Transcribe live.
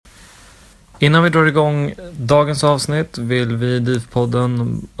Innan vi drar igång dagens avsnitt vill vi i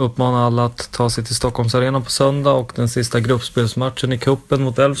DIF-podden uppmana alla att ta sig till Stockholms Arena på söndag och den sista gruppspelsmatchen i kuppen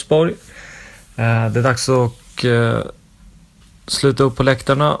mot Elfsborg. Det är dags att sluta upp på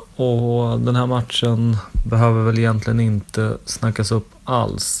läktarna och den här matchen behöver väl egentligen inte snackas upp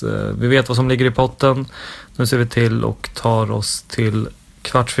alls. Vi vet vad som ligger i potten. Nu ser vi till och tar oss till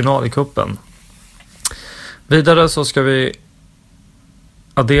kvartsfinal i kuppen. Vidare så ska vi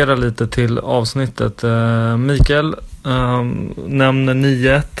addera lite till avsnittet. Mikael nämner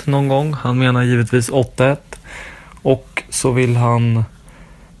 9-1 någon gång. Han menar givetvis 8-1. Och så vill han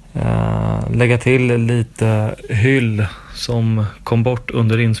lägga till lite hyll som kom bort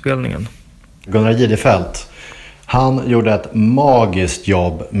under inspelningen. Gunnar Gidefelt, han gjorde ett magiskt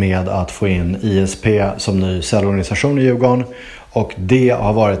jobb med att få in ISP som ny säljorganisation i Djurgården. Och det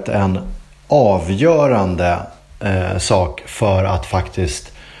har varit en avgörande sak för att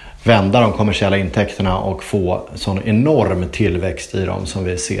faktiskt vända de kommersiella intäkterna och få sån enorm tillväxt i dem som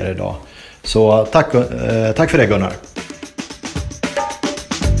vi ser idag. Så tack för det, Gunnar.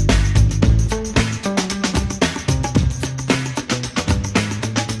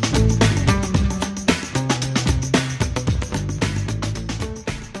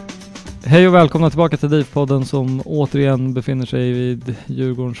 Hej och välkomna tillbaka till DIF-podden som återigen befinner sig vid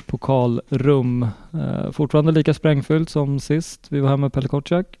Djurgårdens pokalrum. Fortfarande lika sprängfyllt som sist. Vi var här med Pelle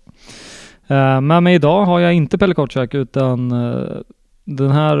Kotschack. Med mig idag har jag inte Pelle Kotschack utan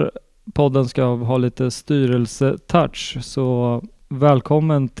den här podden ska ha lite styrelsetouch. Så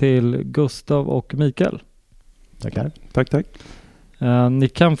välkommen till Gustav och Mikael. Tackar. Tack. Ni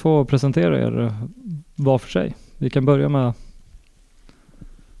kan få presentera er var för sig. Vi kan börja med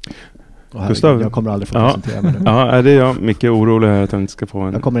Gustav. Jag kommer aldrig få presentera mig nu. Ja, det är jag mycket orolig här att jag inte ska få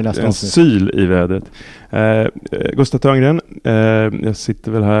en syl i vädret. Gustav Törngren, jag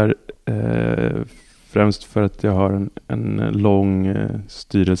sitter väl här främst för att jag har en lång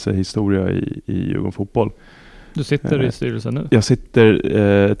styrelsehistoria i Djurgården fotboll. Du sitter i styrelsen nu? Jag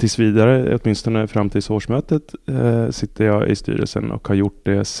sitter tills vidare, åtminstone fram till årsmötet, sitter jag i styrelsen och har gjort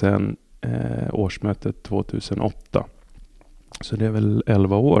det sedan årsmötet 2008. Så det är väl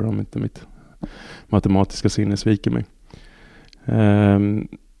 11 år om inte mitt matematiska sinne sviker mig.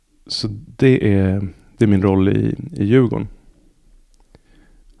 Så det är min roll i Djurgården.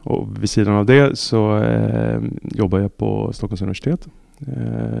 Och vid sidan av det så jobbar jag på Stockholms universitet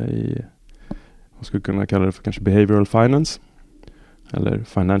i, vad skulle kunna kalla det för, kanske behavioral finance eller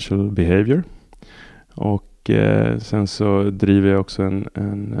financial behavior. Och sen så driver jag också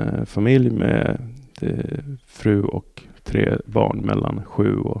en familj med fru och 3 barn mellan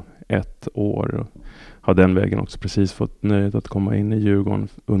 7 och 1 år. Och har den vägen också precis fått nöjet att komma in i Djurgården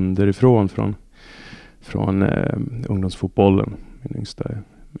underifrån från ungdomsfotbollen. Min yngsta är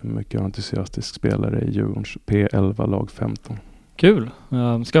en mycket entusiastisk spelare i Djurgårdens P11 lag 15. Kul.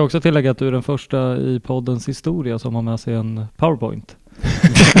 Ska jag också tillägga att du är den första i poddens historia som har med sig en PowerPoint.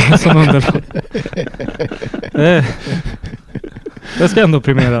 Som underlag. Det ska ändå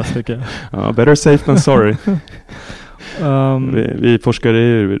premieras, tycker jag. Ja, better safe than sorry. Vi forskare är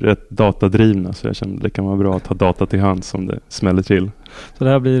ju rätt datadrivna, så jag känner det kan vara bra att ha data till hand som det smäller till. Så det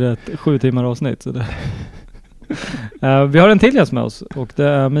här blir ett 7 timmar avsnitt. Så det. Vi har en till gäst med oss och det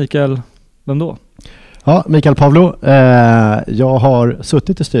är Mikael. Vem då? Ja, Mikael Pavlo. Jag har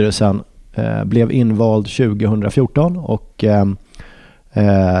suttit i styrelsen, blev invald 2014 och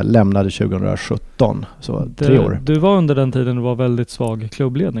lämnade 2017, så 3 år. Du var under den tiden du var väldigt svag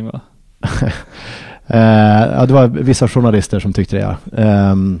klubbledning, va? Ja, det var vissa journalister som tyckte det.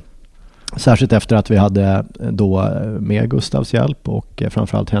 Särskilt efter att vi hade då med Gustavs hjälp och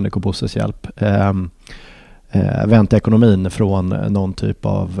framförallt Henrik och Bosses hjälp vänt ekonomin från någon typ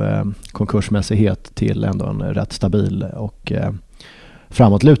av konkursmässighet till ändå en rätt stabil och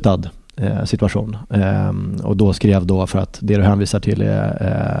framåtlutad situation. Och då skrev då, för att det du hänvisar till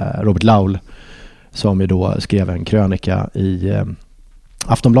är Robert Laul som ju då skrev en krönika i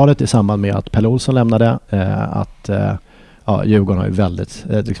Aftonbladet i samband med att Pelle Olsson lämnade, att Djurgården har ju väldigt,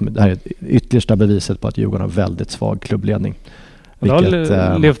 det här är yttersta beviset på att Djurgården har väldigt svag klubbledning. Du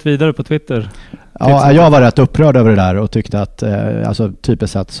har levt vidare på Twitter. Ja, jag var rätt upprörd över det där och tyckte att alltså,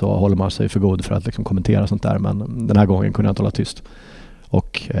 typiskt sett så håller man sig för god för att liksom kommentera sånt där, men den här gången kunde jag inte hålla tyst.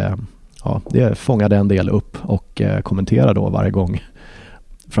 Och det fångade en del upp och kommenterade då varje gång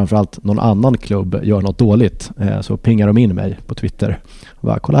framförallt någon annan klubb gör något dåligt, så pingar de in mig på Twitter och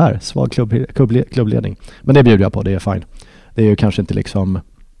bara, kolla här, svag klubbledning. Men det bjuder jag på, det är fine. Det är ju kanske inte liksom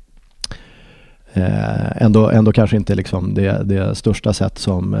ändå kanske inte liksom det största sätt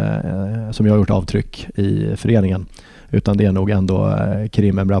som jag har gjort avtryck i föreningen, Utan det är nog ändå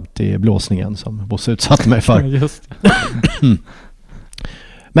Karim Emrabti-blåsningen som Bosse utsatte mig för. Just det.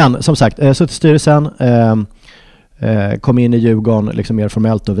 Men som sagt, suttit i styrelsen, kom in i Djurgården liksom mer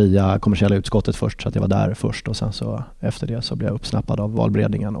formellt och via kommersiella utskottet först, så att jag var där först, och sen så efter det så blev jag uppsnappad av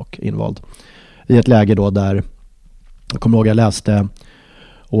valberedningen och invald i ett läge då där jag kommer ihåg jag läste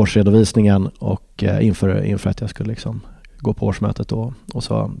årsredovisningen och inför att jag skulle liksom gå på årsmötet då, och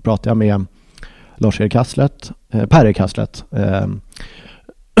så pratade jag med Lars-Erik Hasslet, Per-Erik Hasslet,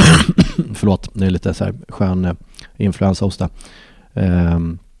 förlåt, det är lite så här skön influensa-hosta.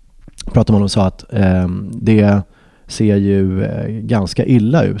 Pratade med honom och sa att det ser ju ganska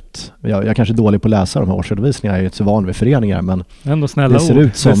illa ut. Jag kanske är dålig på att läsa de här årsredovisningarna, jag är inte så van vid föreningar, men ändå snälla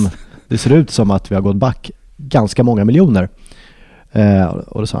det ser ut som att vi har gått back ganska många miljoner.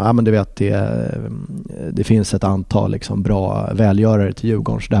 Och då sa han, men du vet, det finns ett antal liksom bra välgörare till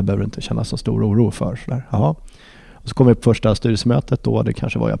Djurgården, så det här behöver du inte känna så stor oro för. Jaha. Och så kom vi på första styrelsemötet då, det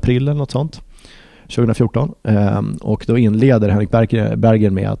kanske var i april eller något sånt, 2014. Och då inleder Henrik Berger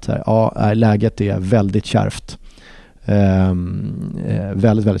med att läget är väldigt kärvt.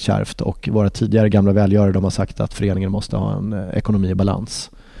 Väldigt, väldigt kärvt, och våra tidigare gamla välgörare, de har sagt att föreningen måste ha en ekonomi i balans.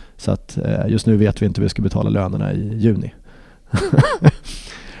 Så att just nu vet vi inte hur vi ska betala lönerna i juni.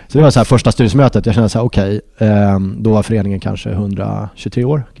 Så det var så här första styrelsemötet. Jag kände så här, okej, då var föreningen kanske 123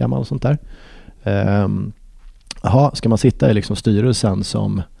 år gammal och sånt där. Ska man sitta i liksom styrelsen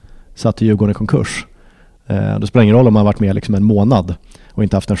som satt i Djurgården i konkurs? Då spelar det ingen roll om man varit med liksom en månad och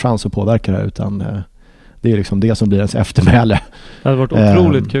inte haft en chans att påverka det här, utan det är liksom det som blir ens eftermäle. Det hade varit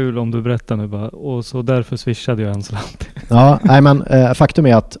otroligt kul om du berättar nu bara, och så därför swishade jag en slant. Ja, nej, men faktum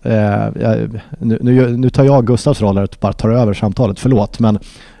är att nu tar jag Gustavs roll och bara tar över samtalet, förlåt, men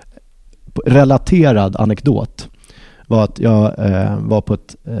relaterad anekdot var att jag var på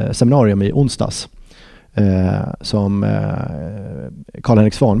ett seminarium i onsdags som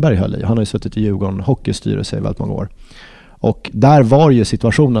Karl-Henrik Svanberg höll i. Han har ju suttit i Djurgården hockeystyrelse i väldigt många år. Och där var ju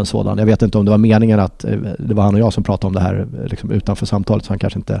situationen sådan. Jag vet inte om det var meningen att det var han och jag som pratade om det här liksom utanför samtalet, så han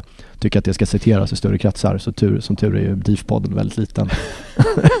kanske inte tycker att det ska citeras i större kretsar. Så som tur är ju DIF-podden väldigt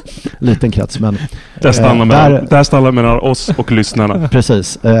liten krets. Men, där stannar mellan oss och lyssnarna.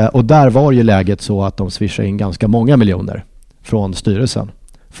 Precis. Och där var ju läget så att de swishade in ganska många miljoner från styrelsen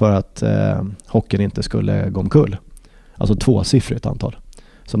för att hockeyn inte skulle gå omkull. Alltså 2-siffrigt antal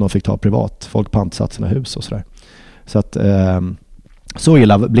som de fick ta privat. Folk pantsatt sina hus och sådär. Så att så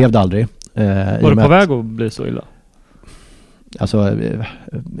illa blev det aldrig. Var det på väg att bli så illa? Alltså,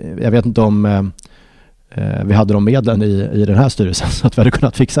 jag vet inte om vi hade de medlen i den här styrelsen så att vi hade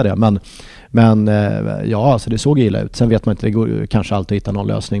kunnat fixa det. Men ja, alltså det såg illa ut. Sen vet man inte, det går kanske alltid att hitta någon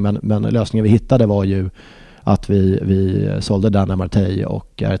lösning. Men lösningen vi hittade var ju att vi sålde Dana Martey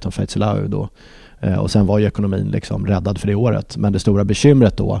och Ayrton Fetzelau då. Och sen var ju ekonomin liksom räddad för det året. Men det stora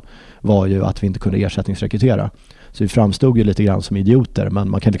bekymret då var ju att vi inte kunde ersättningsrekrytera. Så vi framstod ju lite grann som idioter, men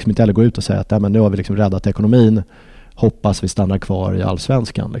man kan liksom inte heller gå ut och säga att men nu har vi liksom räddat ekonomin, hoppas vi stannar kvar i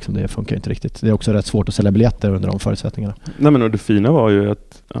Allsvenskan. Liksom, det funkar inte riktigt. Det är också rätt svårt att sälja biljetter under de förutsättningarna. Nej, men det fina var ju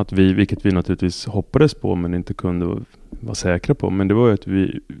att vi, vilket vi naturligtvis hoppades på men inte kunde vara säkra på, men det var ju att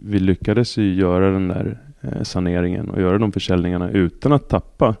vi lyckades ju göra den där saneringen och göra de försäljningarna utan att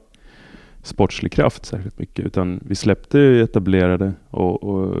tappa sportslig kraft särskilt mycket, utan vi släppte etablerade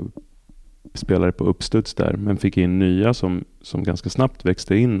och spelare på uppstuds där, men fick in nya som ganska snabbt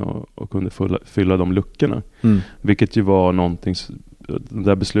växte in och kunde fylla de luckorna. Vilket ju var någonting, de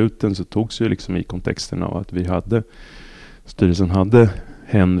där besluten så togs ju liksom i kontexten av att styrelsen hade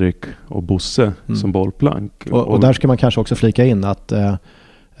Henrik och Bosse som bollplank. Och där ska man kanske också flika in att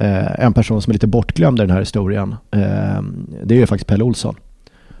en person som är lite bortglömd i den här historien, det är ju faktiskt Pelle Olsson,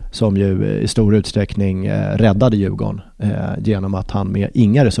 som ju i stor utsträckning räddade Djurgården genom att han med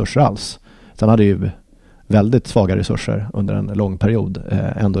inga resurser alls. Så han hade ju väldigt svaga resurser under en lång period,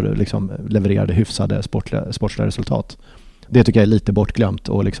 ändå liksom levererade hyfsade sportsliga resultat. Det tycker jag är lite bortglömt,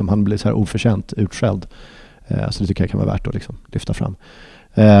 och liksom han blir så här oförtjänt utskälld. Så det tycker jag kan vara värt att liksom lyfta fram.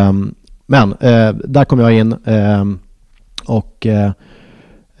 Men där kom jag in och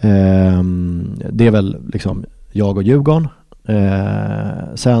det är väl liksom jag och Djurgården.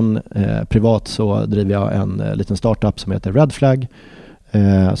 Sen privat så driver jag en liten startup som heter Red Flag,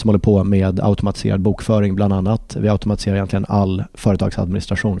 som håller på med automatiserad bokföring bland annat. Vi automatiserar egentligen all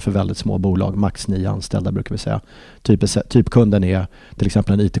företagsadministration för väldigt små bolag, max 9 anställda brukar vi säga. Typkunden är till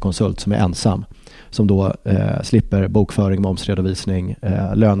exempel en IT-konsult som är ensam, som då slipper bokföring, momsredovisning,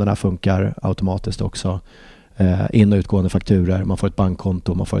 lönerna funkar automatiskt också, in- och utgående fakturer, man får ett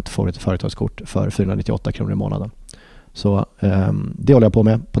bankkonto, man får ett företagskort för 498 kronor i månaden. Så det håller jag på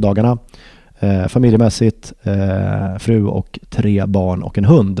med på dagarna. familjemässigt, fru och 3 barn och en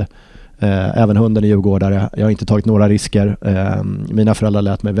hund. Även hunden är djurgårdare. Jag har inte tagit några risker. Mina föräldrar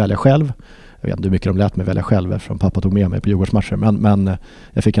lät mig välja själv. Jag vet inte hur mycket de lät mig välja själv eftersom pappa tog med mig på Djurgårdsmatcher. Men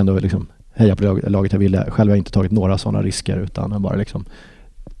jag fick ändå liksom heja på laget jag ville. Själv har jag inte tagit några sådana risker utan bara liksom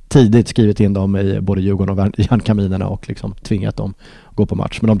tidigt skrivit in dem i både Djurgården och järnkaminerna och liksom tvingat dem att gå på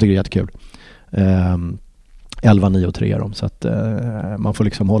match. Men de tycker det är jättekul. 11, 9 och 3 är de. Så att man får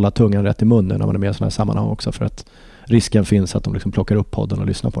liksom hålla tungan rätt i munnen när man är med i sådana här sammanhang också. För att risken finns att de liksom plockar upp podden och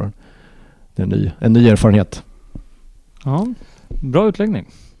lyssnar på den. Det är en ny erfarenhet. Ja, bra utläggning.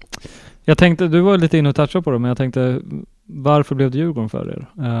 Jag tänkte, du var lite inne och touchade på det, men jag tänkte, varför blev det Djurgården för er?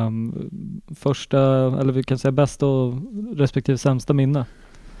 Första, eller vi kan säga bästa och respektive sämsta minne?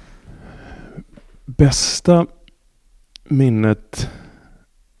 Bästa minnet,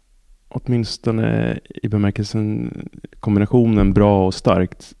 åtminstone i bemärkelsen kombinationen bra och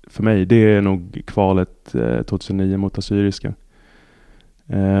starkt för mig, det är nog kvalet 2009 mot Assyriska.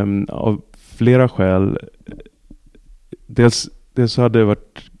 Av flera skäl. Dels så hade jag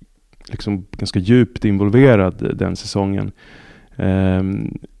varit liksom ganska djupt involverad den säsongen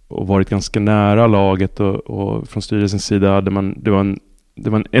och varit ganska nära laget och från styrelsens sida hade det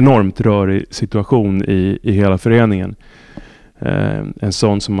var en enormt rörig situation i hela föreningen. En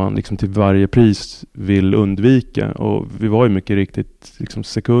sån som man liksom till varje pris vill undvika, och vi var ju mycket riktigt liksom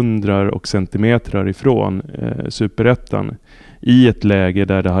sekundrar och centimetrar ifrån superettan i ett läge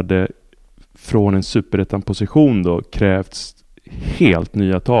där det hade från en superettan-position då krävts helt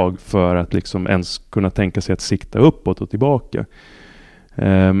nya tag för att liksom ens kunna tänka sig att sikta uppåt och tillbaka.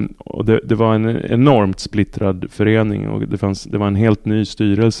 Och det var en enormt splittrad förening, och det var en helt ny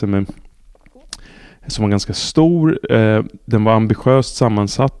styrelse som var ganska stor. Den var ambitiöst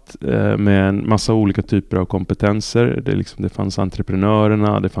sammansatt med en massa olika typer av kompetenser. Det fanns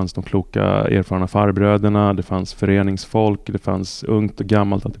entreprenörerna, det fanns de kloka erfarna farbröderna, det fanns föreningsfolk, det fanns ungt och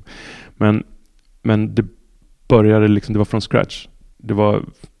gammalt. Men det började liksom, det var från scratch. Det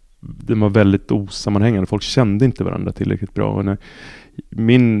var väldigt osammanhängande. Folk kände inte varandra tillräckligt bra. Och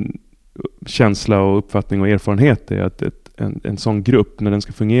min känsla och uppfattning och erfarenhet är att en sån grupp, när den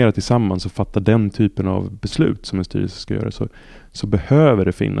ska fungera tillsammans och fatta den typen av beslut som en styrelse ska göra, så behöver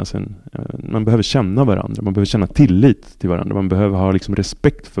det finnas man behöver känna varandra, man behöver känna tillit till varandra, man behöver ha liksom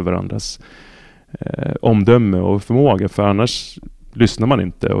respekt för varandras omdöme och förmåga, för annars lyssnar man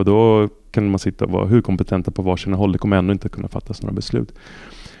inte, och då kan man sitta och vara hur kompetenta på varsina håll, det kommer ändå inte kunna fattas några beslut.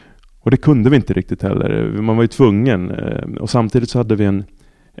 Och det kunde vi inte riktigt heller. Man var ju tvungen, och samtidigt så hade vi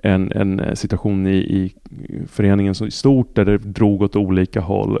en situation i föreningen så stort där det drog åt olika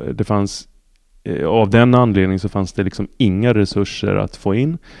håll. Det fanns, av den anledningen så fanns det liksom inga resurser att få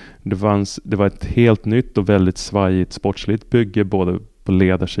in. Det var ett helt nytt och väldigt svajigt sportsligt bygge både på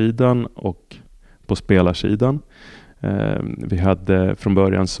ledarsidan och på spelarsidan. Vi hade från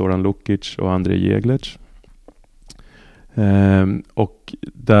början Zoran Lukic och Andrej Jeglec. Och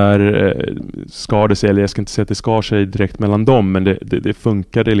där skar det sig, eller jag ska inte säga att det skar sig direkt mellan dem, men det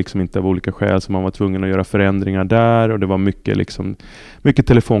funkade liksom inte av olika skäl, så man var tvungen att göra förändringar där, och det var mycket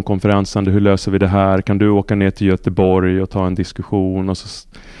telefonkonferensande. Hur löser vi det här? Kan du åka ner till Göteborg och ta en diskussion? Och så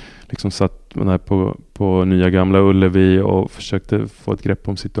liksom satt man där på nya gamla Ullevi och försökte få ett grepp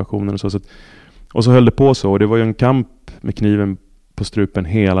om situationen och så höll det på så, och det var ju en kamp med kniven på strupen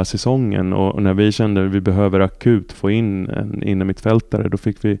hela säsongen, och när vi kände att vi behöver akut få in en innermittfältare, då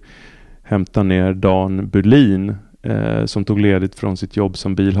fick vi hämta ner Dan Burlin som tog ledigt från sitt jobb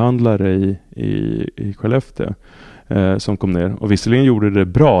som bilhandlare i Skellefteå, som kom ner, och visserligen gjorde det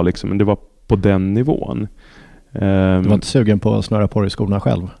bra liksom, men det var på den nivån. Du var inte sugen på att snöra på i skorna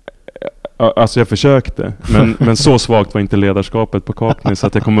själv? Alltså jag försökte, men så svagt var inte ledarskapet på Kaknäs så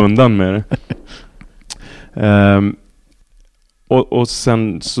att jag kom undan med det. Och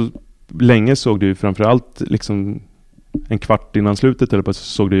sen så länge såg det ju framförallt liksom en kvart innan slutet eller på, så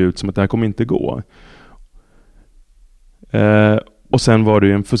såg det ut som att det här kommer inte gå. Och sen var det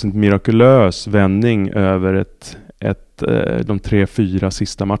ju en fullständigt mirakulös vändning över de 3-4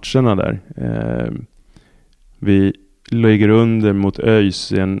 sista matcherna där. Vi ligger under mot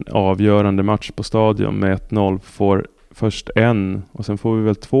ÖIS i en avgörande match på Stadion med 1-0, får först en och sen får vi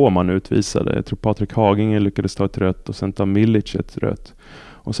väl 2 man utvisade. Jag tror Patrik Haginge lyckades ta ett rött och sen tar Milic ett rött.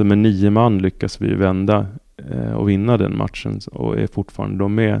 Och sen med 9 man lyckas vi vända och vinna den matchen och är fortfarande då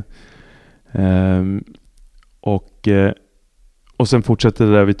med. Och sen fortsätter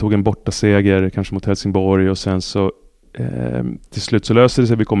det där. Vi tog en bortaseger kanske mot Helsingborg, och sen så till slut så löser det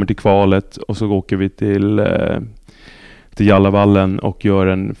sig. Vi kommer till kvalet och så åker vi till Jallavallen och gör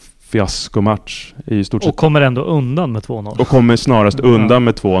en fiaskomatch i stort sett. Och kommer ändå undan med 2-0. Och kommer snarast undan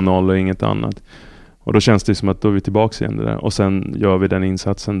med 2-0 och inget annat. Och då känns det som att då är vi tillbaka igen det där. Och sen gör vi den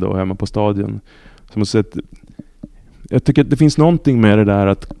insatsen då hemma på stadion. Jag tycker att det finns någonting med det där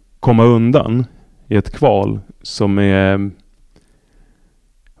att komma undan i ett kval som är...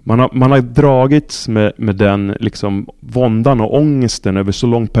 Man har dragits med den liksom våndan och ångesten över så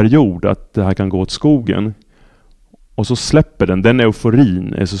lång period att det här kan gå åt skogen. Och så släpper den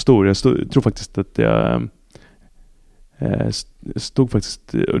euforin är så stor. Jag tror faktiskt att jag stod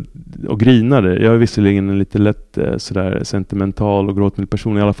faktiskt och grinade. Jag är visserligen en lite lätt sådär sentimental och gråtmild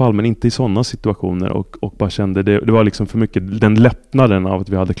person i alla fall, men inte i sådana situationer och bara kände det var liksom för mycket. Den lättnaden av att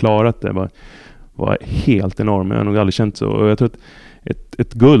vi hade klarat det var helt enorm. Jag har nog aldrig känt så. Och jag tror att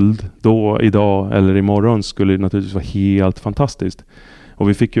ett guld då, idag eller imorgon skulle naturligtvis vara helt fantastiskt. Och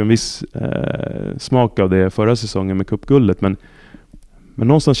vi fick ju en viss smak av det förra säsongen med cupguldet, men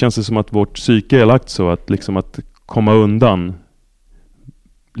någonstans känns det som att vårt psyke är lagt så att liksom att komma undan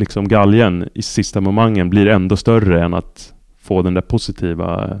liksom galgen i sista momentet blir ändå större än att få den där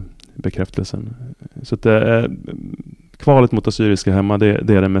positiva bekräftelsen. Så att kvalet mot Assyriska hemma, det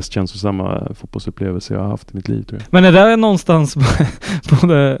är den mest känslosamma fotbollsupplevelse jag har haft i mitt liv, tror jag. Men är det någonstans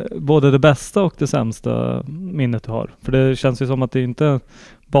både det bästa och det sämsta minnet du har? För det känns ju som att det inte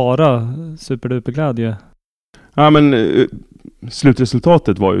bara superduperglädje. Ja, men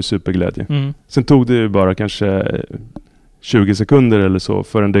slutresultatet var ju superglädje. Mm. Sen tog det ju bara kanske 20 sekunder eller så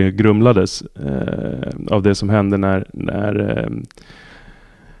förrän det grumlades av det som hände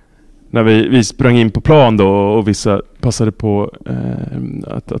när vi sprang in på plan då, och vissa passade på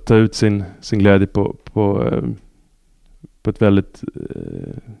att ta ut sin glädje på ett väldigt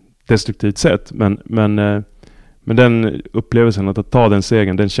destruktivt sätt. Men den upplevelsen att ta den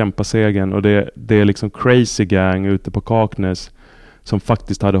segern, den kämpasegern, och det är liksom crazy gang ute på Kaknäs som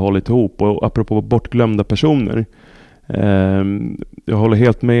faktiskt hade hållit ihop. Och apropå bortglömda personer, jag håller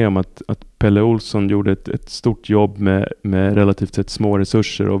helt med om att Pelle Olsson gjorde ett stort jobb med relativt sett små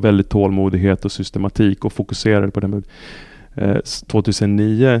resurser och väldigt tålmodighet och systematik och fokuserade på det.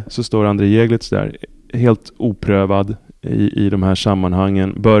 2009 så står André Jäglitz där helt oprövad i de här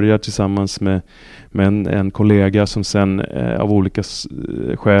sammanhangen, börjar tillsammans med en kollega som sen av olika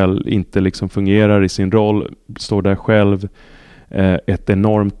skäl inte liksom fungerar i sin roll, står där själv, ett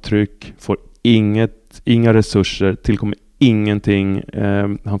enormt tryck, får inga resurser, tillkommer ingenting.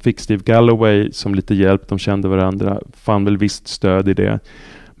 Han fick Steve Galloway som lite hjälp, de kände varandra, fann väl visst stöd i det.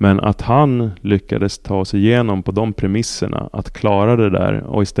 Men att han lyckades ta sig igenom på de premisserna, att klara det där,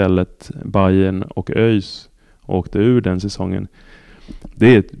 och istället Bayern och ÖIS åkte ur den säsongen.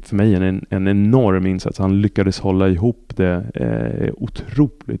 Det är för mig en enorm insats. Han lyckades hålla ihop det.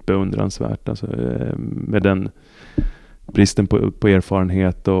 Otroligt beundransvärt. Alltså, med den bristen på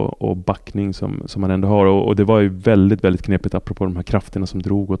erfarenhet och backning som man ändå har. Och det var ju väldigt, väldigt knepigt apropå de här krafterna som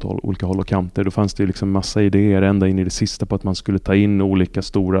drog åt olika håll och kanter. Då fanns det ju liksom massa idéer ända in i det sista på att man skulle ta in olika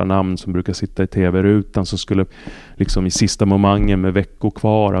stora namn som brukar sitta i tv-rutan, som skulle liksom i sista momenten med veckor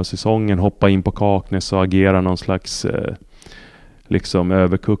kvar av säsongen hoppa in på Kaknäs och agera någon slags liksom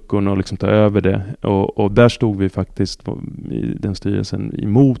över kuckorn och liksom ta över det. Och där stod vi faktiskt i den styrelsen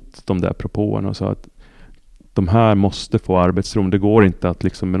emot de där propåerna och sa att de här måste få arbetsrum. Det går inte att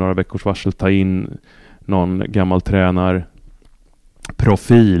liksom med några veckors varsel ta in någon gammal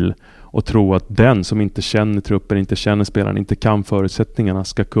tränarprofil och tro att den som inte känner truppen, inte känner spelaren, inte kan förutsättningarna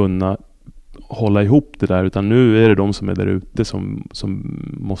ska kunna hålla ihop det där. Utan nu är det de som är där ute som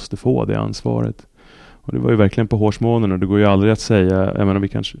måste få det ansvaret. Och det var ju verkligen på hårsmånen, och det går ju aldrig att säga, jag menar, vi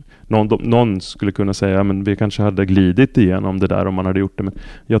kanske, någon skulle kunna säga, men vi kanske hade glidit igenom det där om man hade gjort det, men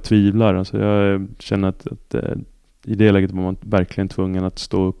jag tvivlar. Alltså jag känner att i det läget var man verkligen tvungen att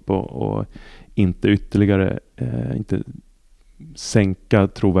stå upp och inte ytterligare inte sänka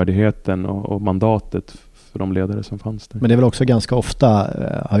trovärdigheten och mandatet för de ledare som fanns där. Men det är väl också ganska ofta,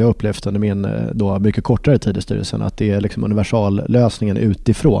 har jag upplevt under min då mycket kortare tid i styrelsen, att det är liksom universallösningen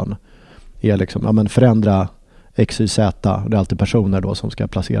utifrån. Är liksom, förändra X, Y, Z, det är alltid personer då som ska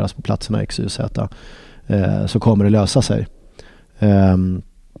placeras på platserna X, Y, Z, så kommer det lösa sig.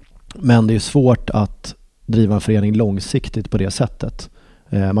 Men det är svårt att driva en förening långsiktigt på det sättet.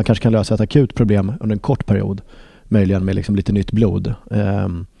 Man kanske kan lösa ett akut problem under en kort period, möjligen med liksom lite nytt blod.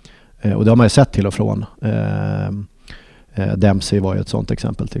 Och det har man ju sett till och från. Dempsey var ju ett sånt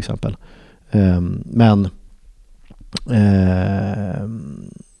exempel till exempel. Men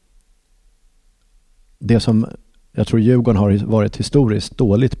det som jag tror Djurgården har varit historiskt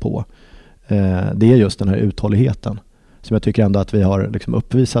dåligt på, det är just den här uthålligheten som jag tycker ändå att vi har liksom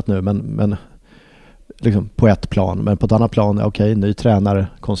uppvisat nu, men liksom på ett plan, men på ett annat plan, okej, ny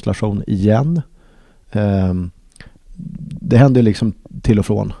tränarkonstellation igen. Det händer liksom till och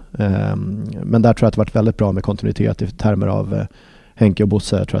från. Men där tror jag att det varit väldigt bra med kontinuitet i termer av Henke och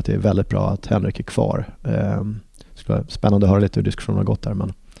Bosse. Jag tror att det är väldigt bra att Henrik är kvar. Det skulle vara spännande att höra lite hur diskussionen har gått där,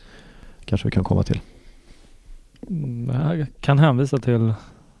 men kanske vi kan komma till. Jag kan hänvisa till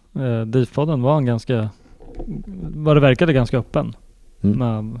DIF-podden var det verkade ganska öppen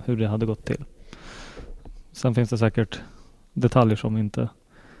med hur det hade gått till. Sen finns det säkert detaljer som inte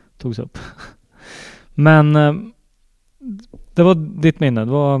togs upp. Men det var ditt minne,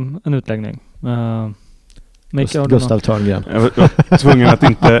 det var en utläggning. Micke, Gustav Törngren. Jag var tvungen att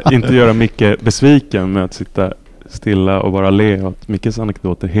inte göra Micke besviken med att sitta stilla och bara le åt Mickes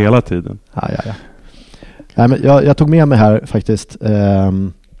anekdoter hela tiden. Ja. Nej, men jag tog med mig här faktiskt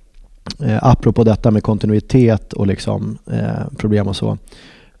apropå detta med kontinuitet och liksom problem och så.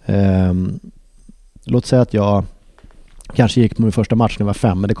 Låt säga att jag kanske gick på min första match när jag var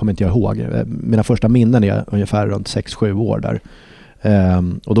 5, men det kommer inte jag ihåg. Mina första minnen är ungefär runt 6-7 år där.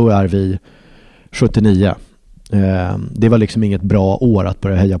 Och då är vi 79. Det var liksom inget bra år att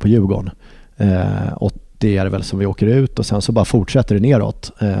börja heja på Djurgården. 80 är det väl som vi åker ut och sen så bara fortsätter det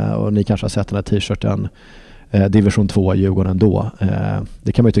neråt. Och ni kanske har sett den här t-shirten Division 2 Djurgården då.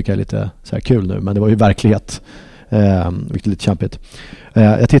 Det kan man ju tycka är lite så här kul nu, men det var ju verklighet. Vilket är lite kämpigt.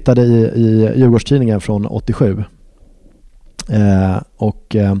 Jag tittade i Djurgårdstidningen från 87.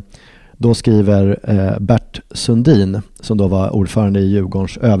 Och då skriver Bert Sundin, som då var ordförande i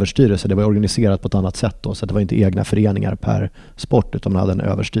Djurgårdens överstyrelse. Det var organiserat på ett annat sätt då, så det var inte egna föreningar per sport, utan man hade en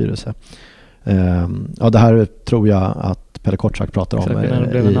överstyrelse. Ja, det här tror jag att Pelle Kortsak pratar om i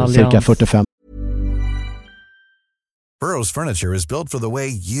cirka 45. Burrow's furniture is built for the way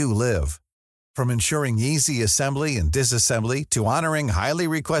you live. From ensuring easy assembly and disassembly to honoring highly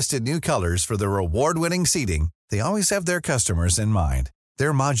requested new colors for their award-winning seating, they always have their customers in mind.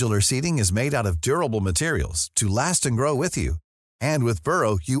 Their modular seating is made out of durable materials to last and grow with you. And with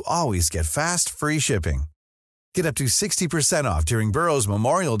Burrow, you always get fast, free shipping. Get up to 60% off during Burrow's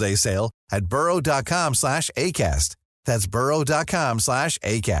Memorial Day sale at burrow.com/ACAST. That's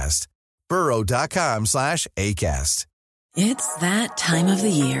burrow.com/ACAST. burrow.com/ACAST. It's that time of the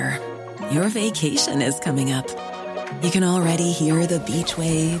year. Your vacation is coming up. You can already hear the beach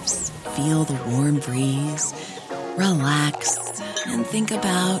waves, feel the warm breeze, relax, and think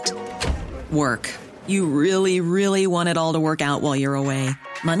about work. You really, really want it all to work out while you're away.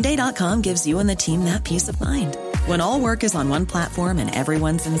 Monday.com gives you and the team that peace of mind. When all work is on one platform and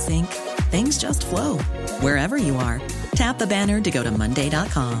everyone's in sync, things just flow. Wherever you are, tap the banner to go to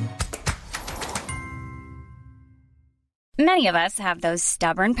Monday.com. Many of us have those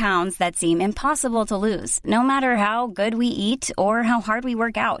stubborn pounds that seem impossible to lose, no matter how good we eat or how hard we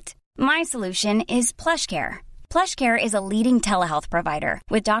work out. My solution is PlushCare. PlushCare is a leading telehealth provider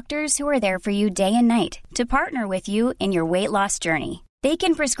with doctors who are there for you day and night to partner with you in your weight loss journey. They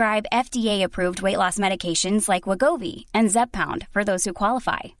can prescribe FDA-approved weight loss medications like Wegovy and Zepbound for those who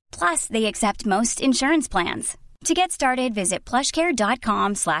qualify. Plus, they accept most insurance plans. To get started, visit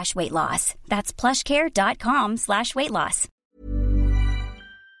plushcare.com/weightloss. That's plushcare.com/weightloss.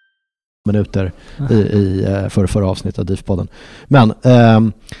 Minuter i förra avsnittet av DIF-podden. Men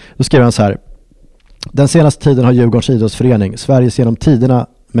då skriver han så här. Den senaste tiden har Djurgårdens idrottsförening, Sveriges genom tiderna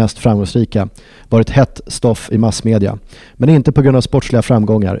mest framgångsrika, varit hett stoff i massmedia. Men inte på grund av sportsliga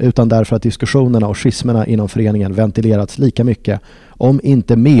framgångar, utan därför att diskussionerna och schismerna inom föreningen ventilerats lika mycket, om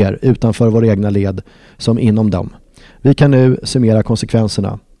inte mer, utanför våra egna led som inom dem. Vi kan nu summera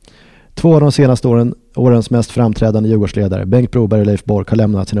konsekvenserna. 2 av de senaste årens mest framträdande Djurgårdsledare, Bengt Broberg och Leif Bork, har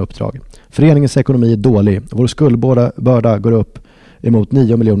lämnat sina uppdrag. Föreningens ekonomi är dålig. Vår skuldbörda går upp emot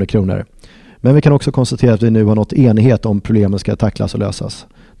 9 miljoner kronor. Men vi kan också konstatera att vi nu har nått enighet om problemen ska tacklas och lösas.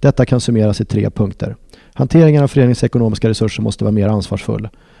 Detta kan summeras i 3 punkter. Hanteringen av föreningens ekonomiska resurser måste vara mer ansvarsfull.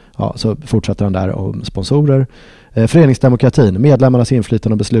 Ja, så fortsätter han där om sponsorer. Föreningsdemokratin, medlemmarnas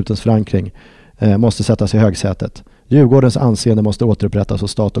inflytande och beslutens förankring måste sättas i högsätet. Djurgårdens anseende måste återupprättas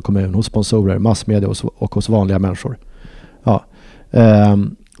hos stat och kommun, hos sponsorer, massmedia och hos vanliga människor. Ja,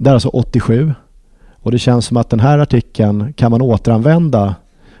 det är alltså 87. Och det känns som att den här artikeln kan man återanvända,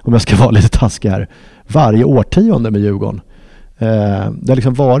 om jag ska vara lite taskig här, varje årtionde med Djurgården. Det har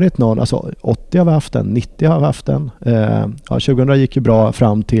liksom varit någon, alltså 80 har vi haft den, 90 har vi haft den. 2000 gick ju bra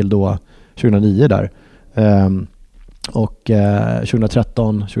fram till då 2009 där. Och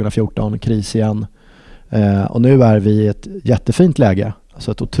 2013, 2014, kris igen. Och nu är vi i ett jättefint läge,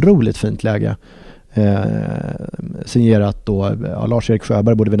 alltså ett otroligt fint läge. Signerat då, Lars-Erik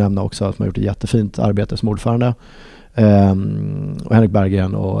Sjöberg borde vi nämna också, som har gjort ett jättefint arbete som ordförande. Och Henrik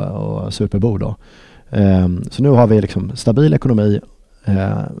Berggren och Superbo då. Så nu har vi liksom stabil ekonomi,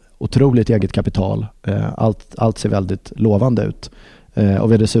 otroligt eget kapital. Allt ser väldigt lovande ut.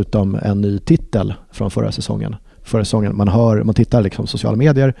 Och vi har dessutom en ny titel från förra säsongen. Man tittar liksom sociala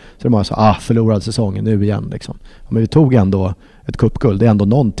medier, så det är så förlorad säsong nu igen liksom. Men vi tog ändå ett cupguld, det är ändå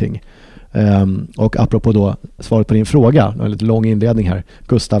någonting. Och apropå då svaret på din fråga, en lite lång inledning här,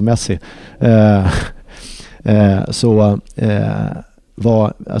 Gustav Messi.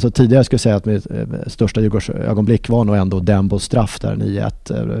 Alltså tidigare skulle jag säga att mitt största Djurgårdsögonblick var nog ändå Dembos straff där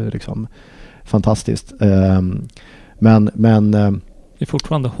 9-1, liksom fantastiskt. Men det är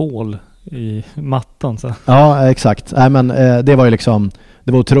fortfarande hål i mattan så. Ja, exakt. Nej, men det var ju liksom,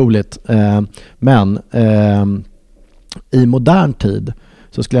 det var otroligt. Men i modern tid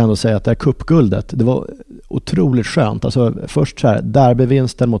så skulle jag ändå säga att det här cupguldet, det var otroligt skönt. Alltså först så här,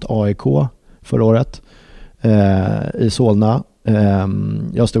 derbyvinsten mot AIK förra året i Solna.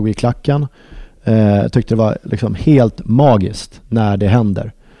 Jag stod i klacken. Tyckte det var liksom helt magiskt när det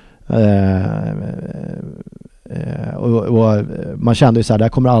händer. Och man kände ju så här,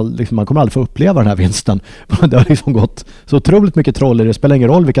 man kommer aldrig få uppleva den här vinsten. Det har liksom gått så otroligt mycket troll i det. Spelar ingen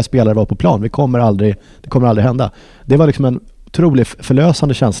roll vilka spelare var på plan. Det kommer aldrig hända. Det var liksom en otroligt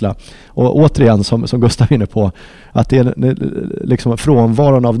förlösande känsla. Och återigen, som Gustav är inne på, att det är liksom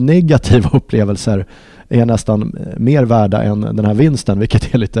frånvaron av negativa upplevelser är nästan mer värda än den här vinsten,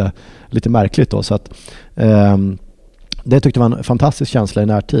 vilket är lite märkligt då. Så att det tyckte jag var en fantastisk känsla i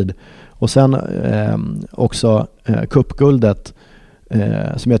närtid. Och sen också cupguldet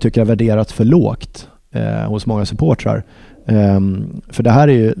som jag tycker är värderat för lågt hos många supportrar. För det här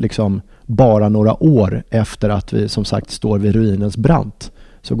är ju liksom bara några år efter att vi som sagt står vid ruinens brant,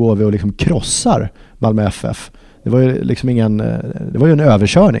 så går vi och liksom krossar Malmö FF. Det var ju liksom det var ju en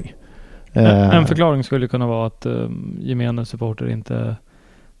överkörning. En förklaring skulle kunna vara att gemene supporter inte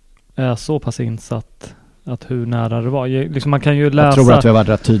är så pass insatt att hur nära det var. Liksom man kan ju läsa... Jag tror att vi har varit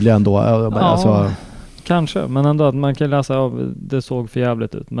rätt tydliga ändå. Ja, alltså... kanske. Men ändå att man kan läsa det såg för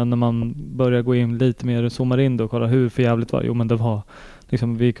jävligt ut. Men när man börjar gå in lite mer, zoomar in då och kolla hur för jävligt var. Jo, men det var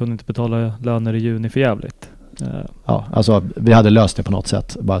liksom, vi kunde inte betala löner i juni för jävligt. Ja, alltså vi hade löst det på något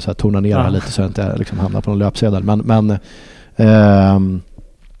sätt. Bara så här tona ner lite så att jag inte liksom hamnar på någon löpsedel. Men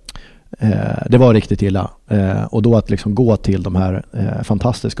det var riktigt illa. Och då att liksom gå till de här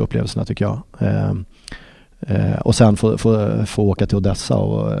fantastiska upplevelserna tycker jag. Och sen få åka till Odessa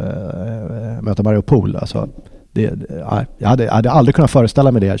och möta Mariupol. Alltså, jag hade aldrig kunnat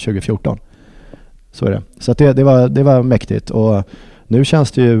föreställa mig det 2014. Så är det. Så att det var mäktigt. Och nu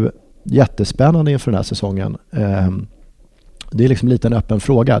känns det ju jättespännande inför den här säsongen. Det är liksom lite en öppen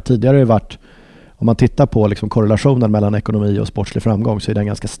fråga. Tidigare har det varit, om man tittar på liksom korrelationen mellan ekonomi och sportslig framgång, så är den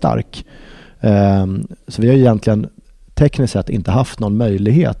ganska stark. Så vi har ju egentligen tekniskt sett inte haft någon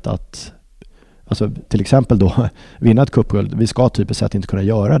möjlighet att, alltså till exempel då vinna ett cupguld. Vi ska typiskt sett inte kunna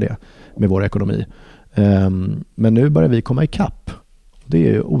göra det med vår ekonomi. Men nu börjar vi komma ikapp. Det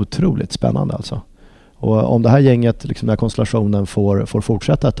är ju otroligt spännande alltså. Och om det här gänget, liksom den här konstellationen får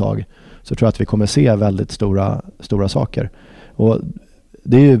fortsätta ett tag, så tror jag att vi kommer se väldigt stora saker. Och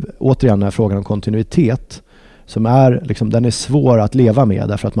det är ju återigen den här frågan om kontinuitet som är liksom, den är svår att leva med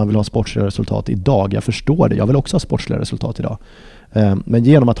därför att man vill ha sportsliga resultat idag. Jag förstår det. Jag vill också ha sportsliga resultat idag. Men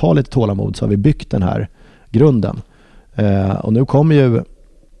genom att ha lite tålamod så har vi byggt den här grunden. Och nu kommer ju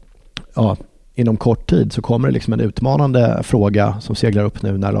inom kort tid så kommer det liksom en utmanande fråga som seglar upp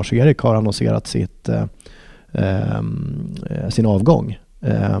nu när Lars-Erik har annonserat sin avgång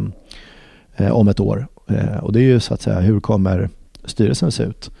om ett år. Och det är ju så att säga, hur kommer styrelsen se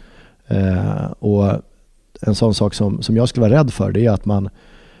ut? Och en sån sak som jag skulle vara rädd för, det är att man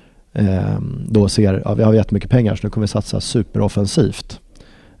då ser, vi har jättemycket pengar så nu kommer vi satsa superoffensivt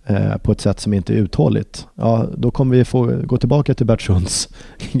på ett sätt som inte är uthålligt. Ja, då kommer vi få gå tillbaka till Bert Sunds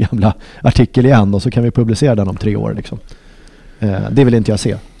gamla artikel igen och så kan vi publicera den om 3 år. Liksom. Det vill inte jag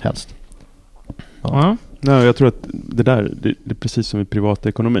se helst. Ja. Nej, jag tror att det är precis som i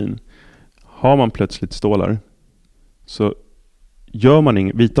privatekonomin. Har man plötsligt stålar så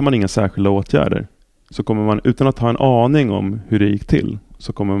vidtar man inga särskilda åtgärder, så kommer man utan att ha en aning om hur det gick till,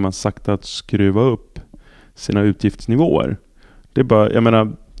 så kommer man sakta att skruva upp sina utgiftsnivåer. Det är bara, jag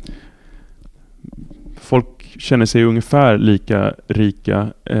menar, folk känner sig ungefär lika rika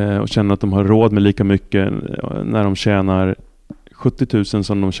och känner att de har råd med lika mycket när de tjänar 70 000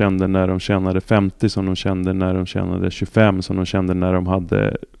 som de kände när de tjänade 50, som de kände när de tjänade 25, som de kände när de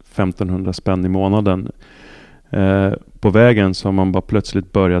hade 1500 spänn i månaden. På vägen så har man bara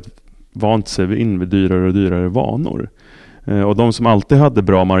plötsligt börjat vant sig in vid dyrare och dyrare vanor. Och de som alltid hade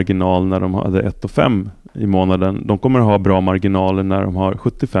bra marginal när de hade 1 500 i månaden, de kommer att ha bra marginaler när de har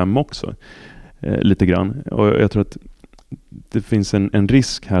 75 också. lite grann. Och jag tror att det finns en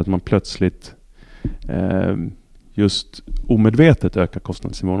risk här att man plötsligt just omedvetet ökar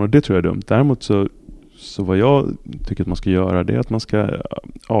kostnadsnivån, och det tror jag är dumt. Däremot så vad jag tycker att man ska göra, det är att man ska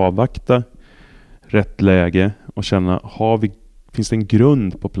avvakta rätt läge och känna, finns det en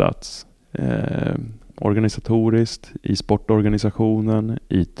grund på plats organisatoriskt, i sportorganisationen,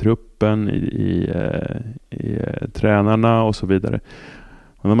 i truppen, i tränarna och så vidare.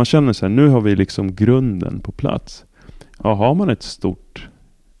 Och när man känner så här, nu har vi liksom grunden på plats. Ja, har man ett stort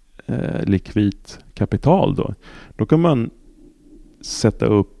likvidt kapital då kan man sätta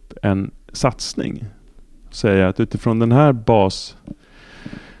upp en satsning. Säga att utifrån den här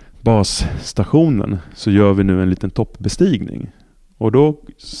basstationen så gör vi nu en liten toppbestigning. Och då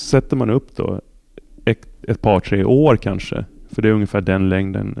sätter man upp då ett par, 3 år kanske. För det är ungefär den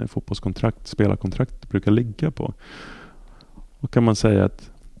längden spelarkontrakt brukar ligga på. Och kan man säga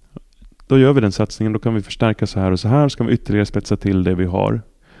att då gör vi den satsningen, då kan vi förstärka så här och så här. Så kan vi ytterligare spetsa till det vi har.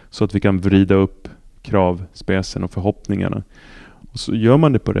 Så att vi kan vrida upp kravspecen och förhoppningarna. Och så gör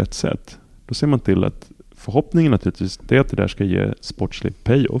man det på rätt sätt. Då ser man till att förhoppningen naturligtvis är att det där ska ge sportslig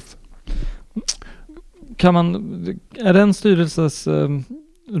payoff. Är det en styrelses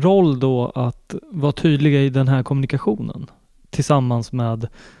roll då att vara tydliga i den här kommunikationen tillsammans med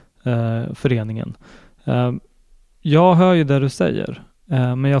föreningen? Jag hör ju det du säger,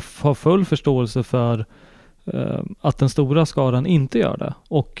 men jag har full förståelse för att den stora skaran inte gör det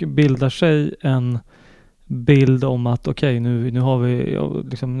och bildar sig en bild om att okej, nu har vi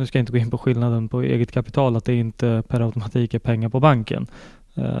liksom, nu ska jag inte gå in på skillnaden på eget kapital, att det inte per automatik är pengar på banken.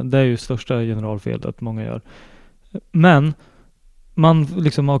 Det är ju största generalfelet många gör. Men man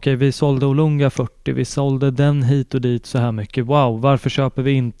liksom, okej, vi sålde Olunga 40, vi sålde den hit och dit så här mycket. Wow, varför köper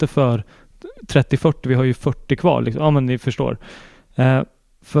vi inte för 30-40? Vi har ju 40 kvar. Liksom. Ja, men ni förstår.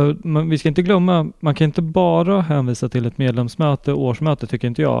 För vi ska inte glömma, man kan inte bara hänvisa till ett medlemsmöte, årsmöte tycker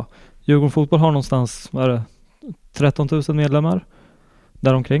inte jag. Djurgården Fotboll har någonstans 13 000 medlemmar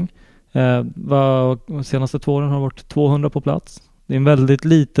däromkring. De senaste 2 åren har varit 200 på plats. Det är en väldigt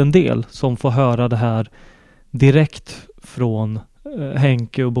liten del som får höra det här direkt från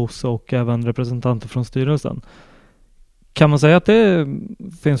Henke och Bosse och även representanter från styrelsen. Kan man säga att det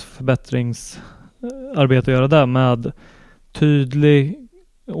finns förbättringsarbete att göra där med tydlig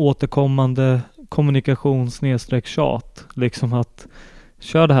återkommande kommunikation/tjat, liksom att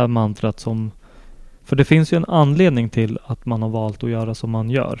köra det här mantrat som, för det finns ju en anledning till att man har valt att göra som man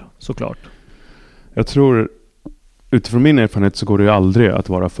gör, såklart. Jag tror, utifrån min erfarenhet så går det ju aldrig att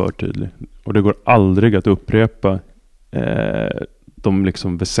vara för tydlig, och det går aldrig att upprepa de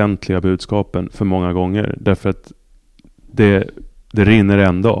liksom väsentliga budskapen för många gånger, därför att det rinner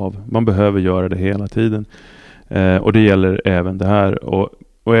ändå av. Man behöver göra det hela tiden. Och det gäller även det här.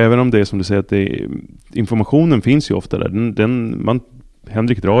 Och även om det är som du säger att informationen finns ju ofta där.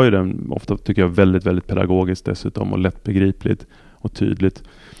 Henrik drar ju den ofta, tycker jag, väldigt, väldigt pedagogiskt dessutom och lättbegripligt och tydligt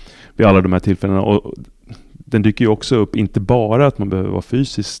vid alla de här tillfällena. Och den dyker ju också upp, inte bara att man behöver vara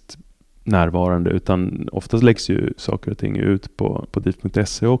fysiskt närvarande, utan oftast läggs ju saker och ting ut på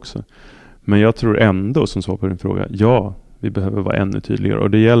div.se också. Men jag tror ändå, som svar på din fråga, ja, vi behöver vara ännu tydligare. Och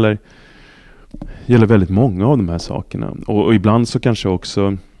det gäller väldigt många av de här sakerna. Och ibland så kanske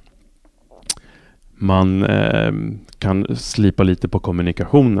också man kan slipa lite på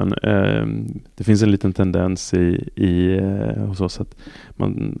kommunikationen. Det finns en liten tendens hos oss att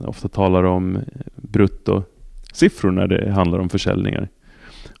man ofta talar om bruttosiffror när det handlar om försäljningar.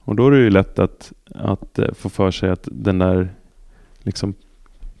 Och då är det ju lätt att få för sig att den där liksom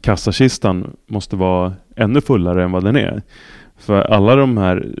kassakistan måste vara ännu fullare än vad den är. För alla de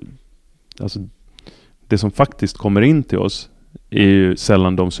här, alltså det som faktiskt kommer in till oss är ju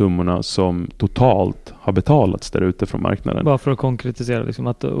sällan de summorna som totalt har betalats där ute från marknaden. Bara för att konkretisera, liksom,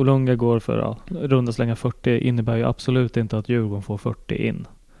 att Olunga går för runda slänga 40 innebär ju absolut inte att Djurgården får 40 in.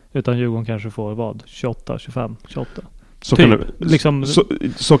 Utan Djurgården kanske får vad? 28, 25, 28.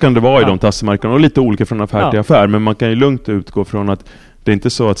 Så kan det vara i de tassemarknaderna, och lite olika från affär till affär. Men man kan ju lugnt utgå från att det är inte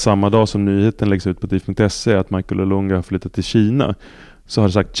så att samma dag som nyheten läggs ut på div.se att Michael Olunga har flyttat till Kina, så har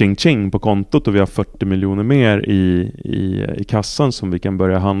det sagt ching ching på kontot och vi har 40 miljoner mer i kassan som vi kan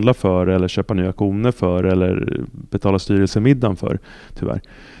börja handla för eller köpa nya koner för eller betala styrelsemiddagen för, tyvärr.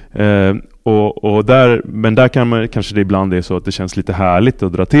 Men där kan man kanske det ibland är så att det känns lite härligt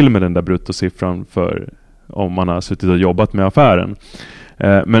att dra till med den där bruttosiffran för om man har suttit och jobbat med affären.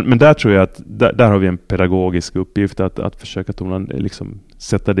 Men där tror jag att där har vi en pedagogisk uppgift att försöka liksom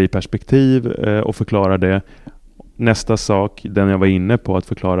sätta det i perspektiv och förklara det. nästa sak, den jag var inne på, att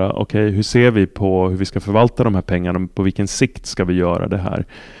förklara okej, hur ser vi på hur vi ska förvalta de här pengarna, på vilken sikt ska vi göra det här.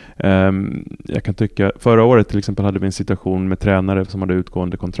 Jag kan tycka, förra året till exempel hade vi en situation med tränare som hade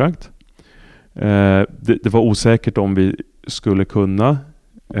utgående kontrakt. Det var osäkert om vi skulle kunna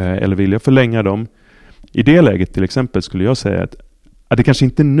eller vilja förlänga dem. I det läget till exempel skulle jag säga att det kanske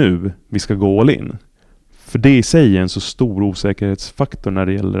inte är nu vi ska gå all in. För det i sig är en så stor osäkerhetsfaktor när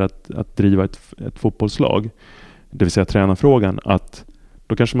det gäller att driva ett fotbollslag. Det vill säga tränarfrågan, att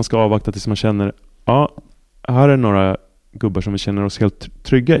då kanske man ska avvakta tills man känner här är några gubbar som vi känner oss helt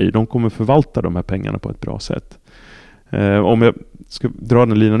trygga i. De kommer förvalta de här pengarna på ett bra sätt. Om jag ska dra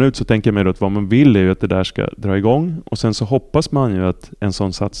den linan ut så tänker jag mig då att vad man vill är ju att det där ska dra igång. Och sen så hoppas man ju att en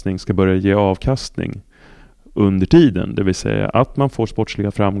sån satsning ska börja ge avkastning under tiden. Det vill säga att man får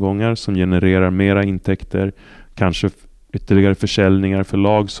sportsliga framgångar som genererar mera intäkter. Kanske ytterligare försäljningar för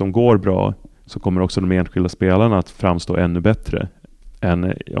lag som går bra. Så kommer också de enskilda spelarna att framstå ännu bättre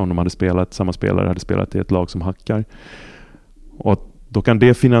än om de hade spelat, samma spelare hade spelat i ett lag som hackar. Och då kan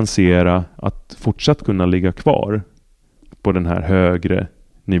det finansiera att fortsatt kunna ligga kvar på den här högre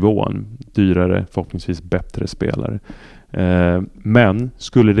nivån. Dyrare, förhoppningsvis bättre spelare. Men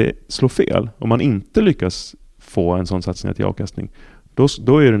skulle det slå fel, om man inte lyckas få en sån satsning till avkastning,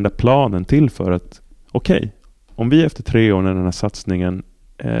 då är den där planen till för att om vi efter 3 år när den här satsningen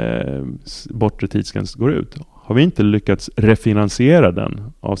bortre tidsgräns går ut, har vi inte lyckats refinansiera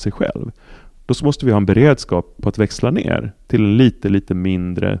den av sig själv, då måste vi ha en beredskap på att växla ner till en lite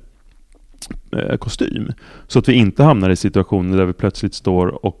mindre kostym. Så att vi inte hamnar i situationer där vi plötsligt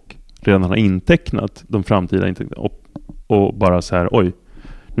står och redan har intecknat de framtida intäkterna och bara så här,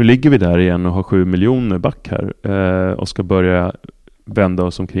 nu ligger vi där igen och har 7 miljoner back här och ska börja vända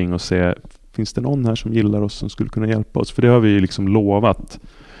oss omkring och se, finns det någon här som gillar oss som skulle kunna hjälpa oss? För det har vi ju liksom lovat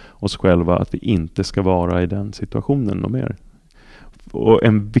oss själva att vi inte ska vara i den situationen och mer. Och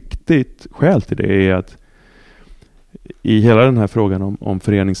en viktigt skäl till det är att i hela den här frågan om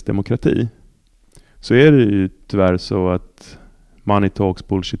föreningsdemokrati så är det ju tyvärr så att money talks,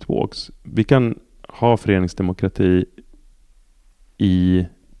 bullshit walks. Vi kan ha föreningsdemokrati i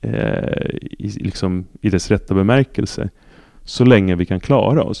dess rätta bemärkelse så länge vi kan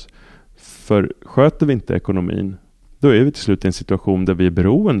klara oss. För sköter vi inte ekonomin, då är vi till slut i en situation där vi är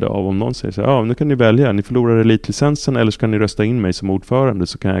beroende av om någon säger så här, nu kan ni välja, ni förlorar elitlicensen eller så kan ni rösta in mig som ordförande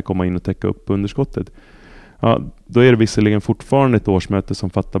så kan jag komma in och täcka upp underskottet. Ja, då är det visserligen fortfarande ett årsmöte som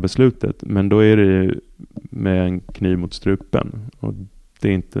fattar beslutet, men då är det med en kniv mot strupen. Och det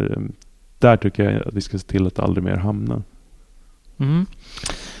är inte, där tycker jag att vi ska se till att aldrig mer hamna. Mm.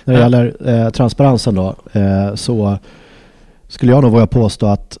 När det gäller transparensen då, så skulle jag nog våga påstå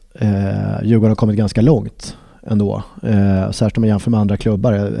att Djurgården har kommit ganska långt ändå. Särskilt om man jämför med andra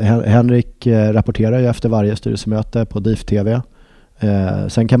klubbar. Henrik rapporterar ju efter varje styrelsemöte på DIF TV.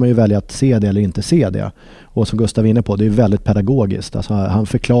 Sen kan man ju välja att se det eller inte se det. Och som Gustav är inne på, det är väldigt pedagogiskt. Alltså, han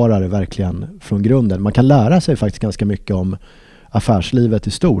förklarar det verkligen från grunden. Man kan lära sig faktiskt ganska mycket om affärslivet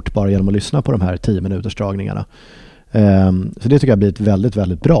i stort bara genom att lyssna på de här 10 minuters dragningarna. Så det tycker jag blir väldigt,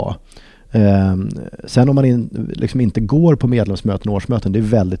 väldigt bra. Sen om man liksom inte går på medlemsmöten och årsmöten, det är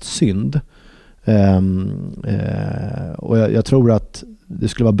väldigt synd. Och jag tror att det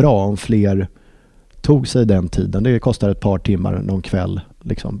skulle vara bra om fler tog sig den tiden. Det kostar ett par timmar någon kväll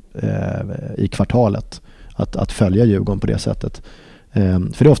liksom, i kvartalet att följa Djurgården på det sättet.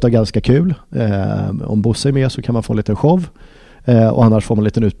 För det är ofta ganska kul. Om Bosse är med så kan man få en liten show. Och annars får man en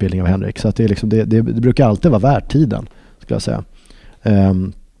liten utbildning av Henrik. Så att det, är liksom, det brukar alltid vara värt tiden, skulle jag säga.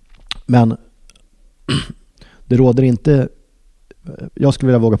 Men det råder inte, jag skulle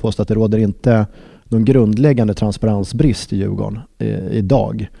vilja våga påstå att det råder inte någon grundläggande transparensbrist i Djurgården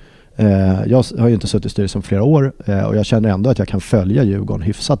idag. Jag har ju inte suttit i styrelsen flera år och jag känner ändå att jag kan följa Djurgården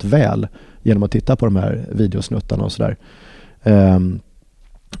hyfsat väl genom att titta på de här videosnuttarna och sådär.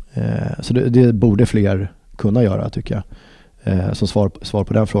 Så det borde fler kunna göra, tycker jag. Som svar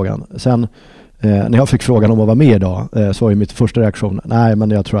på den frågan. Sen när jag fick frågan om att vara med idag så var ju mitt första reaktion, nej,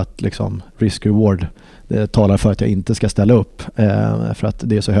 men jag tror att liksom risk-reward talar för att jag inte ska ställa upp för att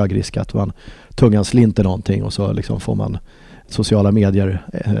det är så hög risk att man tungan slinter någonting och så liksom får man sociala medier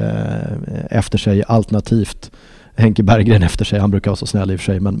efter sig, alternativt Henke Berggren efter sig. Han brukar vara så snäll i och för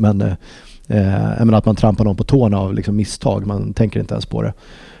sig, men att man trampar någon på tårna av liksom misstag, man tänker inte ens på det.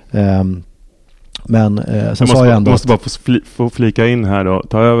 Men sen sa jag ändå... måste bara få flika in här och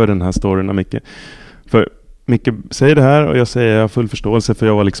ta över den här storyn av Micke. För Micke säger det här och jag säger jag har full förståelse, för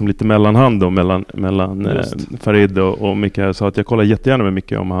jag var liksom lite mellanhand då mellan Farid och Micke. Jag sa att jag kollar jättegärna med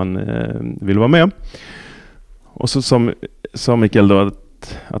Micke om han vill vara med. Och så sa Mikael då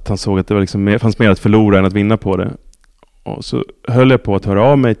att han såg att det var liksom fanns mer att förlora än att vinna på det. Och så höll jag på att höra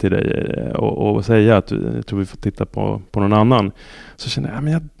av mig till dig och säga att jag tror vi får titta på någon annan. Så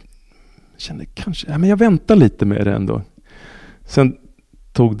kände jag, jag väntar lite med det ändå. Sen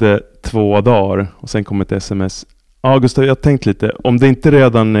tog det 2 dagar och sen kom ett sms. Ja, Gustav, jag har tänkt lite. Om det inte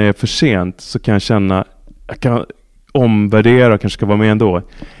redan är för sent så kan jag känna, jag kan omvärdera och kanske ska vara med ändå.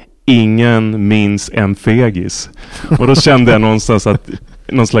 Ingen minns en fegis. Och då kände jag någonstans att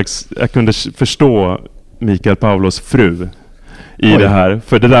jag kunde förstå Mikael Pavlos fru i det här.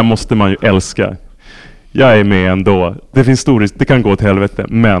 För det där måste man ju älska. Jag är med ändå. Det finns det kan gå åt helvete,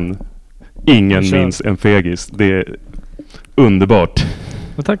 men ingen minns en fegis. Det är underbart.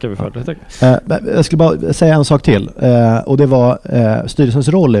 Vad tackar vi för det. Tack. Jag skulle bara säga en sak till. Och det var styrelsens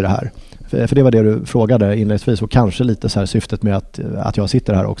roll i det här. För det var det du frågade inledningsvis och kanske lite så här syftet med att jag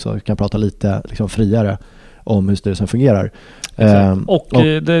sitter här också. Jag kan prata lite liksom friare om hur styrelsen fungerar. Och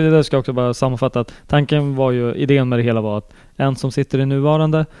det ska jag också bara sammanfatta att tanken var ju, idén med det hela var att en som sitter i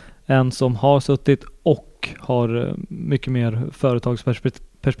nuvarande, en som har suttit och har mycket mer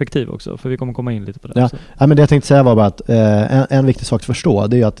företagsperspektiv också, för vi kommer komma in lite på det. Ja, men det jag tänkte säga var bara att en viktig sak att förstå,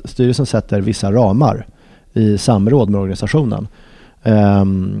 det är att styrelsen sätter vissa ramar i samråd med organisationen.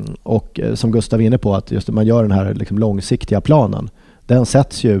 Och som Gustav är inne på, att just man gör den här liksom långsiktiga planen. Den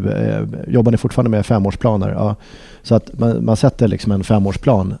sätts ju, jobbar ni fortfarande med 5-årsplaner? Ja, så att man sätter liksom en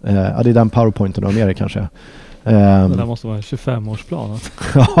 5-årsplan. Ja, det är den PowerPointen och mer kanske. Det där måste vara en 25-årsplan.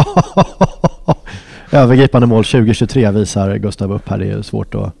 Övergripande mål 2023 visar Gustav upp här. Det är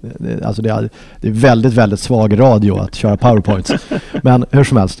svårt att... Alltså det är väldigt, väldigt svag radio att köra PowerPoints. Men hur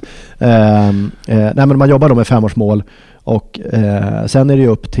som helst. Nej, men man jobbar då med 5-årsmål. Och sen är det ju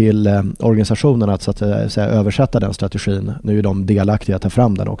upp till organisationen att, så att säga, översätta den strategin. Nu är de delaktiga att ta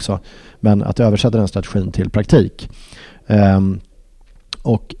fram den också. Men att översätta den strategin till praktik.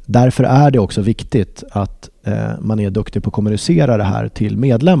 Och därför är det också viktigt att man är duktig på att kommunicera det här till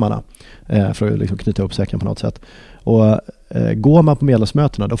medlemmarna. För att liksom knyta upp säcken på något sätt. Och går man på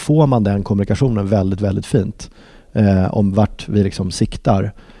medlemsmötena, då får man den kommunikationen väldigt, väldigt fint. Om vart vi liksom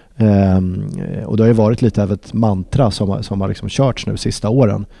siktar. Och det har ju varit lite av ett mantra som har liksom körts nu sista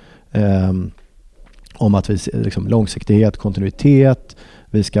åren. Om att vi liksom långsiktighet, kontinuitet,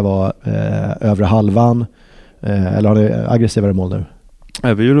 vi ska vara övre halvan. Eller har ni aggressivare mål nu?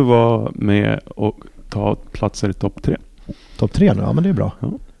 Vi vill vara med och ta platser i topp 3. Topp 3 nu? Ja, men det är bra.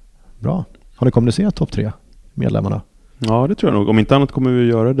 Ja. Bra. Har ni kommunicerat topp 3 medlemmarna? Ja, det tror jag nog. Om inte annat kommer vi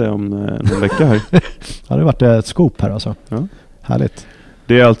göra det om någon vecka här. Ja, det har varit ett scoop här alltså. Ja. Härligt.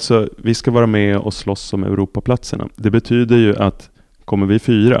 Det är alltså, vi ska vara med och slåss om Europaplatserna. Det betyder ju att kommer vi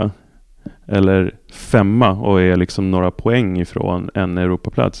 4 eller 5 och är liksom några poäng ifrån en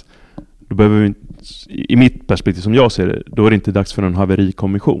Europaplats, då behöver vi, i mitt perspektiv som jag ser det, då är det inte dags för en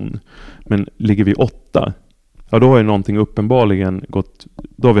haverikommission. Men ligger vi 8, ja då har ju någonting uppenbarligen gått,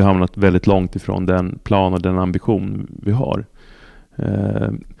 då har vi hamnat väldigt långt ifrån den plan och den ambition vi har.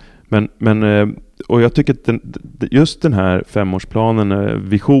 Men och jag tycker att just den här 5-årsplanen,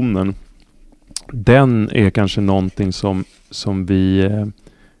 visionen, den är kanske någonting som vi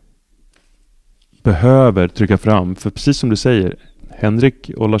behöver trycka fram. För precis som du säger,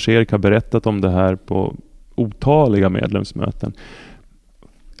 Henrik och Lars-Erik har berättat om det här på otaliga medlemsmöten.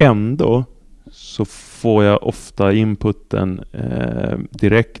 Ändå så får jag ofta inputen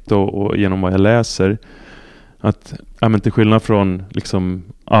direkt och genom vad jag läser att till skillnad från liksom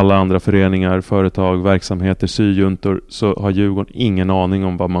alla andra föreningar, företag, verksamheter, syjuntor, så har Djurgården ingen aning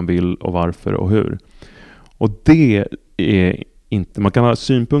om vad man vill och varför och hur. Och det är inte, man kan ha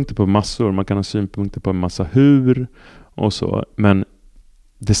synpunkter på massor, man kan ha synpunkter på en massa hur och så, men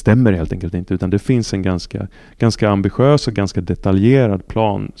det stämmer helt enkelt inte, utan det finns en ganska ambitiös och ganska detaljerad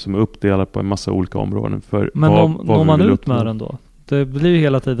plan som är uppdelad på en massa olika områden. För men når man ut med den då? Det blir ju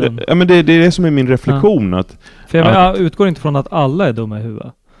hela tiden... men det är det som är min reflektion. Ja. För jag utgår inte från att alla är dumma i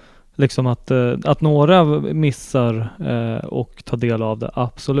huvudet. Liksom att några missar och tar del av det,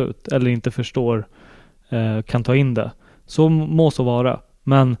 absolut. Eller inte förstår, kan ta in det. Så må så vara.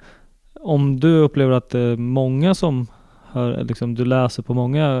 Men om du upplever att det är många som liksom, du läser på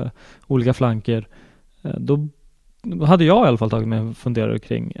många olika flanker, då hade jag i alla fall tagit mig en funderare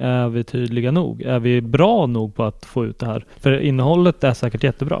kring, är vi tydliga nog? Är vi bra nog på att få ut det här? För innehållet är säkert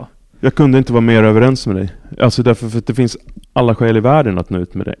jättebra. Jag kunde inte vara mer överens med dig. Alltså därför för att det finns alla skäl i världen att nå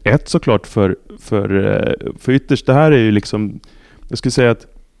ut med det. Ett såklart för ytterst, det här är ju liksom, jag skulle säga att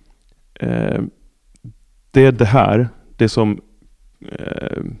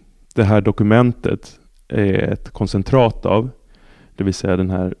det här dokumentet är ett koncentrat av, det vill säga den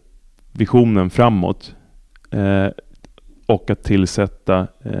här visionen framåt, och att tillsätta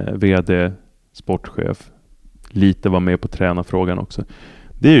vd, sportchef, lite vara med på tränarfrågan också.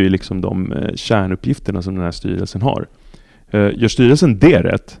 Det är ju liksom de kärnuppgifterna som den här styrelsen har. Gör styrelsen det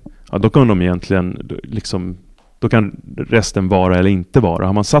rätt, ja, då kan de egentligen liksom, då kan resten vara eller inte vara.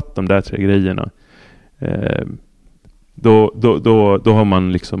 Har man satt de där 3 grejerna, då har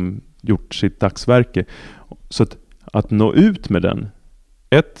man liksom gjort sitt dagsverke. Så att nå ut med den,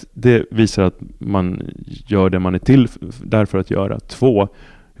 det visar att man gör det man är till därför att göra. 2,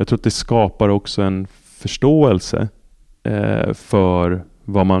 jag tror att det skapar också en förståelse för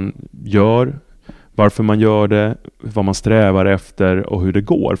vad man gör, varför man gör det, vad man strävar efter och hur det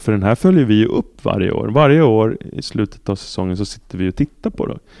går. För den här följer vi ju upp varje år. Varje år i slutet av säsongen så sitter vi och tittar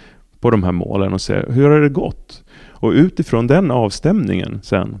på de här målen och ser hur har det gått. Och utifrån den avstämningen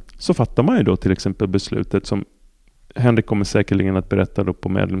sen så fattar man ju då till exempel beslutet som Henrik kommer säkerligen att berätta då på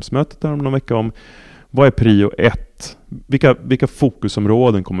medlemsmötet där om någon vecka om vad är prio 1? Vilka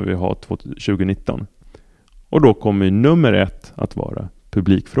fokusområden kommer vi ha 2019? Och då kommer nummer 1 att vara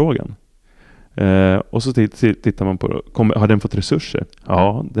publikfrågan. Och så tittar man på, har den fått resurser?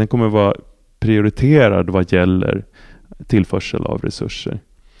 Ja, den kommer vara prioriterad vad gäller tillförsel av resurser.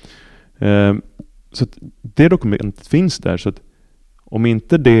 Så att det dokumentet finns där, så att om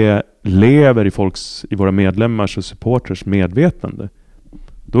inte det lever i våra medlemmars och supporters medvetande,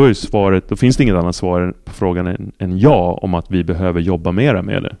 då är svaret, då finns det inget annat svar på frågan än ja, om att vi behöver jobba mera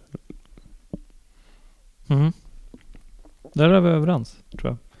med det. Mm. Där är vi överens,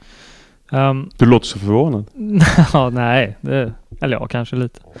 tror jag. Du låter så förvånad. Ja, nej. Eller ja, kanske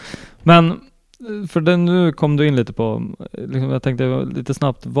lite. Men för nu kom du in lite på, liksom, jag tänkte lite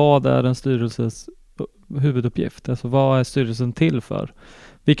snabbt, vad är en styrelses huvuduppgift? Alltså vad är styrelsen till för?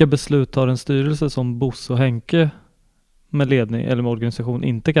 Vilka beslut tar en styrelse som Bosse och Henke med ledning eller med organisation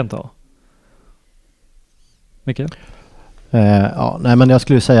inte kan ta? Mikael? Men jag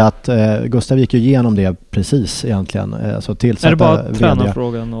skulle säga att Gustav gick ju igenom det precis egentligen. Så tillsatta är det bara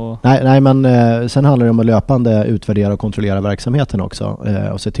tränarfrågan? Och... Nej, men sen handlar det om att löpande utvärdera och kontrollera verksamheten också.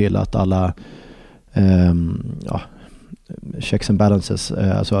 Och se till att alla checks and balances,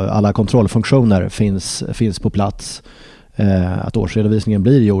 alltså alla kontrollfunktioner finns på plats. Att årsredovisningen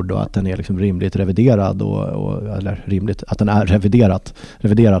blir gjord och att den är liksom rimligt reviderad eller rimligt att den är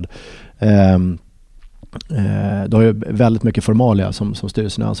reviderad. Det har ju väldigt mycket formalia som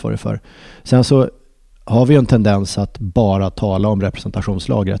styrelsen är ansvarig för. Sen så har vi en tendens att bara tala om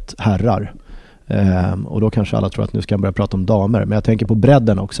representationslagret herrar. Och då kanske alla tror att nu ska jag börja prata om damer. Men jag tänker på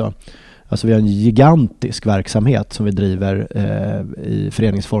bredden också. Alltså vi har en gigantisk verksamhet som vi driver i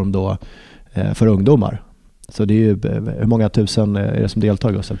föreningsform då för ungdomar. Så det är ju, hur många tusen är det som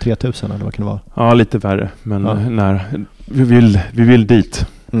deltar, Gustav? 3000 eller vad kan det vara? Ja, lite värre. Men vi vill dit.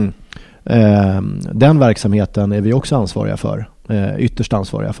 Mm. Den verksamheten är vi också ansvariga för, ytterst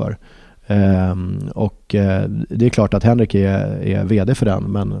ansvariga för. Och det är klart att Henrik är vd för den,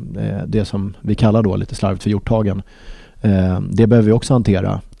 men det som vi kallar då lite slarvigt för hjorthagen, det behöver vi också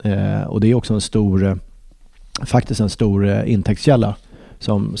hantera. Och det är också faktiskt en stor intäktskälla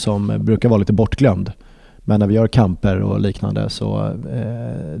som brukar vara lite bortglömd. Men när vi gör kamper och liknande så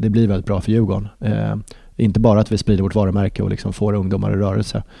det blir väldigt bra för Djurgården. Inte bara att vi sprider vårt varumärke och liksom får ungdomar i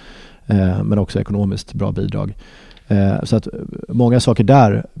rörelse, men också ekonomiskt bra bidrag. Så att många saker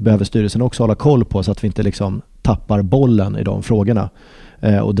där behöver styrelsen också hålla koll på så att vi inte liksom tappar bollen i de frågorna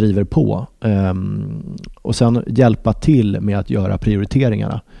och driver på. Och sen hjälpa till med att göra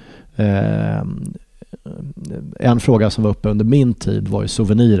prioriteringarna. En fråga som var uppe under min tid var ju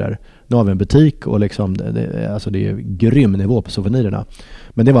souvenirer. Nu har vi en butik och liksom alltså det är grym nivå på souvenirerna.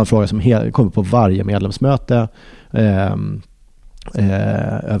 Men det var en fråga som kommer på varje medlemsmöte.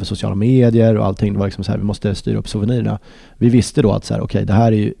 Över sociala medier och allting. Det var liksom så här, vi måste styra upp souvenirerna. Vi visste då att så här, okej, det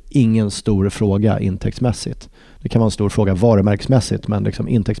här är ju ingen stor fråga intäktsmässigt. Det kan vara en stor fråga varumärksmässigt, men liksom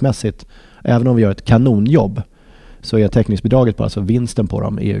intäktsmässigt, även om vi gör ett kanonjobb, så är täckningsbidraget på, alltså vinsten på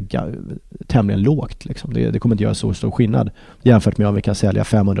dem, är ju tämligen lågt. Liksom. Det kommer inte göra så stor skillnad jämfört med om vi kan sälja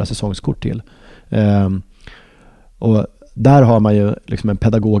 500 säsongskort till. Och där har man ju liksom en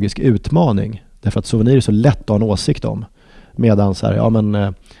pedagogisk utmaning, därför att souvenirer är så lätt att ha en åsikt om. Medan så här,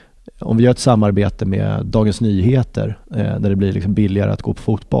 om vi gör ett samarbete med Dagens Nyheter där det blir liksom billigare att gå på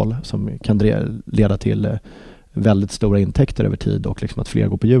fotboll, som kan leda till väldigt stora intäkter över tid och liksom att fler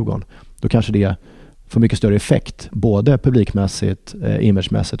går på Djurgården, då kanske det får mycket större effekt, både publikmässigt,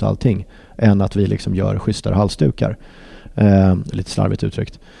 imagemässigt och allting, än att vi liksom gör schysstare halsdukar. Lite slarvigt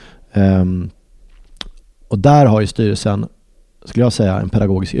uttryckt. Och där har ju styrelsen, skulle jag säga, en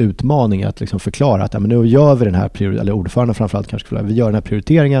pedagogisk utmaning att liksom förklara att nu gör vi den här eller ordföranden framförallt kanske, vi gör den här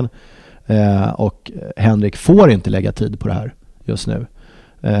prioriteringen och Henrik får inte lägga tid på det här just nu.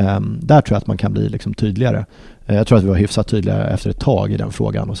 Där tror jag att man kan bli liksom tydligare. Jag tror att vi var hyfsat tydligare efter ett tag i den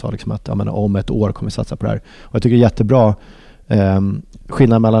frågan och sa liksom att om ett år kommer vi satsa på det här. Och jag tycker det är jättebra.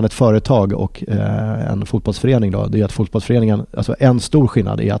 Skillnaden mellan ett företag och en fotbollsförening då, det är att fotbollsföreningen, alltså en stor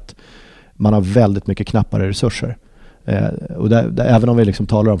skillnad är att man har väldigt mycket knappare resurser. Och även om vi liksom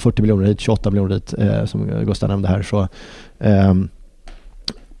talar om 40 miljoner hit, 28 miljoner dit, som Gustav nämnde här, så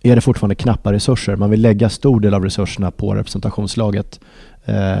är det fortfarande knappa resurser. Man vill lägga stor del av resurserna på representationslaget,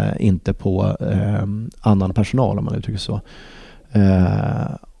 inte på annan personal, om man uttrycker så.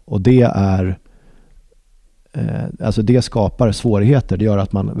 Och det är alltså det skapar svårigheter. Det gör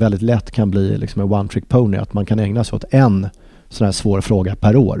att man väldigt lätt kan bli liksom en one-trick pony, att man kan ägna sig åt en sån här svår fråga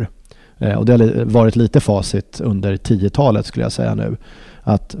per år. Och det har varit lite facit under 10-talet skulle jag säga nu.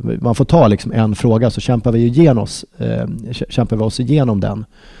 Att man får ta liksom en fråga, så kämpar vi oss igenom den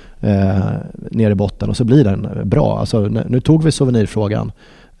ner i botten, och så blir den bra. Alltså, nu tog vi souvenirfrågan.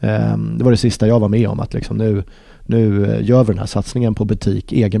 Det var det sista jag var med om, att liksom nu gör vi den här satsningen på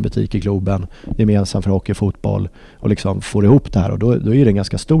egen butik i Globen, gemensam för hockey och fotboll, och liksom får ihop det här, och då är det en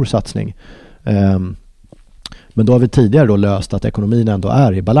ganska stor satsning. Men då har vi tidigare då löst att ekonomin ändå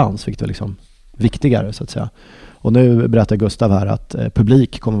är i balans, vilket är liksom viktigare så att säga. Och nu berättar Gustav här att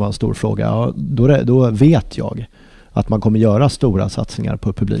publik kommer vara en stor fråga. Ja, då vet jag att man kommer göra stora satsningar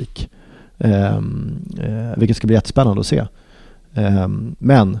på publik. Vilket ska bli jättespännande att se.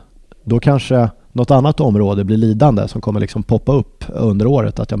 Men då kanske något annat område blir lidande som kommer liksom poppa upp under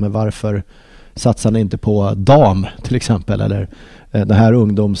året. Att men varför satsar ni inte på dam till exempel? Eller den här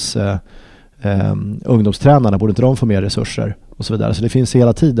ungdomstränarna, borde inte de få mer resurser? Och så vidare. Så det finns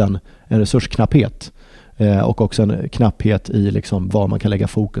hela tiden en resursknapphet. Och också en knapphet i liksom vad man kan lägga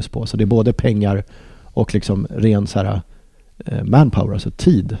fokus på. Så det är både pengar och liksom ren så här, manpower, alltså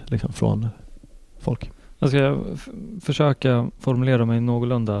tid liksom från folk. Jag ska försöka formulera mig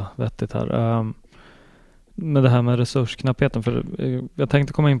någorlunda vettigt här. Med det här med resursknappheten. För jag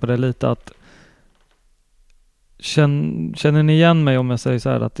tänkte komma in på det lite, att känner ni igen mig om jag säger så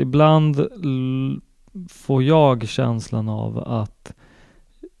här, att ibland får jag känslan av att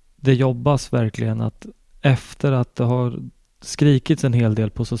det jobbas verkligen, att efter att det har skrikits en hel del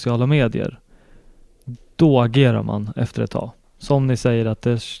på sociala medier, då agerar man efter ett tag. Som ni säger, att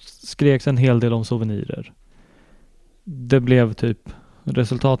det skreks en hel del om souvenirer. Det blev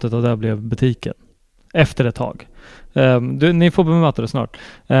resultatet av det blev butiken. Efter ett tag. Ni får bemöta det snart.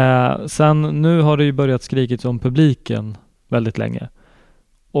 Sen nu har det ju börjat skrikits om publiken väldigt länge.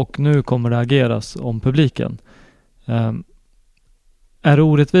 Och nu kommer det ageras om publiken. Är det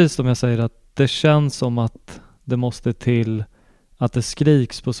orättvist om jag säger att det känns som att det måste till att det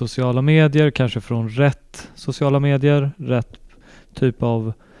skriks på sociala medier, kanske från rätt sociala medier, rätt typ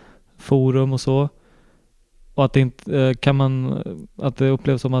av forum och så, och att det inte att det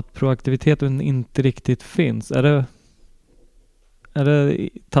upplevs som att proaktiviteten inte riktigt finns. Är det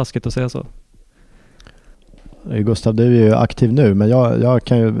taskigt att säga så? Gustav, du är ju aktiv nu, men jag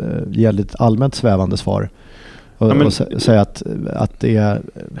kan ju ge lite allmänt svävande svar. Och säga att det är,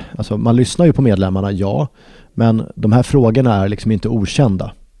 alltså man lyssnar ju på medlemmarna, ja, men de här frågorna är liksom inte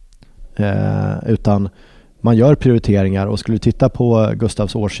okända. Utan man gör prioriteringar, och skulle du titta på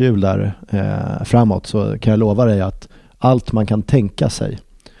Gustavs årshjul där framåt, så kan jag lova dig att allt man kan tänka sig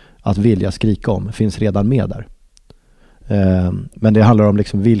att vilja skrika om finns redan med där. Men det handlar om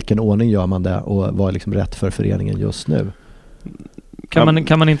liksom vilken ordning gör man det, och vad är liksom rätt för föreningen just nu.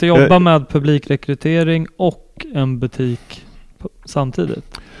 Kan man inte jobba med publikrekrytering och en butik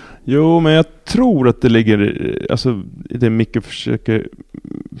samtidigt? Jo, men jag tror att det ligger, alltså det Micke försöker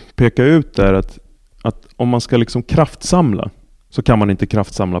peka ut där, att om man ska liksom kraftsamla, så kan man inte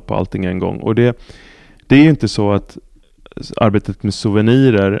kraftsamla på allting en gång. Och det är ju inte så att arbetet med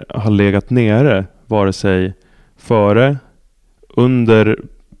souvenirer har legat nere, vare sig före, under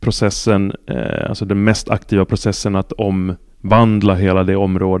processen, alltså den mest aktiva processen att omvandla hela det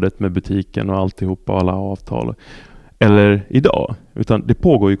området med butiken och alltihopa, alla avtal, eller idag, utan det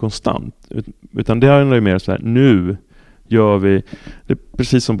pågår ju konstant. Utan det handlar ju mer så här, nu gör vi det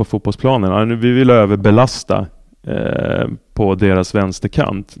precis som på fotbollsplanen. Vi vill överbelasta på deras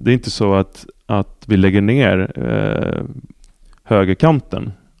vänsterkant. Det är inte så att vi lägger ner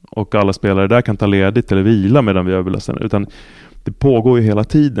högerkanten och alla spelare där kan ta ledigt eller vila medan vi överbelastar, utan det pågår ju hela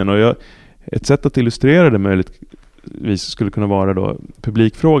tiden. Och ett sätt att illustrera det möjligtvis skulle kunna vara då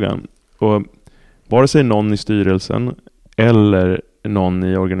publikfrågan. Och vare sig någon i styrelsen eller någon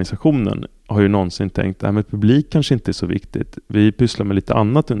i organisationen har ju någonsin tänkt att publik kanske inte är så viktigt. Vi pysslar med lite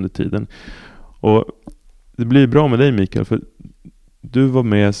annat under tiden. Och det blir bra med dig, Mikael, för du var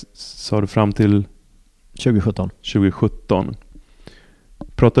med, sa du, fram till 2017.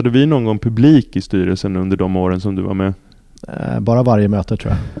 Pratade vi någon gång publik i styrelsen under de åren som du var med? Bara varje möte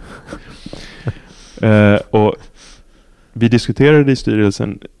tror jag. Och vi diskuterade i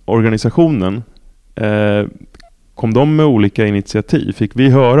styrelsen organisationen. Kom de med olika initiativ? Fick vi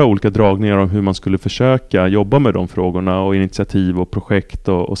höra olika dragningar om hur man skulle försöka jobba med de frågorna och initiativ och projekt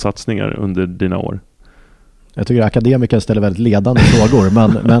och satsningar under dina år? Jag tycker akademiker ställer väldigt ledande frågor,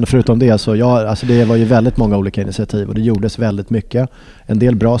 men förutom det så alltså det var ju väldigt många olika initiativ och det gjordes väldigt mycket. En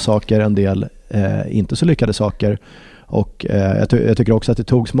del bra saker, en del inte så lyckade saker. Och jag tycker också att det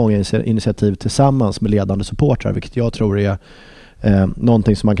togs många initiativ tillsammans med ledande supportrar, vilket jag tror är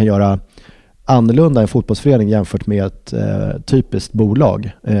någonting som man kan göra annorlunda i en fotbollsförening jämfört med ett typiskt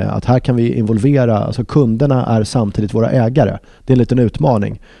bolag. Att här kan vi involvera, alltså kunderna är samtidigt våra ägare. Det är en liten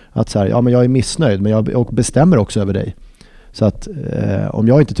utmaning. Att så här, ja men jag är missnöjd men jag bestämmer också över dig. Så att om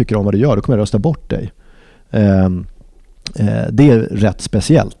jag inte tycker om vad du gör då kommer jag rösta bort dig. Det är rätt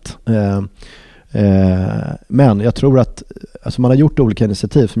speciellt. Men jag tror att alltså man har gjort olika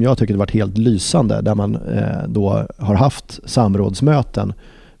initiativ som jag tycker har varit helt lysande där man då har haft samrådsmöten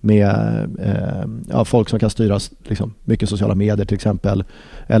med folk som kan styras liksom, mycket sociala medier till exempel,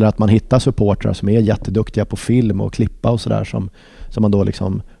 eller att man hittar supportrar som är jätteduktiga på film och klippa och sådär som man då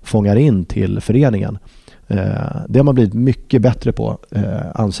liksom fångar in till föreningen. Det har man blivit mycket bättre på,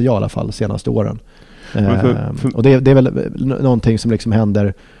 anser jag i alla fall, de senaste åren. Och det är väl någonting som liksom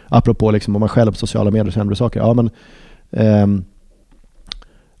händer apropå liksom, om man själv på sociala medier så händer saker. Ja, men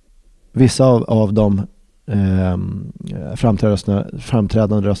vissa av de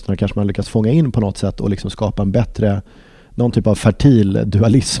framträdande rösterna kanske man lyckas fånga in på något sätt och liksom skapa en bättre, någon typ av fertil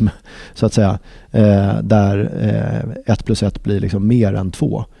dualism så att säga, där 1 + 1 blir liksom mer än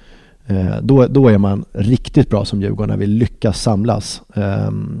 2. Då är man riktigt bra som Djurgården när vi lyckas samlas.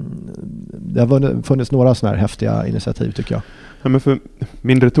 Det har funnits några sådana här häftiga initiativ tycker jag. Ja, men för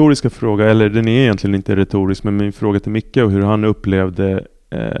min retoriska fråga, eller den är egentligen inte retorisk, men min fråga till Micke och hur han upplevde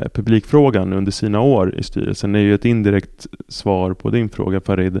publikfrågan under sina år i styrelsen är ju ett indirekt svar på din fråga,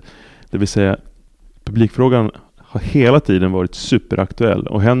 Farid. Det vill säga, publikfrågan har hela tiden varit superaktuell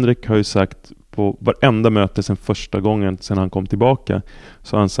och Henrik har ju sagt på varenda möte sedan första gången sedan han kom tillbaka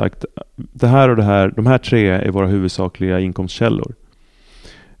så har han sagt det här och det här, de här 3 är våra huvudsakliga inkomstkällor.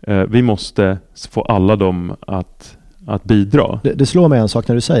 Vi måste få alla dem att bidra. Det slår mig en sak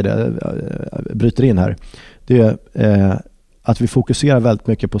när du säger det, jag bryter in här. Det är att vi fokuserar väldigt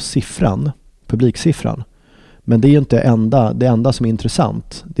mycket på siffran, publiksiffran. Men det är ju inte det enda som är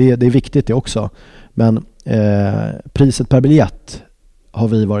intressant. Det är viktigt det också. Men priset per biljett har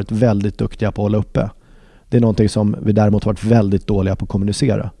vi varit väldigt duktiga på att hålla uppe. Det är någonting som vi däremot varit väldigt dåliga på att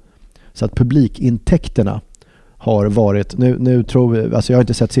kommunicera. Så att publikintäkterna har varit, nu tror vi, alltså jag har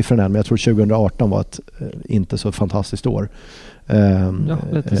inte sett siffrorna än, men jag tror 2018 var ett inte så fantastiskt år.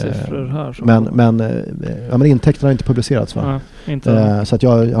 Lite siffror här. Men intäkterna har inte publicerats va? Ja, inte. Så att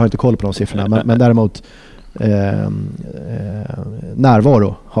jag har inte koll på de siffrorna. Men däremot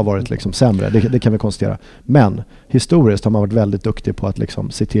närvaro har varit liksom sämre, det kan vi konstatera. Men historiskt har man varit väldigt duktig på att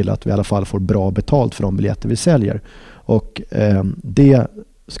liksom se till att vi i alla fall får bra betalt för de biljetter vi säljer. Och det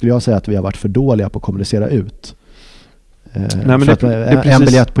skulle jag säga att vi har varit för dåliga på att kommunicera ut. En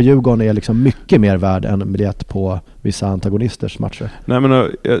biljett på Djurgården är liksom mycket mer värd än en biljett på vissa antagonisters matcher. Nej,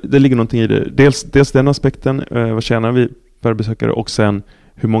 men det ligger någonting i det. Dels den aspekten, vad tjänar vi per besökare, och sen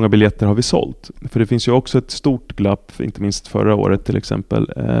hur många biljetter har vi sålt? För det finns ju också ett stort glapp, inte minst förra året till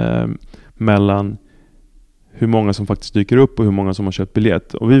exempel, mellan hur många som faktiskt dyker upp och hur många som har köpt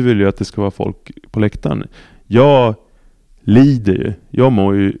biljett. Och vi vill ju att det ska vara folk på läktaren. Jag lider ju.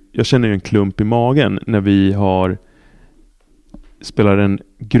 Jag känner ju en klump i magen när vi spelar en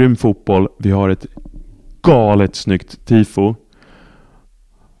grym fotboll. Vi har ett galet snyggt tifo.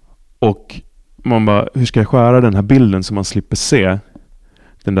 Och man bara, hur ska jag skära den här bilden så man slipper se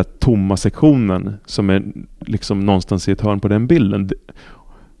den där tomma sektionen som är liksom någonstans i ett hörn på den bilden.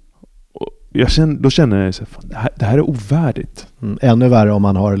 Då känner jag så det här är ovärdigt. Ännu värre om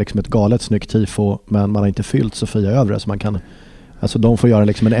man har liksom ett galet snyggt tifo men man har inte fyllt Sofia över det, så man kan, alltså de får göra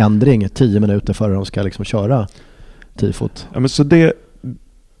liksom en ändring 10 minuter före de ska liksom köra tifot. Ja, men så det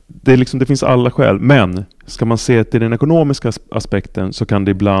liksom, det finns alla skäl, men ska man se till den ekonomiska aspekten så kan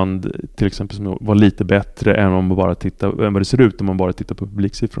det ibland till exempel vara lite bättre än om man bara än vad det ser ut om man bara tittar på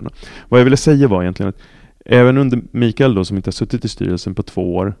publiksiffrorna. Vad jag ville säga var egentligen att även under Mikael då, som inte har suttit i styrelsen på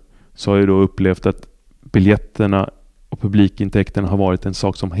 2 år, så har jag då upplevt att biljetterna och publikintäkterna har varit en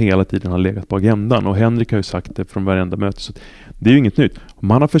sak som hela tiden har legat på agendan. Och Henrik har ju sagt det från varenda möte, så det är ju inget nytt.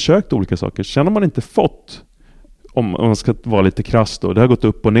 Man har försökt olika saker. Sen har man inte fått, om man ska vara lite krass då, det har gått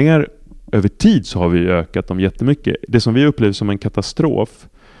upp och ner över tid så har vi ökat dem jättemycket. Det som vi upplever som en katastrof,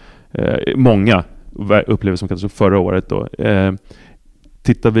 många upplever som katastrof förra året då.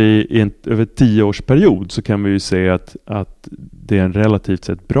 Tittar vi i över 10-årsperiod så kan vi ju se att det är en relativt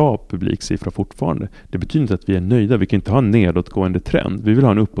sett bra publiksiffra fortfarande. Det betyder inte att vi är nöjda. Vi kan inte ha en nedåtgående trend. Vi vill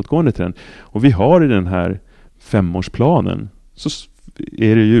ha en uppåtgående trend. Och vi har i den här 5-årsplanen så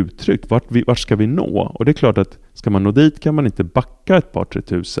är det ju uttryckt. Vart ska vi nå? Och det är klart att ska man nå dit kan man inte backa ett par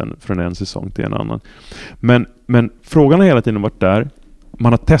 3000 från en säsong till en annan. Men frågan har hela tiden varit där.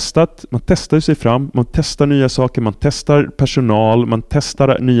 Man testar sig fram, man testar nya saker, man testar personal, man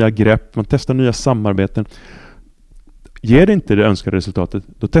testar nya grepp, man testar nya samarbeten. Ger det inte det önskade resultatet,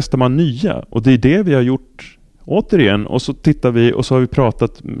 då testar man nya. Och det är det vi har gjort återigen. Och så tittar vi och så har vi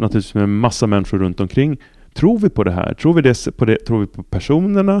pratat naturligtvis med en massa människor runt omkring. Tror vi på det här? Tror vi på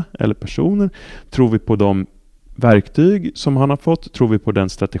personerna eller personer? Tror vi på de verktyg som han har fått? Tror vi på den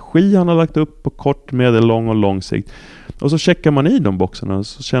strategi han har lagt upp på kort, medellång och lång sikt? Och så checkar man i de boxarna och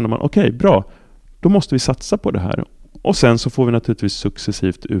så känner man okej, bra, då måste vi satsa på det här. Och sen så får vi naturligtvis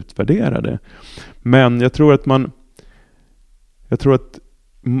successivt utvärdera det. Men jag tror att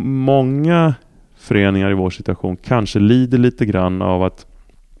många föreningar i vår situation kanske lider lite grann av att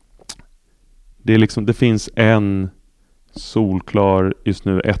det finns en solklar just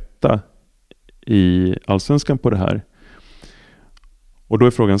nu etta i Allsvenskan på det här. Och då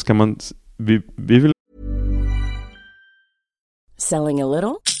är frågan, ska man vi vill Selling a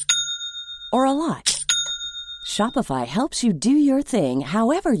little or a lot? Shopify helps you do your thing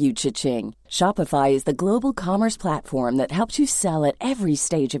however you cha-ching. Shopify is the global commerce platform that helps you sell at every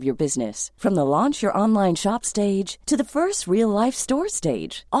stage of your business. From the launch your online shop stage to the first real-life store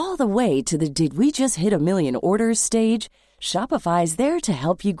stage, all the way to the did we just hit a million orders stage. Shopify is there to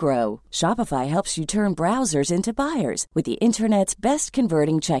help you grow. Shopify helps you turn browsers into buyers with the internet's best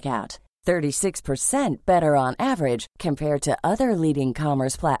converting checkout. 36% better on average compared to other leading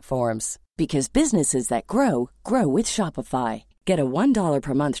commerce platforms. Because businesses that grow, grow with Shopify. Get a $1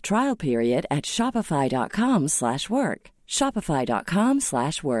 per month trial period at shopify.com/work.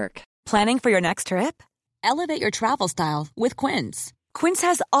 Shopify.com/work. Planning for your next trip? Elevate your travel style with Quince. Quince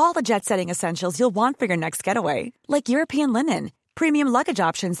has all the jet-setting essentials you'll want for your next getaway, like European linen, premium luggage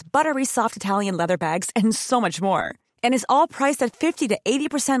options, buttery soft Italian leather bags, and so much more. And is all priced at 50 to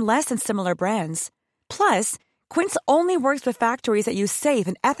 80% less than similar brands. Plus, Quince only works with factories that use safe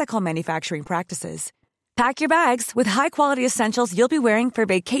and ethical manufacturing practices. Pack your bags with high-quality essentials you'll be wearing for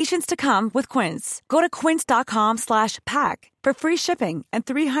vacations to come with Quince. Go to quince.com/pack for free shipping and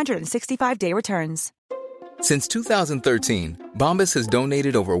 365-day returns. Since 2013, Bombas has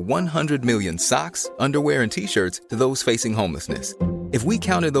donated over 100 million socks, underwear, and T-shirts to those facing homelessness. If we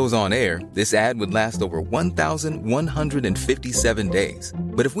counted those on air, this ad would last over 1,157 days.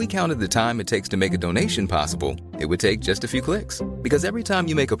 But if we counted the time it takes to make a donation possible, it would take just a few clicks. Because every time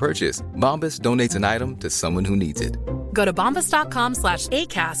you make a purchase, Bombas donates an item to someone who needs it. Go to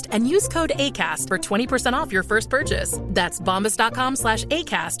bombas.com/ACAST and use code ACAST for 20% off your first purchase. That's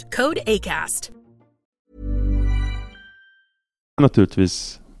bombas.com/ACAST, code ACAST.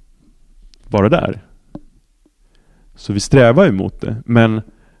 Naturligtvis vara där. Så vi strävar emot det. Men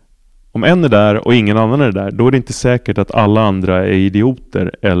om en är där och ingen annan är där, då är det inte säkert att alla andra är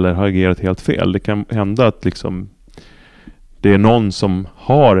idioter eller har agerat helt fel. Det kan hända att det är någon som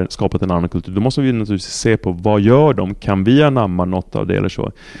har skapat en annan kultur. Då måste vi naturligtvis se på vad gör de? Kan vi anamma något av det eller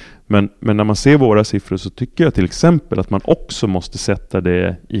så? Men när man ser våra siffror så tycker jag till exempel att man också måste sätta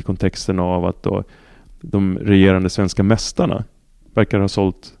det i kontexten av att då de regerande svenska mästarna verkar ha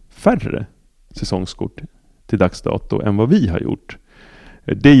sålt färre säsongskort till dagsdato än vad vi har gjort.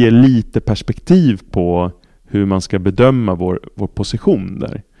 Det ger lite perspektiv på hur man ska bedöma vår position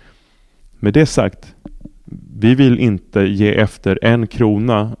där. Med det sagt, vi vill inte ge efter 1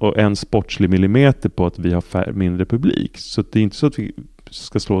 krona och 1 sportslig millimeter på att vi har mindre publik. Så det är inte så att vi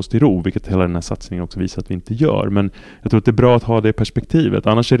ska slå oss till ro, vilket hela den här satsningen också visar att vi inte gör. Men jag tror att det är bra att ha det perspektivet.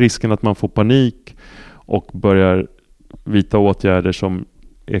 Annars är risken att man får panik och börjar vidta åtgärder som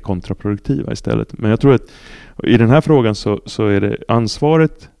är kontraproduktiva istället. Men jag tror att i den här frågan så är det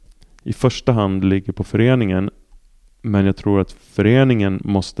ansvaret i första hand ligger på föreningen. Men jag tror att föreningen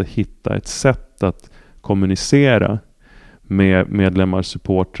måste hitta ett sätt att kommunicera med medlemmar,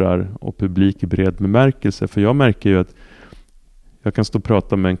 supportrar och publik i bred bemärkelse. För jag märker ju att jag kan stå och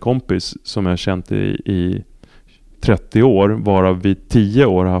prata med en kompis som jag har känt i 30 år, varav vi 10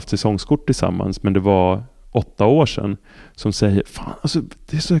 år har haft säsongskort tillsammans, men det var 8 år sedan, som säger fan, alltså,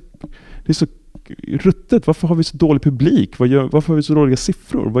 det är så ruttet, varför har vi så dålig publik? Varför har vi så dåliga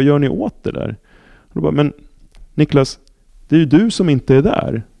siffror? Vad gör ni åt det där? Och då bara, men Niklas, det är ju du som inte är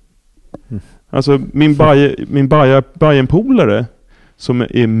där. Alltså min Bayern-polare som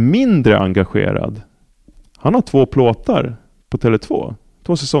är mindre engagerad, han har 2 plåtar på Tele2.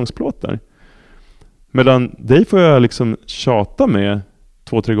 2 säsongsplåtar. Medan dig får jag liksom tjata med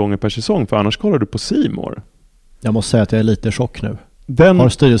 2-3 gånger per säsong, för annars kollar du på C More. Jag måste säga att jag är lite i chock nu. Har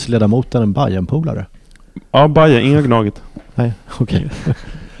styrelseledamoten en Bayern-polare? Ja, Bayern, inga Gnaget. Nej, okej.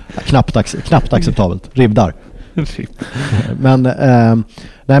 Knappt acceptabelt. Ribbdar.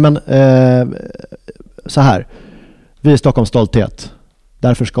 Men, så här. Vi är Stockholms stolthet.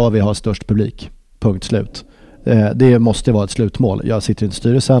 Därför ska vi ha störst publik. Punkt slut. Det måste vara ett slutmål. Jag sitter inte i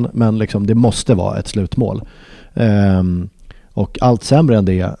styrelsen, men liksom, det måste vara ett slutmål. Och allt sämre än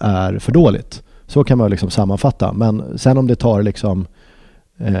det är för dåligt. Så kan man liksom sammanfatta. Men sen om det tar liksom...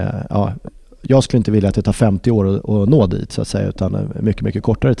 jag skulle inte vilja att det tar 50 år att nå dit, så att säga, utan mycket, mycket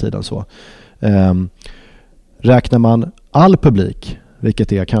kortare tid än så. Räknar man all publik,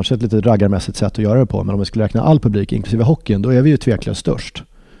 vilket är kanske ett lite raggarmässigt sätt att göra det på, men om vi skulle räkna all publik inklusive hockeyn, då är vi ju tveklöst störst.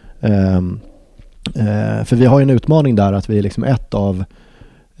 För vi har ju en utmaning där att vi är liksom ett av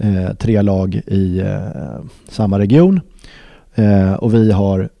 3 lag i samma region. Och vi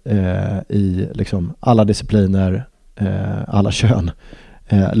har i liksom alla discipliner, alla kön,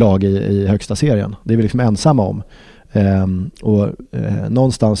 lag i högsta serien. Det är vi liksom ensamma om.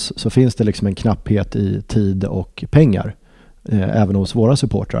 Någonstans så finns det liksom en knapphet i tid och pengar, även hos våra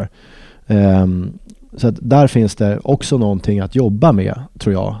supportrar. Så att där finns det också någonting att jobba med,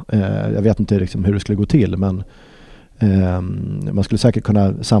 tror jag. Jag vet inte liksom hur det skulle gå till, men man skulle säkert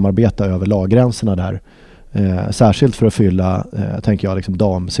kunna samarbeta över laggränserna där. Särskilt för att fylla, tänker jag, liksom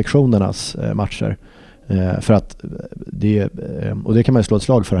damsektionernas matcher. För att och det kan man ju slå ett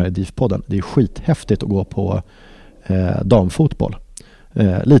slag för här i DIF-podden. Det är skithäftigt att gå på damfotboll.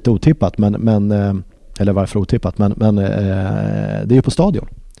 Lite otippat, men eller varför otippat, men det är ju på stadion.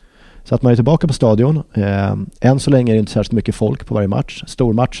 Så att man är tillbaka på stadion. Än så länge är det inte särskilt mycket folk på varje match.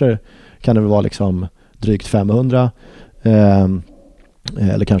 Stormatcher kan det väl vara liksom drygt 500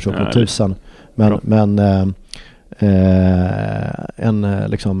 eller kanske upp mot 1000. Men en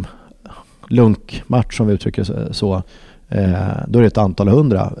liksom lunkmatch, som vi uttrycker så, då är det ett antal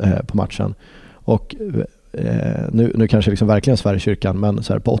 100 på matchen. Och nu kanske liksom verkligen Sverigekyrkan, men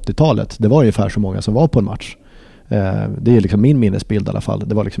så här på 80-talet, det var ungefär så många som var på en match. Det är liksom min minnesbild i alla fall.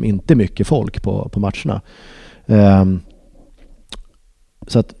 Det var liksom inte mycket folk på matcherna.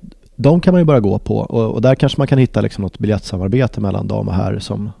 Så att de kan man ju bara gå på, och där kanske man kan hitta liksom något biljettsamarbete mellan dam och herr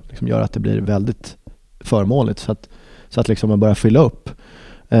som liksom gör att det blir väldigt förmånligt, så att liksom man börjar fylla upp.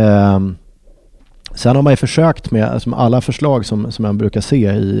 Sen har man ju försökt med alltså alla förslag som man brukar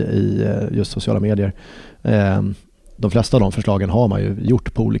se i just sociala medier. De flesta av de förslagen har man ju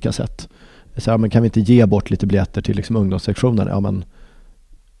gjort på olika sätt. Så här, men kan vi inte ge bort lite biljetter till liksom ungdomssektionen? Ja, men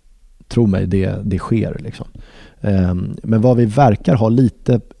tro mig, det sker liksom. Men vad vi verkar ha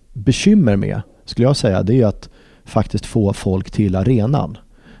lite bekymmer med, skulle jag säga, det är ju att faktiskt få folk till arenan.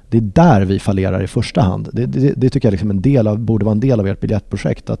 Det är där vi fallerar i första hand. Det tycker jag liksom borde vara en del av ert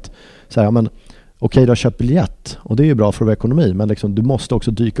biljettprojekt. Att säga, ja, men okej, du har köpt biljett och det är ju bra för vår ekonomi, men liksom, du måste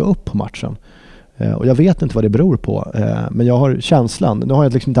också dyka upp på matchen. Och jag vet inte vad det beror på, men jag har känslan, nu har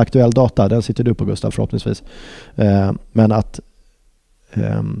jag liksom inte aktuell data, den sitter du på, Gustav, förhoppningsvis, men att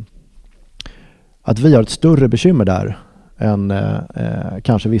vi har ett större bekymmer där än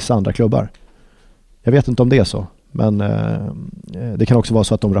kanske vissa andra klubbar. Jag vet inte om det är så, men det kan också vara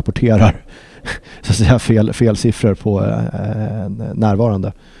så att de rapporterar så att säga fel siffror på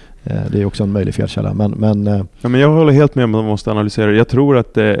närvarande. Det är också en möjlig felkälla. Men jag håller helt med om att man måste analysera. Jag tror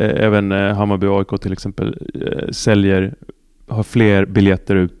att även Hammarby och AIK till exempel har fler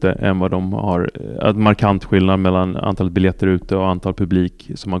biljetter ute än vad de har. Markant skillnad mellan antalet biljetter ute och antal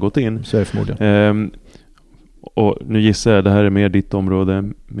publik som har gått in. Så är det förmodligen. Och nu gissar jag, det här är mer ditt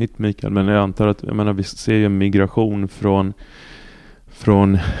område, mitt, Mikael, men jag antar att vi ser ju en migration från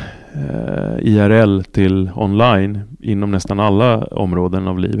IRL till online inom nästan alla områden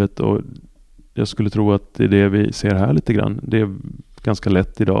av livet, och jag skulle tro att det är det vi ser här lite grann. Det är ganska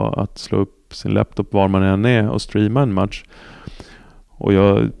lätt idag att slå upp sin laptop var man än är och streama en match, och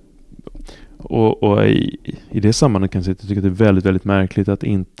i det sammanhanget kan jag tycka att det är väldigt, väldigt märkligt att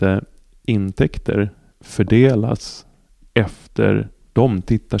inte intäkter fördelas efter de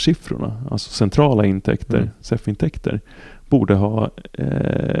tittarsiffrorna, alltså centrala intäkter, SEF-intäkter borde ha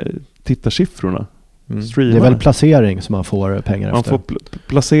tittarsiffrorna. Det är väl placering som man får pengar efter. Man får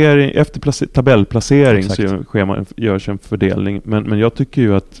placering efter tabellplacering. Exakt. Så görs en fördelning, men jag tycker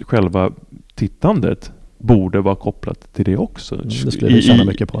ju att själva tittandet borde vara kopplat till det också. Det skulle vi tjäna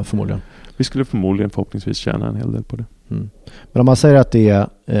mycket på, förmodligen. vi skulle förhoppningsvis tjäna en hel del på det. Mm. Men om man säger att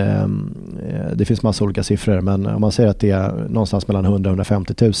det finns massa olika siffror, men om man säger att det är någonstans mellan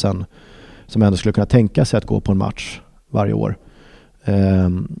 100-150 000 som ändå skulle kunna tänka sig att gå på en match varje år.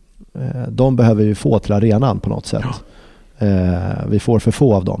 De behöver ju få till arenan på något sätt. Vi får för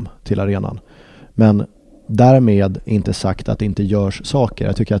få av dem till arenan. Men därmed inte sagt att det inte görs saker.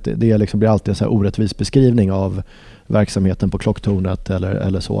 Jag tycker att det liksom blir alltid en så här orättvis beskrivning av verksamheten på Klocktornet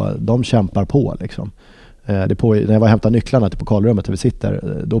eller så. De kämpar på liksom. När jag var och hämtade nycklarna till pokalrummet där vi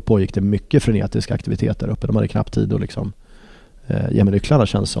sitter, då pågick det mycket frenetiska aktiviteter uppe. De hade knappt tid att liksom, ge mig nycklarna,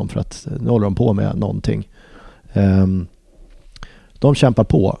 känns som, för att nu håller de på med någonting. De kämpar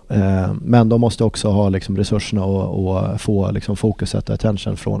på, men de måste också ha liksom resurserna och få liksom fokuset och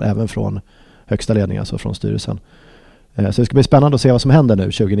attention även från högsta ledningen, alltså från styrelsen. Så det ska bli spännande att se vad som händer nu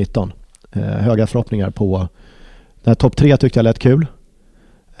 2019. Höga förhoppningar på den här topp 3 tyckte jag lät kul.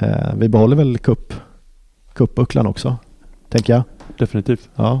 Vi behåller väl cupbucklan också, tänker jag. Definitivt.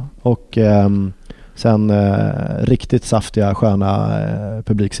 Ja, och sen riktigt saftiga, sköna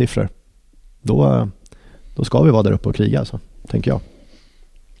publiksiffror. Då ska vi vara där uppe och kriga, alltså, tänker jag.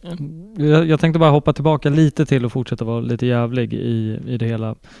 Jag tänkte bara hoppa tillbaka lite till och fortsätta vara lite jävlig i det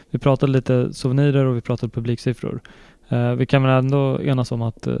hela. Vi pratade lite souvenirer och vi pratade publiksiffror. Vi kan väl ändå enas om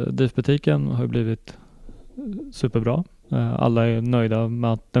att DIF-butiken har blivit superbra. Alla är nöjda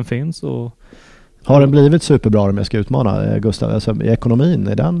med att den finns. Har den blivit superbra om jag ska utmana Gustav? Alltså, i ekonomin,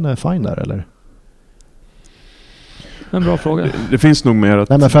 är den fine där eller? En bra fråga. Det finns nog mer att...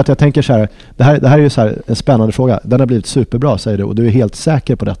 Nej, men för att jag tänker så här, det här är ju så här en spännande fråga. Den har blivit superbra, säger du, och du är helt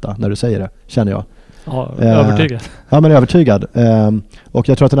säker på detta när du säger det, känner jag. Ja, övertygad. Ja, men övertygad. Och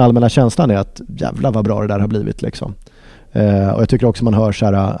jag tror att den allmänna känslan är att jävlar vad bra det där har blivit liksom. Och jag tycker också man hör så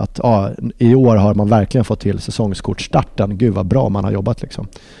här att i år har man verkligen fått till säsongskortstarten. Gud vad bra man har jobbat liksom.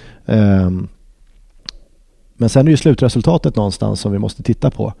 Men sen är det ju slutresultatet någonstans som vi måste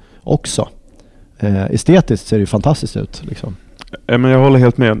titta på också. Estetiskt ser det ju fantastiskt ut liksom. Men jag håller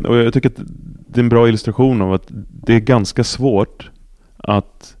helt med, och jag tycker att det är en bra illustration av att det är ganska svårt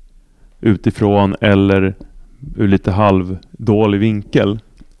att utifrån eller ur lite halvdålig vinkel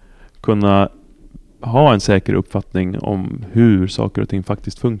kunna ha en säker uppfattning om hur saker och ting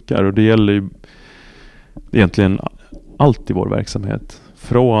faktiskt funkar, och det gäller ju egentligen allt i vår verksamhet.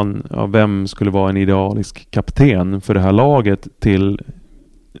 Från vem skulle vara en idealisk kapten för det här laget till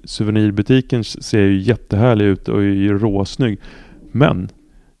souvenirbutiken ser ju jättehärlig ut och är ju råsnygg. Men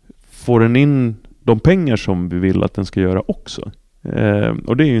får den in de pengar som vi vill att den ska göra också?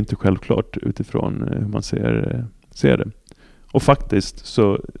 Och det är ju inte självklart utifrån hur man ser det. Och faktiskt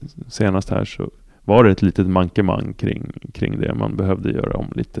så senast här så var det ett litet mankemang kring det. Man behövde göra om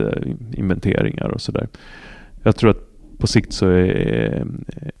lite inventeringar och sådär. Jag tror att på sikt så är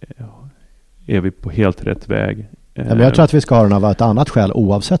vi på helt rätt väg. Ja, men jag tror att vi ska ha den av ett annat skäl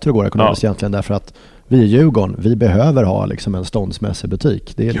oavsett hur det går ekonomiskt egentligen, därför att vi i Djurgården, vi behöver ha liksom en ståndsmässig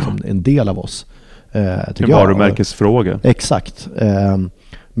butik. Det är liksom en del av oss. En varumärkesfråga. Exakt.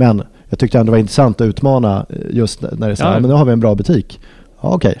 Men jag tyckte ändå det var intressant att utmana just när det är så här, men nu har vi en bra butik.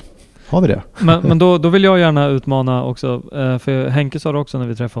 Ja, okej. Har vi det? Men då vill jag gärna utmana också, för Henke sa det också när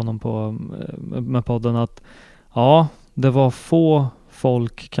vi träffade honom med podden att det var få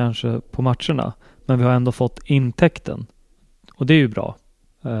folk kanske på matcherna, men vi har ändå fått intäkten. Och det är ju bra.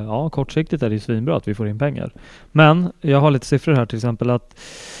 Kortsiktigt är det ju svinbra att vi får in pengar. Men jag har lite siffror här, till exempel att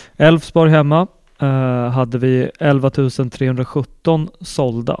Elfsborg hemma hade vi 11 317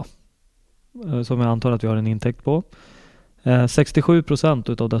 sålda. Som jag antar att vi har en intäkt på.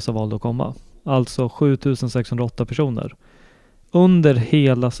 67% utav dessa valde att komma. Alltså 7608 personer. Under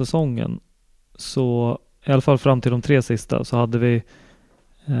hela säsongen, så i alla fall fram till de 3 sista, så hade vi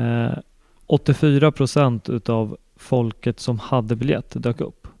 84% utav folket som hade biljett dök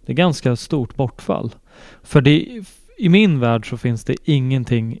upp. Det är ganska stort bortfall. För i min värld så finns det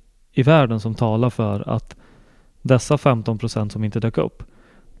ingenting i världen som talar för att dessa 15% som inte dök upp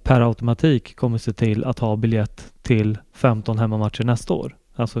per automatik kommer se till att ha biljett till 15 hemmamatcher nästa år.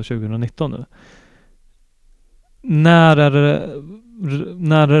 Alltså 2019 nu. När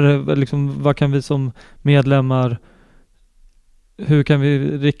är det liksom, vad kan vi som medlemmar, hur kan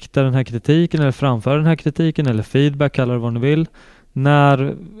vi rikta den här kritiken eller framföra den här kritiken eller feedback, kallar det vad ni vill.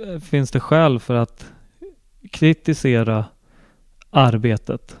 När finns det skäl för att kritisera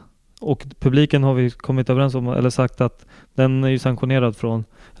arbetet? Och publiken har vi kommit överens om, eller sagt att den är ju sanktionerad från,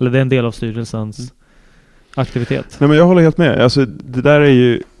 eller det är en del av styrelsens aktivitet. Nej, men jag håller helt med. Alltså, det där är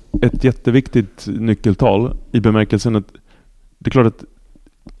ju ett jätteviktigt nyckeltal i bemärkelsen att det är klart att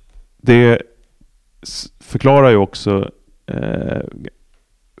det förklarar ju också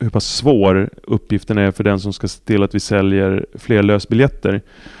hur pass svår uppgiften är för den som ska se till att vi säljer fler lösbiljetter.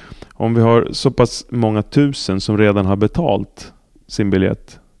 Om vi har så pass många tusen som redan har betalt sin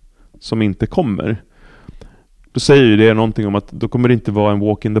biljett som inte kommer, då säger ju det någonting om att då kommer det inte vara en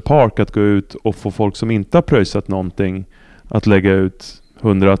walk in the park att gå ut och få folk som inte har pröjsat någonting att lägga ut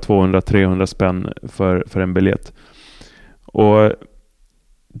 100, 200, 300 spänn för en biljett. Och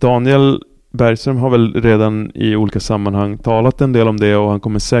Daniel Bergström har väl redan i olika sammanhang talat en del om det, och han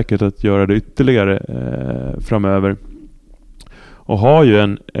kommer säkert att göra det ytterligare framöver. Och har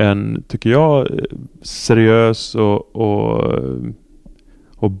ju en tycker jag, seriös och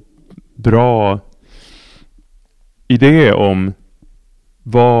bra idé om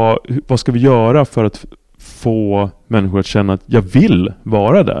vad ska vi göra för att få människor att känna att jag vill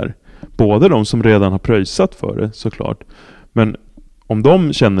vara där. Både de som redan har pröjsat för det, såklart. Men om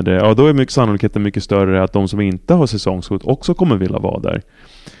de känner det, ja, då är sannolikheten mycket större att de som inte har säsongskort också kommer vilja vara där.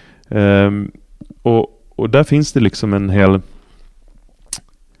 Och där finns det liksom en hel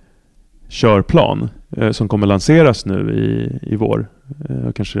körplan som kommer lanseras nu i vår.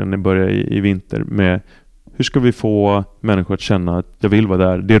 Kanske den börjar i vinter med hur ska vi få människor att känna att jag vill vara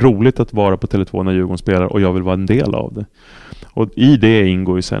där. Det är roligt att vara på Tele2 när Djurgården spelar och jag vill vara en del av det. Och i det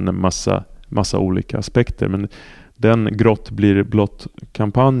ingår ju sen en massa olika aspekter. Men den grått blir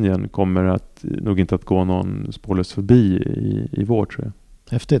blått-kampanjen kommer nog inte att gå någon spårlöst förbi i vår, tror jag.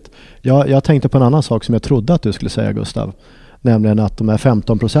 Häftigt. Jag tänkte på en annan sak som jag trodde att du skulle säga, Gustav. Nämligen att de här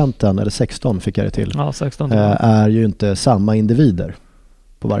 15%, eller 16 fick jag det till, 16, är ju inte samma individer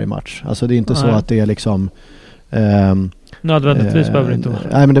på varje match. Alltså det är inte så att det är liksom... nödvändigtvis behöver det inte vara.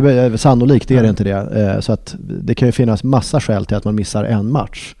 Nej, men det sannolikt är det inte det. Så att det kan ju finnas massa skäl till att man missar en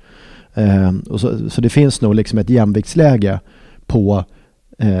match. Så det finns nog liksom ett jämviktsläge på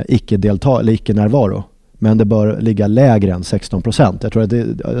icke-närvaro. Men det bör ligga lägre än 16%. Jag tror att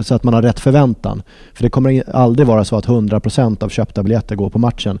så att man har rätt förväntan. För det kommer aldrig vara så att 100% av köpta biljetter går på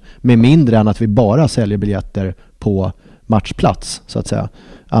matchen. Med mindre än att vi bara säljer biljetter på matchplats, så att säga.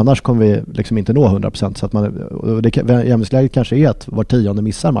 Annars kommer vi liksom inte nå 100%. Så att jämviktsläget kanske är att var 10:e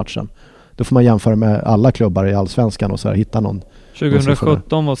missar matchen. Då får man jämföra med alla klubbar i Allsvenskan och så här, hitta någon.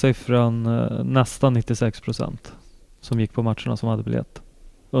 2017 var siffran nästan 96% som gick på matcherna som hade biljett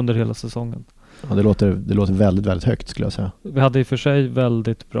under hela säsongen. Ja, det låter väldigt, väldigt högt, skulle jag säga. Vi hade i och för sig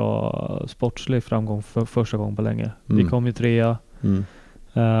väldigt bra sportslig framgång för första gången på länge. Vi kom ju 3.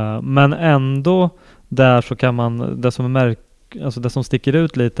 Men ändå där så kan man, det som sticker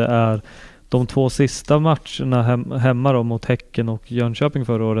ut lite är de 2 sista matcherna hemma då, mot Häcken och Jönköping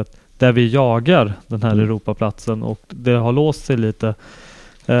förra året, där vi jagar den här Europaplatsen, och det har låst sig lite.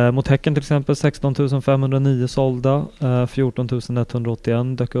 Mot Häcken till exempel 16 509 sålda, 14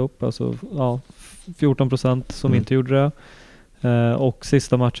 181 dök upp, alltså 14% som inte gjorde det. Och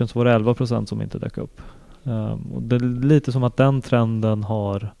sista matchen så var det 11% som inte dök upp. Och det är lite som att den trenden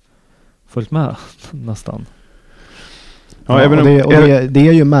har följt med nästan. Ja, det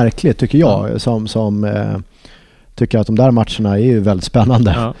är ju märkligt, tycker jag, som tycker att de där matcherna är ju väldigt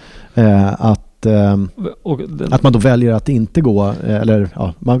spännande. Att man då väljer att inte gå, eller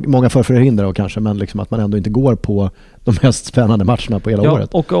många förhinder och kanske, men liksom att man ändå inte går på de mest spännande matcherna på hela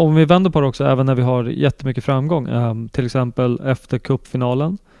året. Och om vi vänder på det också, även när vi har jättemycket framgång, till exempel efter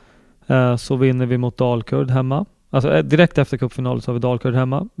cupfinalen så vinner vi mot Dalkurd hemma. Alltså direkt efter cupfinalen så har vi Dalkurd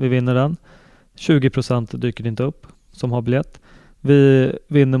hemma, vi vinner den. 20% dyker inte upp som har biljett. Vi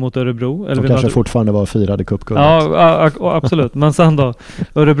vinner mot Örebro. Eller som kanske fortfarande var firade cupguldet. Ja, absolut. Men sen då,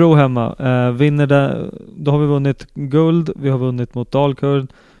 Örebro hemma. Vinner det, då har vi vunnit guld. Vi har vunnit mot Dalkurd.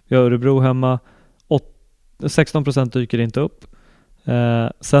 Vi har Örebro hemma. 16% dyker inte upp.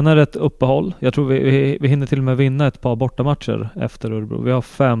 Sen är det ett uppehåll. Jag tror vi hinner till och med vinna ett par bortamatcher efter Örebro. Vi har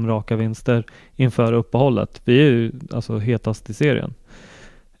 5 raka vinster inför uppehållet. Vi är ju alltså hetast i serien.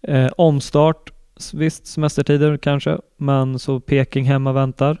 Omstart. Visst, semestertider kanske, men så Peking hemma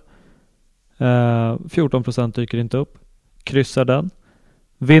väntar. 14% dyker inte upp. Kryssar den.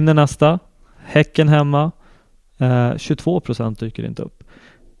 Vinner nästa. Häcken hemma. 22% dyker inte upp.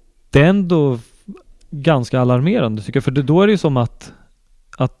 Det är ändå ganska alarmerande, tycker jag. För då är det ju som att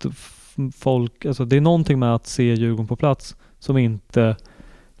folk, alltså det är någonting med att se Djurgården på plats som inte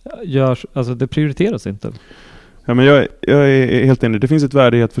görs, alltså det prioriteras inte. Ja, men jag är helt enig. Det finns ett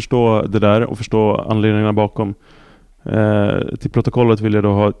värde i att förstå det där och förstå anledningarna bakom. Till protokollet vill jag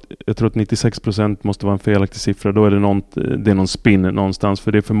då ha, jag tror att 96% måste vara en felaktig siffra. Då är det någon spin någonstans,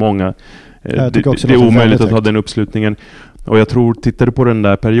 för det är för många. Det är omöjligt att ha den uppslutningen. Och jag tror, tittar du på den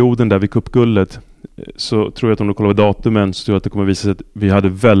där perioden där vid cupguldet, så tror jag att om du kollar på datumen så tror jag att det kommer visa sig att vi hade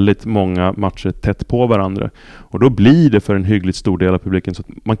väldigt många matcher tätt på varandra. Och då blir det för en hyggligt stor del av publiken så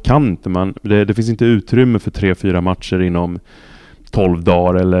att man kan inte, det finns inte utrymme för 3-4 matcher inom 12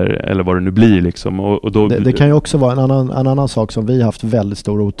 dagar eller vad det nu blir liksom. Och då, det kan ju också vara en annan sak som vi haft väldigt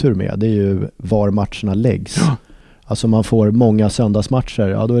stor otur med. Det är ju var matcherna läggs. Ja. Alltså man får många söndagsmatcher,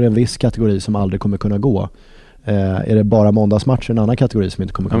 ja då är det en viss kategori som aldrig kommer kunna gå. Är det bara måndagsmatcher en annan kategori som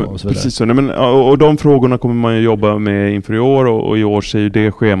inte kommer kunna gå och så vidare. Precis så. Nej, men, och de frågorna kommer man ju jobba med inför i år och i år ser ju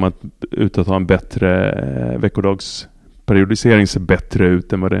det schemat ut att ha en bättre veckodagsperiodisering ser bättre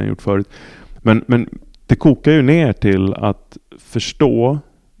ut än vad det har gjort förut. Men det kokar ju ner till att förstå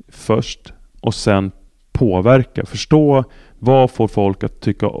först och sen påverka. Förstå vad får folk att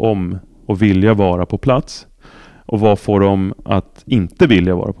tycka om och vilja vara på plats. Och vad får de att inte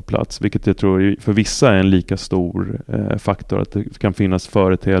vilja vara på plats? Vilket jag tror för vissa är en lika stor faktor. Att det kan finnas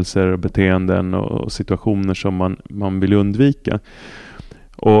företeelser, beteenden och situationer som man vill undvika.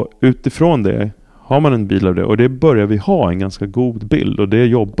 Och utifrån det har man en bild av det. Och det börjar vi ha en ganska god bild. Och det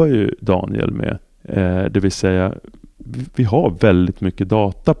jobbar ju Daniel med. Det vill säga vi har väldigt mycket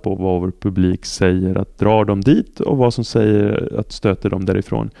data på vad vår publik säger att dra dem dit och vad som säger att stöter dem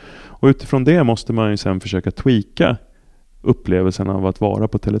därifrån. Och utifrån det måste man ju sen försöka tweaka upplevelsen av att vara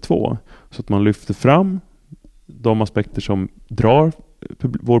på Tele2 så att man lyfter fram de aspekter som drar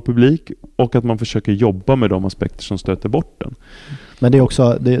vår publik och att man försöker jobba med de aspekter som stöter bort den. Men det är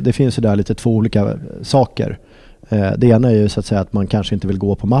också, det finns ju där lite två olika saker. Det ena är ju så att säga att man kanske inte vill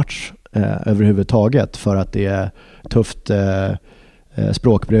gå på match överhuvudtaget för att det är tufft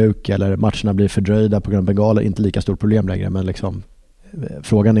språkbruk eller matcherna blir fördröjda på grund av bengaler, inte lika stort problem längre, men liksom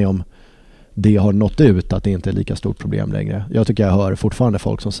frågan är om det har nått ut att det inte är lika stort problem längre. Jag tycker jag hör fortfarande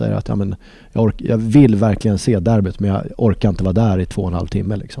folk som säger att ja, men jag vill verkligen se derbyt men jag orkar inte vara där i 2,5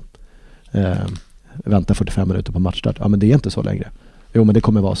 timmar liksom. Vänta 45 minuter på matchstart. Ja men det är inte så längre. Jo men det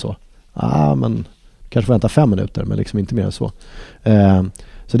kommer vara så. Men kanske vänta 5 minuter men liksom inte mer än så.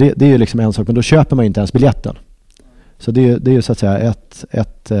 Så det är ju liksom en sak, men då köper man inte ens biljetten. Så det är ju så att säga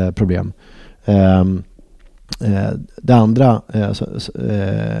ett problem. Det andra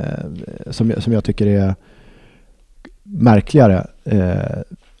som jag tycker är märkligare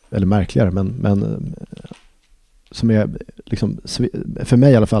men som är liksom, för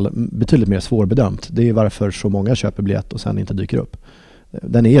mig i alla fall betydligt mer svårbedömt, det är varför så många köper biljett och sen inte dyker upp.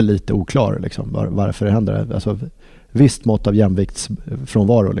 Den är lite oklar liksom, varför det händer. Alltså, visst mått av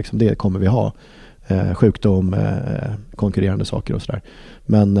jämviktsfrånvaro liksom, det kommer vi ha. Sjukdom, konkurrerande saker och sådär.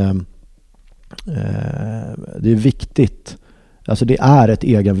 Men det är viktigt, alltså det är ett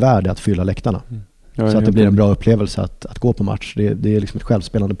egenvärde att fylla läktarna. Så att det blir en bra upplevelse att gå på match. Det är liksom ett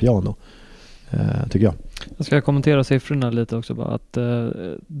självspelande piano, tycker jag. Jag ska kommentera siffrorna lite också bara, att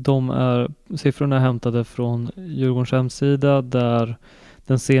siffrorna är hämtade från Djurgårdens hemsida där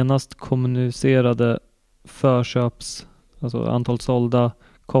den senast kommunicerade förköps, alltså antal sålda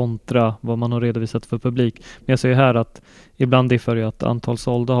kontra vad man har redovisat för publik. Men jag ser här att ibland diffar ju att antal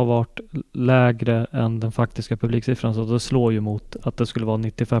sålda har varit lägre än den faktiska publiksiffran, så det slår ju mot att det skulle vara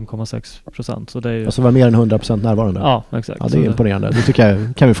 95,6%. Så det är ju... Alltså var mer än 100% närvarande. Ja, exakt. Ja, det är imponerande. Det tycker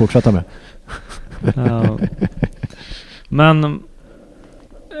jag kan vi fortsätta med. Men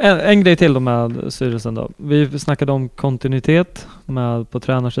en grej till då med styrelsen då. Vi snackade om kontinuitet på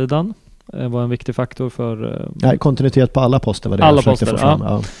tränarsidan. Det var en viktig faktor för... kontinuitet på alla poster var det alla poster,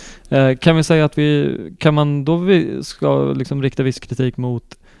 ja. Kan vi säga att vi ska liksom rikta viss kritik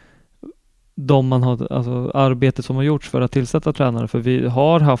mot alltså arbetet som har gjorts för att tillsätta tränare, för vi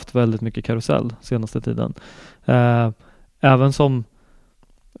har haft väldigt mycket karusell senaste tiden. Även som,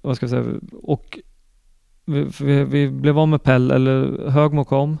 vad ska jag säga, och vi blev av med Pelle, eller Högmo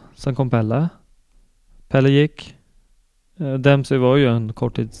kom, sen kom Pelle gick, Dempsey var ju en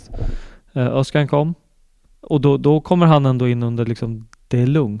korttids, Öskan kom, och då kommer han ändå in under liksom, det är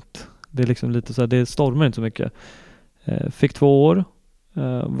lugnt, det är liksom lite så här, det stormar inte så mycket. Fick 2 år,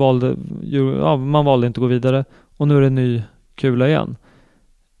 man valde inte att gå vidare, och nu är det en ny kula igen.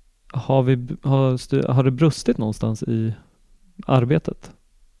 Har det brustit någonstans i arbetet?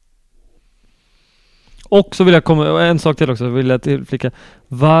 Och så vill jag en sak till också, vill jag tillflika.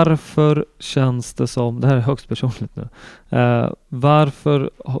 Varför känns det som, det här är högst personligt nu,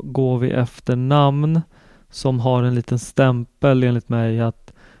 varför går vi efter namn som har en liten stämpel enligt mig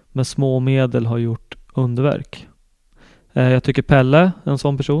att med små medel har gjort underverk? Jag tycker Pelle, en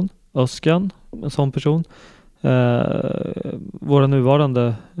sån person, Öskan, en sån person, våra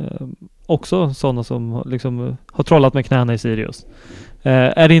nuvarande också sådana som liksom har trollat med knäna i Sirius.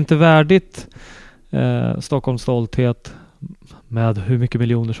 Är det inte värdigt Stockholms stolthet, med hur mycket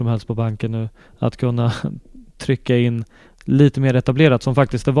miljoner som helst på banken nu, att kunna trycka in lite mer etablerat som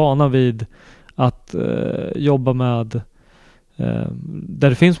faktiskt är vana vid att jobba med där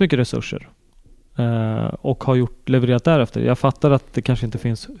det finns mycket resurser och har levererat därefter. Jag fattar att det kanske inte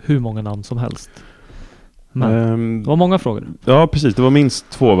finns hur många namn som helst. Men det var många frågor. Ja, precis. Det var minst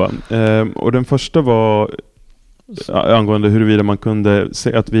 2, va? Och den första var angående huruvida man kunde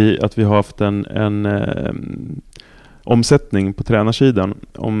se att vi har haft en omsättning på tränarsidan.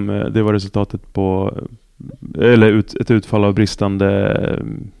 Om det var resultatet på eller ett utfall av bristande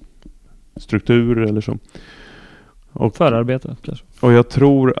struktur eller så. Och förarbete kanske. Och jag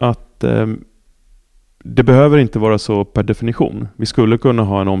tror att det behöver inte vara så per definition. Vi skulle kunna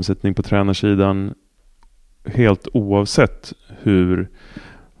ha en omsättning på tränarsidan helt oavsett hur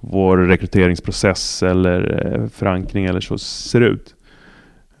vår rekryteringsprocess eller förankring eller så ser ut.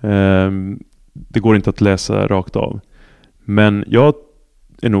 Det går inte att läsa rakt av. Men jag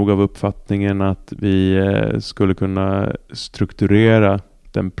är nog av uppfattningen att vi skulle kunna strukturera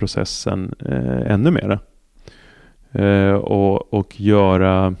den processen ännu mera. Och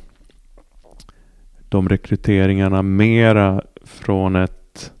göra de rekryteringarna mera från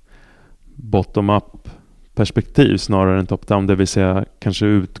ett bottom-up perspektiv snarare än top-down, det vill säga kanske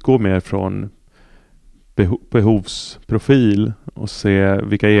utgå mer från behovsprofil och se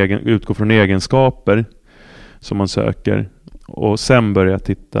utgå från egenskaper som man söker och sen börja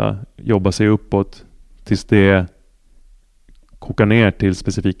jobba sig uppåt tills det kokar ner till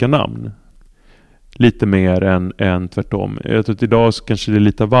specifika namn. Lite mer än tvärtom. Jag tror att idag kanske det är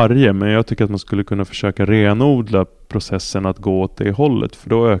lite varje, men jag tycker att man skulle kunna försöka renodla processen att gå åt det hållet, för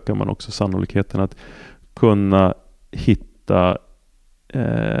då ökar man också sannolikheten att kunna hitta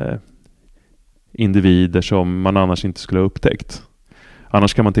individer som man annars inte skulle ha upptäckt.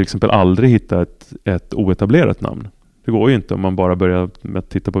 Annars kan man till exempel aldrig hitta ett oetablerat namn. Det går ju inte om man bara börjar med att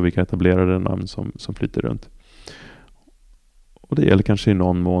titta på vilka etablerade namn som flyter runt. Och det gäller kanske i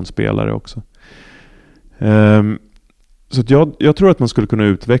någon mån spelare också. Så att jag tror att man skulle kunna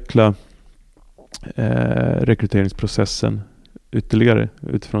utveckla rekryteringsprocessen ytterligare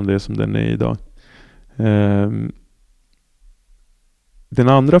utifrån det som den är idag. Den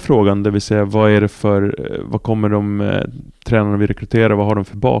andra frågan, det vill säga vad kommer de tränarna vi rekryterar, vad har de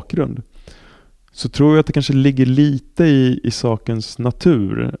för bakgrund? Så tror jag att det kanske ligger lite i sakens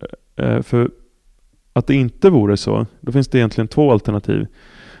natur. För att det inte vore så, då finns det egentligen 2 alternativ.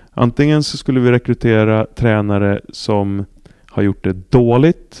 Antingen så skulle vi rekrytera tränare som har gjort det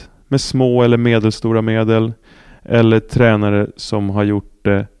dåligt med små eller medelstora medel, eller tränare som har gjort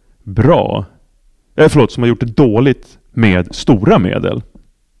det som har gjort det dåligt med stora medel.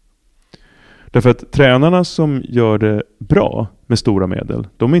 Därför att tränarna som gör det bra med stora medel,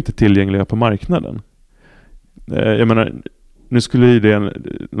 de är inte tillgängliga på marknaden. Jag menar, nu skulle ju det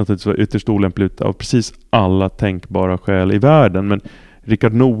naturligtvis vara ytterst olämpligt av precis alla tänkbara skäl i världen, men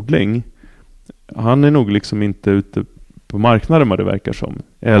Rickard Nordling, han är nog liksom inte ute på marknaden vad det verkar som.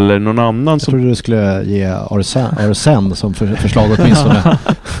 Eller någon annan som... Jag trodde du skulle ge Arsen som förslag åtminstone.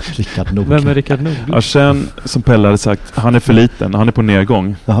 Rickard Nordling. Vem är Rickard Nordling? Arsen, som Pelle hade sagt, han är för liten. Han är på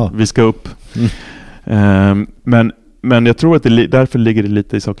nedgång. Jaha. Vi ska upp. Men jag tror att därför ligger det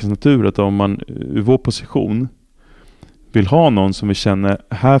lite i sakens natur att om man ur vår position vill ha någon som vi känner,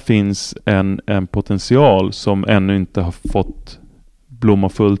 här finns en potential som ännu inte har fått blomma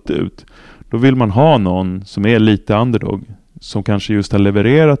fullt ut. Då vill man ha någon som är lite underdog, som kanske just har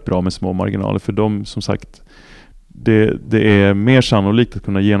levererat bra med små marginaler. För de, som sagt, det är mer sannolikt att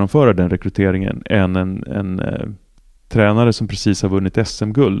kunna genomföra den rekryteringen än en tränare som precis har vunnit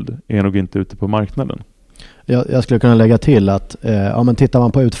SM-guld är nog inte ute på marknaden. Jag skulle kunna lägga till att men tittar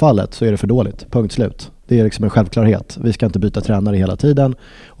man på utfallet så är det för dåligt. Punkt slut. Det är liksom en självklarhet. Vi ska inte byta tränare hela tiden.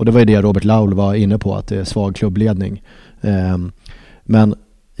 Och det var ju det Robert Laul var inne på, att det är svag klubbledning. Men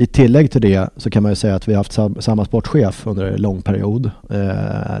i tillägg till det så kan man ju säga att vi har haft samma sportchef under en lång period,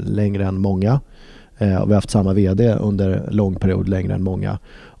 längre än många. Och vi har haft samma vd under en lång period, längre än många.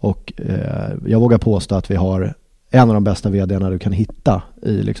 Och jag vågar påstå att vi har en av de bästa vd:arna du kan hitta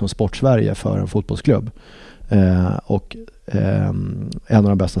i liksom Sportsverige för en fotbollsklubb. Och en av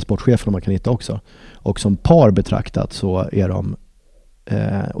de bästa sportcheferna man kan hitta också. Och som par betraktat så är de,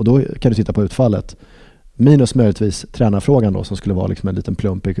 och då kan du titta på utfallet, minus möjligtvis tränarfrågan då, som skulle vara liksom en liten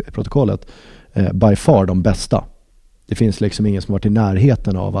plump i protokollet, by far de bästa. Det finns liksom ingen som varit i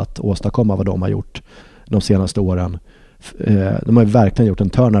närheten av att åstadkomma vad de har gjort de senaste åren. De har verkligen gjort en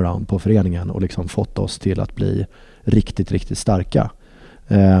turnaround på föreningen och liksom fått oss till att bli riktigt, riktigt starka.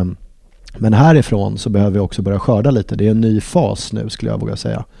 Men härifrån så behöver vi också börja skörda lite. Det är en ny fas nu, skulle jag våga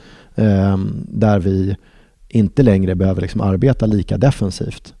säga. Där vi inte längre behöver liksom arbeta lika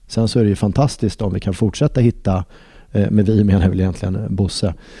defensivt. Sen så är det ju fantastiskt om vi kan fortsätta hitta, med vi menar väl egentligen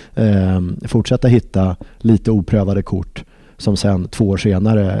Bosse, fortsätta hitta lite oprövade kort som sen 2 år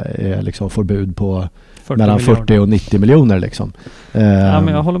senare liksom får bud på mellan 40 och 90 miljoner liksom. Ja, men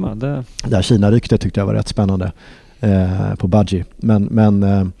jag håller med. Det här Kina-ryktet tyckte jag var rätt spännande på Budgie.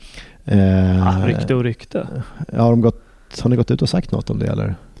 Men rykte och rykte. Ja, har ni gått ut och sagt något om det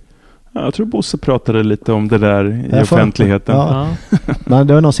eller? Ja, jag tror Bosse pratade lite om det där i offentligheten. Ja. Men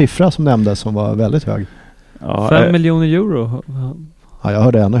det var någon siffra som nämndes som var väldigt hög. Ja, 5 miljoner euro. Ja, jag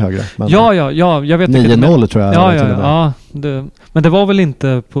hörde ännu högre. Men ja, jag vet 9-0 tror jag. Ja, men det var väl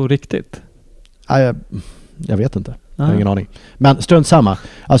inte på riktigt? Ja, jag vet inte. Jag har ingen aning. Men strunt samma.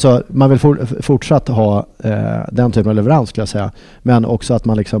 Alltså, man vill fortsatt ha den typen av leverans skulle jag säga. Men också att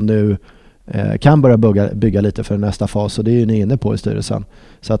man liksom nu kan börja bygga lite för nästa fas. Och det är ju ni inne på i styrelsen.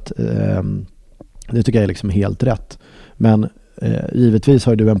 Så att det tycker jag är liksom helt rätt. Men givetvis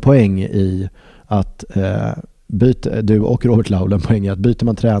har du en poäng i att du och Robert Laul en poäng i att byter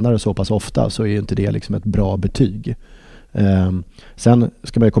man tränare så pass ofta så är ju inte det liksom ett bra betyg. Sen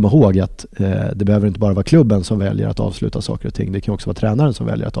ska man ju komma ihåg att det behöver inte bara vara klubben som väljer att avsluta saker och ting. Det kan också vara tränaren som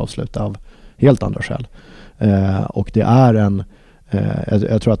väljer att avsluta av helt andra skäl. Och det är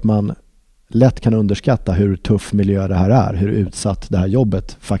jag tror att man lätt kan underskatta hur tuff miljö det här är, hur utsatt det här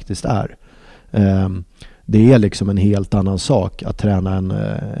jobbet faktiskt är. Det är liksom en helt annan sak att träna en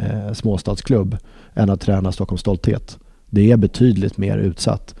småstadsklubb än att träna Stockholms Stolthet. Det är betydligt mer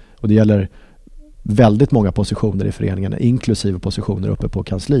utsatt och det gäller väldigt många positioner i föreningen, inklusive positioner uppe på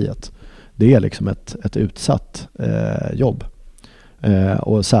kansliet. Det är liksom ett utsatt jobb.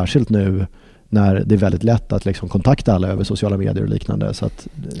 Och särskilt nu när det är väldigt lätt att liksom kontakta alla över sociala medier och liknande. Så att,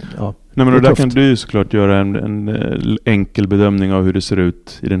 ja, nej, men där kan du ju såklart göra en enkel bedömning av hur det ser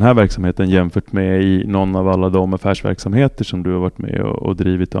ut i den här verksamheten jämfört med i någon av alla de affärsverksamheter som du har varit med och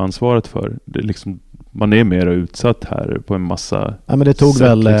drivit och ansvarat för. Det är liksom, man är mer utsatt här på en massa. Ja, men det tog sätt,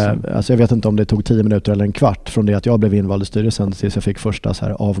 väl, liksom. alltså jag vet inte om det tog 10 minuter eller en kvart från det att jag blev invald i styrelsen tills jag fick första så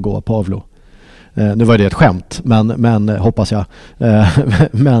här avgå Pavlo. Nu var det ett skämt, men hoppas jag.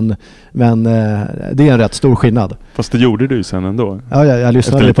 Men det är en rätt stor skillnad. Fast det gjorde du sen ändå. Ja, jag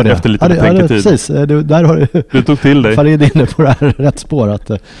lyssnade på det. Efter lite betänketid. Precis. Där har du tog till dig. Farid inne på det här rätt spår.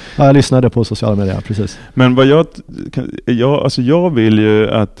 Att, jag lyssnade på sociala medier, precis. Men vad jag vill ju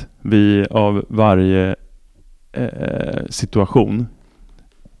att vi av varje situation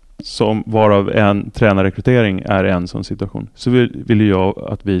som varav en tränarrekrytering är en sån situation, så vill jag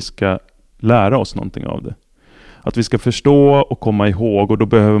att vi ska lära oss någonting av det. Att vi ska förstå och komma ihåg, och då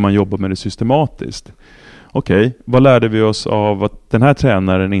behöver man jobba med det systematiskt. Okej, vad lärde vi oss av att den här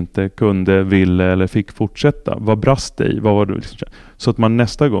tränaren inte kunde, ville eller fick fortsätta? Vad brast det i? Vad var det liksom? Så att man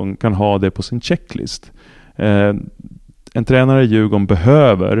nästa gång kan ha det på sin checklist. En tränare i Djurgården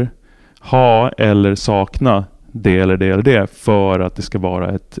behöver ha eller sakna det eller det eller det för att det ska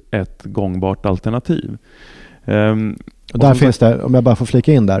vara ett gångbart alternativ. Och där finns det, om jag bara får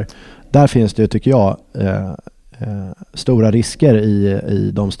flika in där finns det, tycker jag, stora risker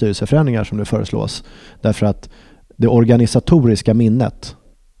i de styrelseförändringar som nu föreslås. Därför att det organisatoriska minnet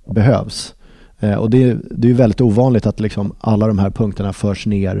behövs. Och det är väldigt ovanligt att liksom alla de här punkterna förs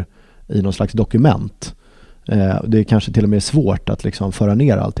ner i någon slags dokument. Det är kanske till och med svårt att liksom föra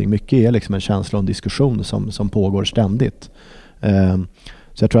ner allting. Mycket är liksom en känsla och en diskussion som pågår ständigt.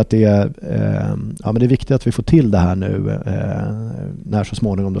 Så jag tror att det är viktigt att vi får till det här nu när så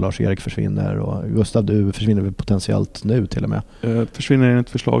småningom då Lars-Erik försvinner och Gustav, du försvinner väl potentiellt nu till och med. Försvinner enligt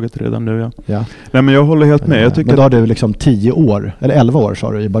förslaget redan nu, ja. Nej, men jag håller helt med. Jag tycker men då har du liksom 10 år, eller 11 år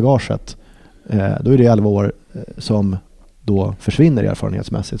sa du i bagaget. Då är det 11 år som då försvinner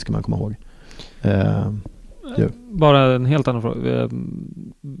erfarenhetsmässigt, ska man komma ihåg. Bara en helt annan fråga.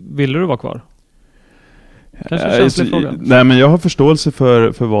 Ville du vara kvar? Kanske känslig fråga. Nej, men jag har förståelse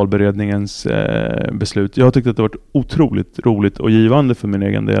för valberedningens beslut. Jag har tyckt att det har varit otroligt roligt och givande för min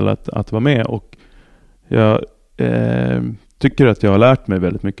egen del att vara med, och jag tycker att jag har lärt mig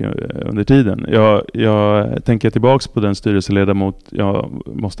väldigt mycket under tiden. Jag tänker tillbaks på den styrelseledamot jag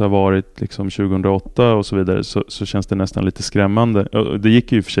måste ha varit liksom 2008 och så vidare, så känns det nästan lite skrämmande. Det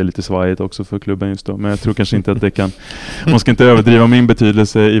gick ju för sig lite svajigt också för klubben just då, men jag tror kanske inte att det kan, man ska inte överdriva min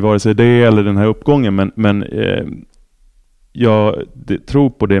betydelse i vare sig det eller den här uppgången, men jag tror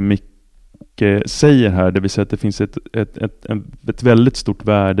på det Micke säger här, det vill säga att det finns ett väldigt stort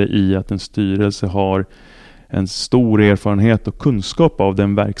värde i att en styrelse har en stor erfarenhet och kunskap av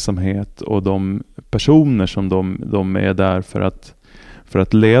den verksamhet och de personer som de är där för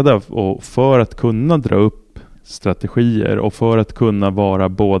att leda, och för att kunna dra upp strategier och för att kunna vara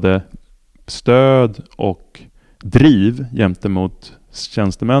både stöd och driv gentemot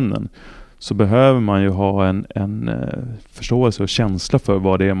tjänstemännen, så behöver man ju ha en förståelse och känsla för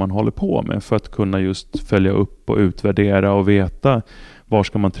vad det är man håller på med, för att kunna just följa upp och utvärdera och veta var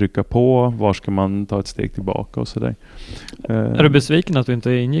ska man trycka på, var ska man ta ett steg tillbaka och sådär. Är du besviken att du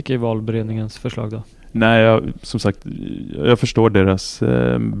inte ingick i valberedningens förslag då? Nej, som sagt, jag förstår deras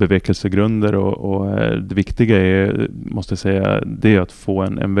bevekelsegrunder och det viktiga är, måste jag säga, det är att få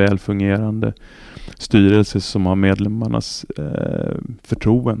en väl fungerande styrelse som har medlemmarnas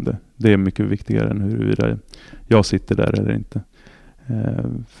förtroende. Det är mycket viktigare än huruvida jag sitter där eller inte.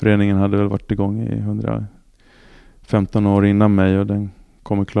 Föreningen hade väl varit igång i 115 år innan mig, och den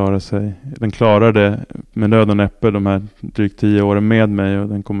kommer klara sig. Den klarade med nöd och näppe de här drygt 10 åren med mig, och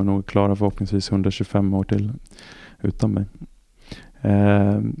den kommer nog klara förhoppningsvis 125 år till utan mig.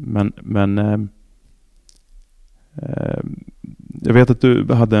 Jag vet att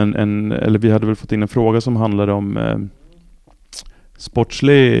du hade eller vi hade väl fått in en fråga som handlade om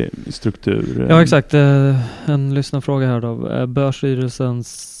sportslig struktur. Ja, exakt. En lyssnarfråga här då.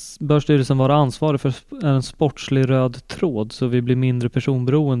 Bör styrelsen vara ansvarig för en sportslig röd tråd så vi blir mindre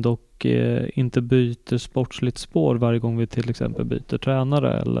personberoende och inte byter sportsligt spår varje gång vi till exempel byter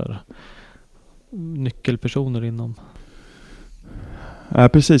tränare eller nyckelpersoner inom? Ja,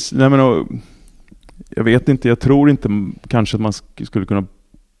 precis. Nej, men, jag vet inte, jag tror inte kanske att man skulle kunna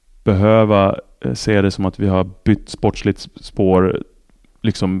behöva se det som att vi har bytt sportsligt spår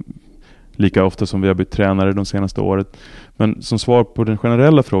liksom lika ofta som vi har bytt tränare de senaste året. Men som svar på den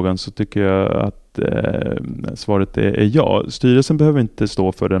generella frågan så tycker jag att svaret är ja. Styrelsen behöver inte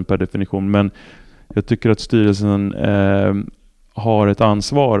stå för den per definition, men jag tycker att styrelsen har ett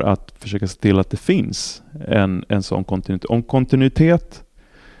ansvar att försöka se till att det finns en sån kontinuitet. Om kontinuitet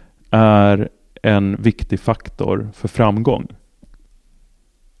är en viktig faktor för framgång,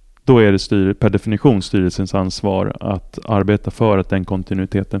 då är det per definition styrelsens ansvar att arbeta för att den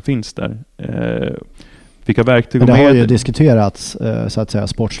kontinuiteten finns där. Vilka verktyg det har ju diskuterats så att säga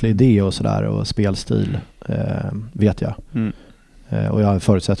sportslig idé och sådär och spelstil vet jag. Och jag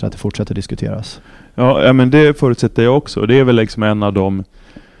förutsätter att det fortsätter diskuteras. Ja, men det förutsätter jag också. Det är väl liksom en av de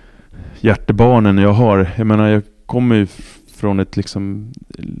hjärtebarnen jag har. Jag menar, jag kommer ju från ett liksom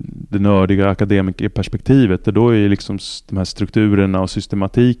det nördiga akademikerperspektivet, och då är ju liksom de här strukturerna och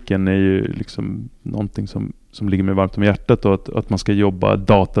systematiken är ju liksom någonting som ligger mig varmt om hjärtat, och att man ska jobba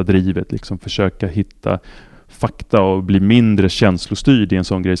datadrivet, liksom försöka hitta fakta och bli mindre känslostyrd i en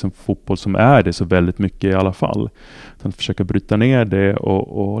sån grej som fotboll, som är det så väldigt mycket i alla fall. Att försöka bryta ner det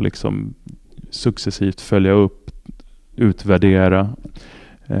och liksom successivt följa upp, utvärdera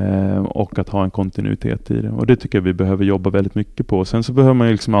och att ha en kontinuitet i det. Och det tycker jag vi behöver jobba väldigt mycket på. Sen så behöver man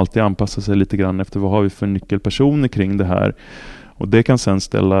ju liksom alltid anpassa sig lite grann efter vad har vi för nyckelpersoner kring det här. Och det kan sen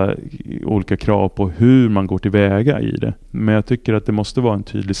ställa olika krav på hur man går tillväga i det. Men jag tycker att det måste vara en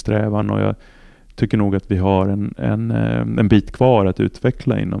tydlig strävan, och jag tycker nog att vi har en bit kvar att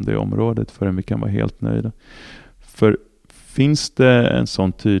utveckla inom det området förrän vi kan vara helt nöjda. För finns det en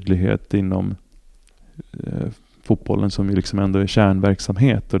sån tydlighet inom fotbollen, som ju liksom ändå är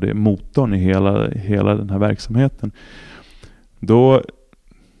kärnverksamhet och det är motorn i hela den här verksamheten, då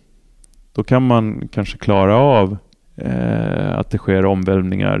kan man kanske klara av att det sker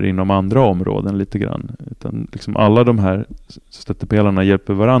omvälvningar inom andra områden lite grann. Utan liksom alla de här stöttepelarna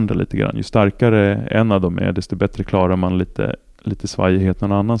hjälper varandra lite grann. Ju starkare en av dem är, desto bättre klarar man lite svajighet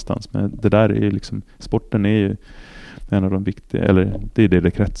någon annanstans. Men det där är liksom, sporten är ju en av de viktiga, eller det är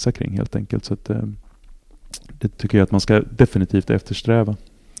det kretsar kring helt enkelt. Så att det tycker jag att man ska definitivt eftersträva.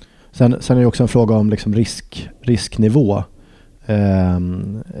 Sen är det också en fråga om liksom risknivå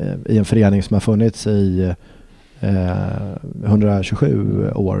i en förening som har funnits i 127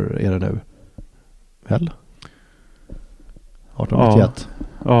 år är det nu. Väl? 1891.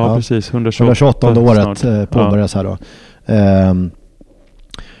 Ja, precis. 128 året påbörjas här då.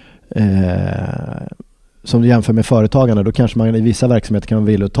 Som du jämför med företagande, då kanske man i vissa verksamheter kan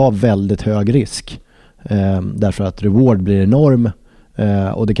vilja ta väldigt hög risk. Därför att reward blir enorm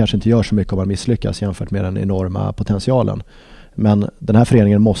och det kanske inte gör så mycket om man misslyckas jämfört med den enorma potentialen. Men den här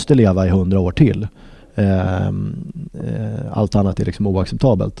föreningen måste leva i 100 år till. Allt annat är liksom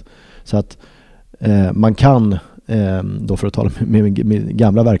oacceptabelt. Så att man kan, då för att tala med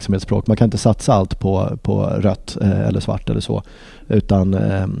gamla verksamhetsspråk, man kan inte satsa allt på rött eller svart eller så, utan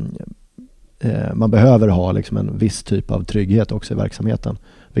man behöver ha liksom en viss typ av trygghet också i verksamheten,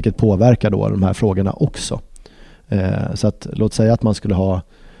 vilket påverkar då de här frågorna också. Så att låt säga att man skulle ha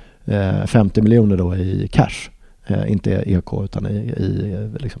 50 miljoner då i cash, inte EK utan i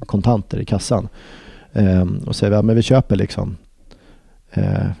liksom kontanter i kassan, och säger vi, ja, men vi köper liksom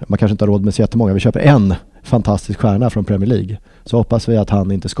man kanske inte har råd med så jättemånga. Vi köper en fantastisk stjärna från Premier League. Så hoppas vi att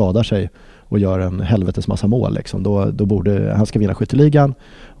han inte skadar sig och gör en helvetes massa mål. Liksom. Då borde han ska vinna skytteligan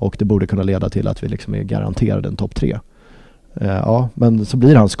och det borde kunna leda till att vi liksom är garanterade en topp 3. Ja, men så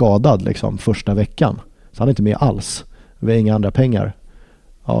blir han skadad liksom första veckan. Så han är inte med alls. Vi har inga andra pengar.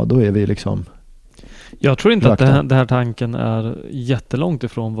 Ja, då är vi liksom... Jag tror inte att det här tanken är jättelångt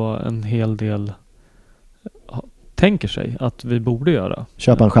ifrån vad en hel del tänker sig att vi borde göra.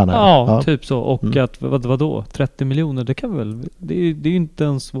 Köpa en stjärna? Ja, typ så. Och att, vadå? 30 miljoner, det kan väl... Det är ju inte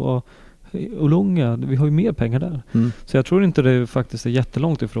ens vad... Olunga, vi har ju mer pengar där. Så jag tror inte det faktiskt är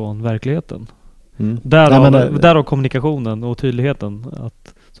jättelångt ifrån verkligheten. Därav kommunikationen och tydligheten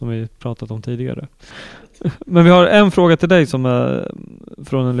som vi pratat om tidigare. Men vi har en fråga till dig som är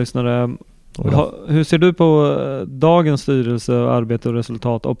från en lyssnare. Hur ser du på dagens styrelse, arbete och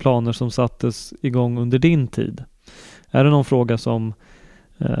resultat och planer som sattes igång under din tid? Är det någon fråga som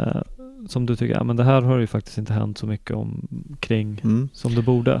du tycker, men det här har ju faktiskt inte hänt så mycket kring som det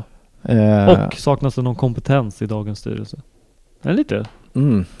borde? Och saknas det någon kompetens i dagens styrelse? Är lite?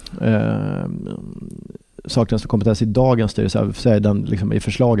 Saknas det kompetens i dagens styrelse? Säger den liksom i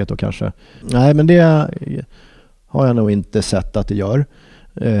förslaget då kanske? Nej, men det har jag nog inte sett att det gör.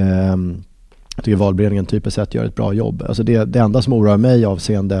 Jag tycker valberedningen typiskt sett gör ett bra jobb. Alltså det enda som oroar mig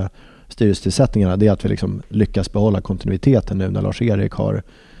avseende styrelsetillsättningarna, det är att vi liksom lyckas behålla kontinuiteten nu när Lars-Erik har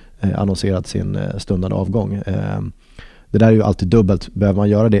annonserat sin stundande avgång. Det där är ju alltid dubbelt. Behöver man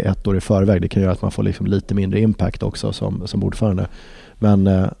göra det ett år i förväg, det kan göra att man får liksom lite mindre impact också som ordförande. Men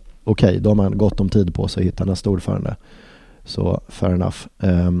okej, då har man gott om tid på sig att hitta nästa ordförande. Så fair enough.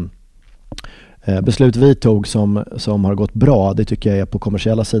 Beslut vi tog som har gått bra, det tycker jag är på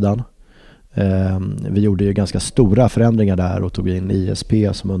kommersiella sidan. Vi gjorde ju ganska stora förändringar där och tog in ISP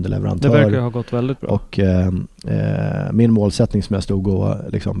som underleverantör. Det verkar ha gått väldigt bra. Och min målsättning som jag stod och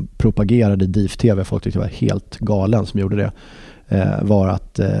liksom propagerade i DIF-TV, folk tyckte jag var helt galen som gjorde det, var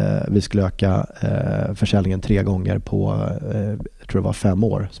att vi skulle öka försäljningen 3 gånger på, jag tror det var 5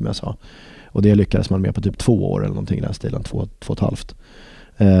 år som jag sa. Och det lyckades man med på typ 2 år eller någonting i den stilen,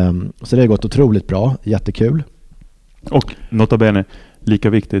 2,5. Så det har gått otroligt bra, jättekul. Och nota bene, lika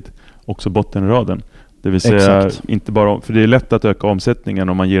viktigt, också bottenraden. Det vill säga inte bara, för det är lätt att öka omsättningen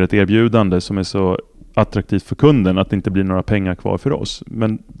om man ger ett erbjudande som är så attraktivt för kunden att det inte blir några pengar kvar för oss.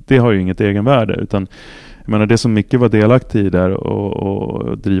 Men det har ju inget egenvärde, utan jag menar, det som Micke var delaktig i där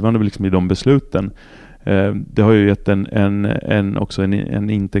och drivande liksom i de besluten, det har ju gett också en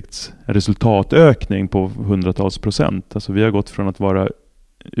intäktsresultatökning på hundratals %. Alltså vi har gått från att vara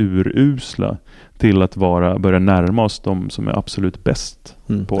urusla till att börja närma oss de som är absolut bäst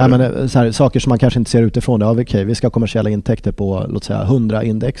på det. Men, så här, saker som man kanske inte ser utifrån. Ja, okej, vi ska ha kommersiella intäkter på låt säga 100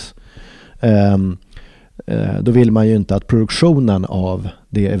 index. Då vill man ju inte att produktionen av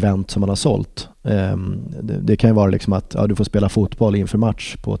det event som man har sålt, det kan ju vara liksom att du får spela fotboll inför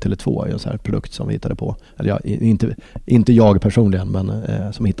match på Tele2, en sån här produkt som vi hittade på, eller inte jag personligen, men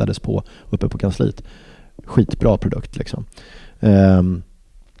som hittades på uppe på kansliet. Skitbra produkt liksom.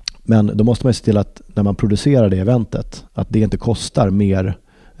 Men då måste man se till att när man producerar det eventet, att det inte kostar mer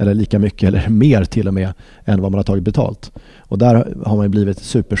eller lika mycket eller mer till och med än vad man har tagit betalt. Och där har man ju blivit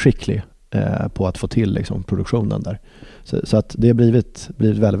superskicklig på att få till liksom produktionen där. Så att det har blivit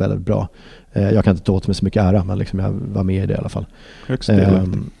väldigt, väldigt bra. Jag kan inte ta åt mig så mycket ära, men liksom jag var med i det i alla fall.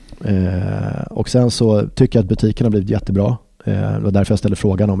 Och sen så tycker jag att butiken har blivit jättebra. Det var därför jag ställde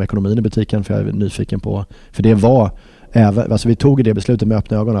frågan om ekonomin i butiken, för jag är nyfiken på, för det var alltså vi tog det beslutet med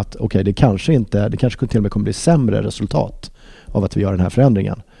öppna ögon att okej, det kanske till och med kommer bli sämre resultat av att vi gör den här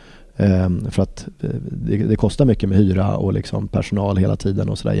förändringen. För att det kostar mycket med hyra och liksom personal hela tiden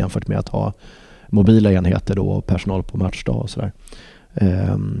och sådär, jämfört med att ha mobila enheter då och personal på matchdag och sådär.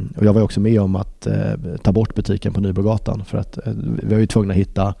 Och jag var också med om att ta bort butiken på Nybrogatan, för att vi var ju tvungna att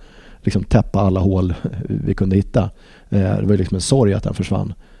hitta, liksom täppa alla hål vi kunde hitta. Det var ju liksom en sorg att den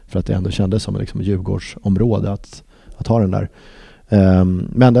försvann, för att det ändå kändes som liksom Djurgårdsområde att ha den där.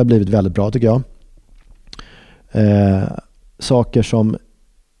 Men det har blivit väldigt bra tycker jag. Saker som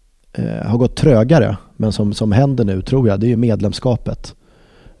har gått trögare men som händer nu tror jag, det är ju medlemskapet.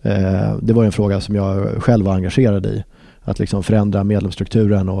 Det var en fråga som jag själv var engagerad i, att liksom förändra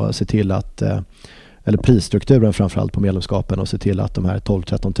medlemsstrukturen och se till att, eller prisstrukturen framförallt på medlemskapen, och se till att de här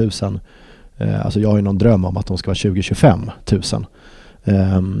 12-13 000, alltså jag har ju någon dröm om att de ska vara 20-25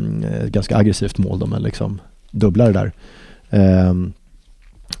 000. Ganska aggressivt mål då, men liksom dubbla det där.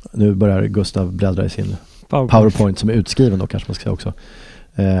 Nu börjar Gustav bläddra i sin PowerPoint som är utskriven då, kanske man ska säga också.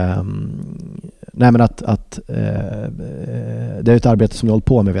 Nej, men att det är ett arbete som jag hållit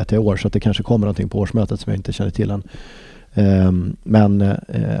på med vet jag i år, så att det kanske kommer någonting på årsmötet som jag inte känner till än. Men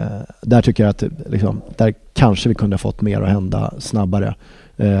där tycker jag att liksom, där kanske vi kunde ha fått mer att hända snabbare.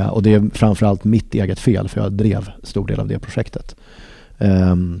 Och det är framförallt mitt eget fel, för jag drev stor del av det projektet.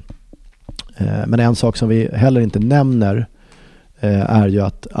 Men en sak som vi heller inte nämner är ju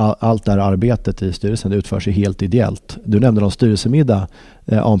att allt det här arbetet i styrelsen utförs ju helt ideellt. Du nämnde någon styrelsemiddag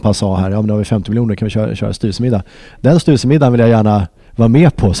en passant här. Ja, men då har vi 50 miljoner, kan vi köra styrelsemiddag. Den styrelsemiddagen vill jag gärna vara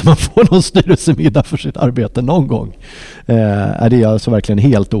med på, så man får någon styrelsemiddag för sitt arbete någon gång. Det är alltså verkligen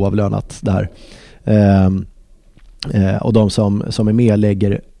helt oavlönat där. Och de som är med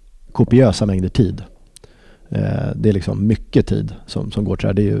lägger kopiösa mängder tid. Det är liksom mycket tid som går till det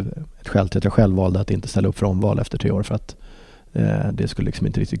här. Det är ju ett skäl till att jag själv valde att inte ställa upp för omval efter 3 år, för att det skulle liksom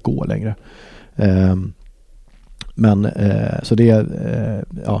inte riktigt gå längre. Men så det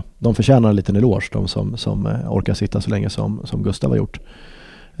ja, de förtjänar en liten eloge, de som orkar sitta så länge som Gustav har gjort.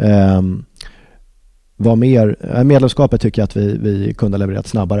 Vad mer? Medlemskapet tycker jag att vi kunde ha levererat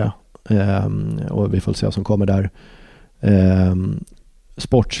snabbare, och vi får se vad som kommer där.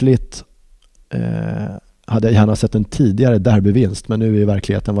 Sportsligt hade jag gärna sett en tidigare derbyvinst, men nu är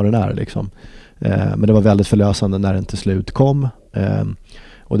verkligheten vad den är liksom. Men det var väldigt förlösande när den till slut kom.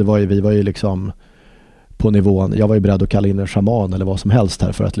 Och vi var ju liksom på nivån, jag var ju beredd att kalla in en shaman eller vad som helst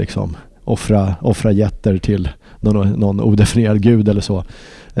här för att liksom offra jätter till någon odefinierad gud eller så,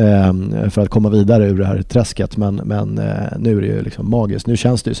 för att komma vidare ur det här träsket. Men nu är det ju liksom magiskt. Nu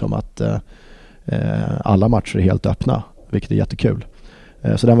känns det ju som att alla matcher är helt öppna, vilket är jättekul.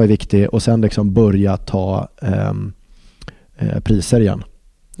 Så den var ju viktig, och sen liksom börja ta priser igen.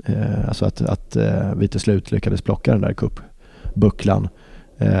 Alltså att vi till slut lyckades plocka den där cupbucklan,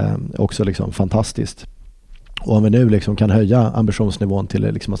 också liksom fantastiskt. Och om vi nu liksom kan höja ambitionsnivån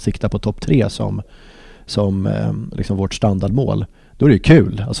till liksom att sikta på topp 3 som liksom vårt standardmål, då är det ju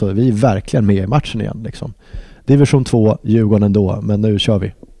kul. Alltså vi är verkligen med i matchen igen liksom. Division 2, Djurgården ändå, men nu kör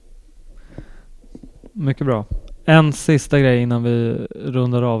vi. Mycket bra. En sista grej innan vi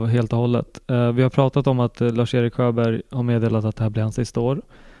rundar av helt och hållet. Vi har pratat om att Lars-Erik Sjöberg har meddelat att det här blir hans sista år.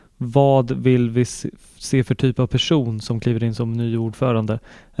 Vad vill vi se för typ av person som kliver in som ny ordförande?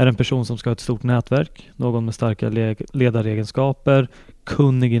 Är det en person som ska ha ett stort nätverk? Någon med starka ledaregenskaper?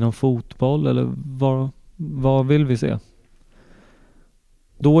 Kunnig inom fotboll? Eller vad vill vi se?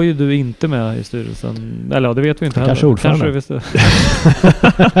 Då är ju du inte med i styrelsen. Eller ja, det vet vi inte heller. Kanske ordförande.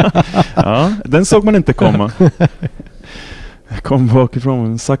 Ja, den såg man inte komma. Jag kom bakifrån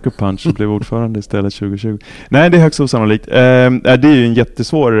en sucker punch och blev ordförande istället 2020. Nej, det är högst osannolikt. Det är ju en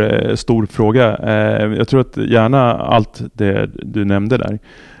jättesvår, stor fråga. Jag tror att gärna allt det du nämnde där.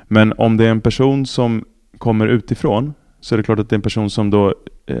 Men om det är en person som kommer utifrån, så är det klart att det är en person som då,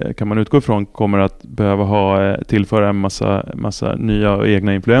 kan man utgå ifrån, kommer att behöva tillföra en massa nya och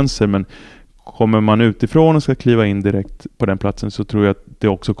egna influenser. Men kommer man utifrån och ska kliva in direkt på den platsen, så tror jag att det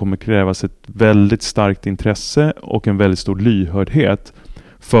också kommer krävas ett väldigt starkt intresse och en väldigt stor lyhördhet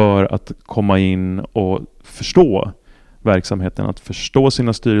för att komma in och förstå verksamheten, att förstå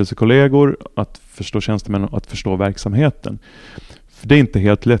sina styrelsekollegor, att förstå tjänstemän och att förstå verksamheten. För det är inte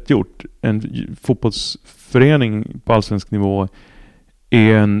helt lätt gjort. En fotbollsförening på allsvensk nivå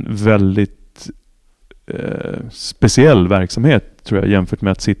är en väldigt speciell verksamhet, tror jag, jämfört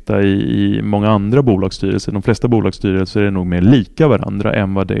med att sitta i många andra bolagsstyrelser. De flesta bolagsstyrelser är nog mer lika varandra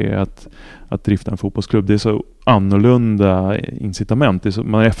än vad det är att drifta en fotbollsklubb. Det är så annorlunda incitament. Det är så,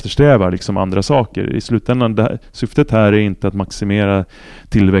 man eftersträvar liksom andra saker. I slutändan, syftet här är inte att maximera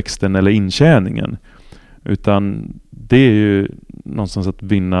tillväxten eller intjäningen, utan det är ju någonstans att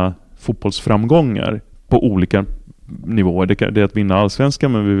vinna fotbollsframgångar på olika nivåer. Det är att vinna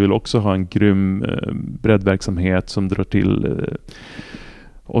allsvenskan, men vi vill också ha en grym breddverksamhet som drar till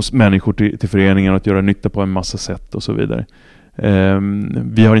oss människor till föreningen och att göra nytta på en massa sätt och så vidare.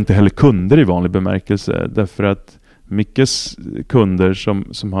 Vi har inte heller kunder i vanlig bemärkelse, därför att Mickes kunder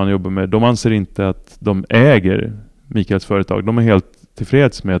som han jobbar med, de anser inte att de äger Mikaels företag. De är helt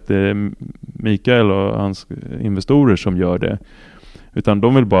tillfreds med att det är Mikael och hans investorer som gör det. Utan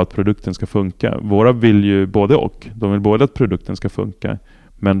de vill bara att produkten ska funka. Våra vill ju både och. De vill både att produkten ska funka,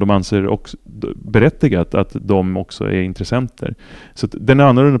 men de anser också berättigat att de också är intressenter. Så den är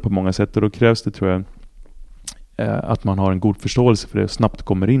annorlunda på många sätt, och då krävs det, tror jag, att man har en god förståelse för det och snabbt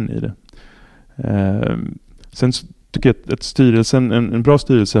kommer in i det. Sen tycker jag att styrelsen, en bra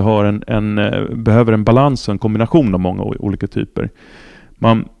styrelse har behöver en balans och en kombination av många olika typer.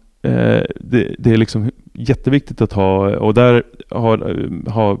 Det är liksom jätteviktigt att ha, och där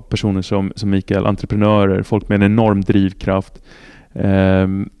ha personer som Mikael, entreprenörer, folk med en enorm drivkraft,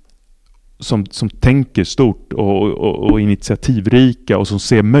 som tänker stort och initiativrika och som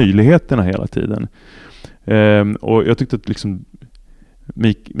ser möjligheterna hela tiden. Och jag tyckte att liksom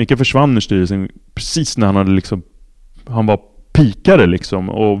Mikael försvann ur styrelsen precis när han var pikade liksom,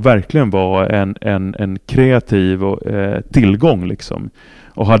 och verkligen var en kreativ och, tillgång liksom,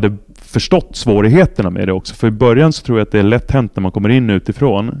 och hade förstått svårigheterna med det också. För i början så tror jag att det är lätt hänt när man kommer in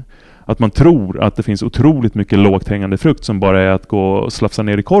utifrån att man tror att det finns otroligt mycket lågt hängande frukt som bara är att gå och slafsa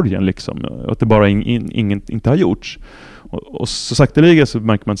ner i korgen liksom, och att det bara inte har gjorts. Och så sakteliga så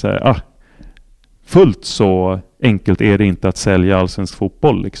märker man så här, fullt så enkelt är det inte att sälja allsvensk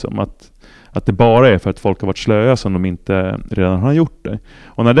fotboll liksom, att det bara är för att folk har varit slöa som de inte redan har gjort det.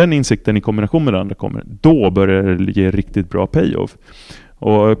 Och när den insikten i kombination med det andra kommer, då börjar det ge riktigt bra payoff.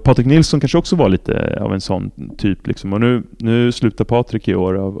 Och Patrik Nilsson kanske också var lite av en sån typ liksom. Och nu slutar Patrik i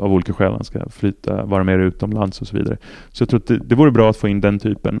år av olika skäl. Han ska vara mer utomlands och så vidare. Så jag tror att det vore bra att få in den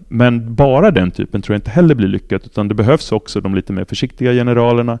typen. Men bara den typen tror jag inte heller blir lyckat, utan det behövs också de lite mer försiktiga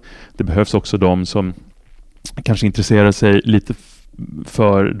generalerna. Det behövs också de som kanske intresserar sig lite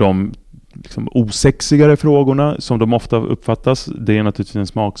för de liksom osexigare frågorna som de ofta uppfattas. Det är naturligtvis en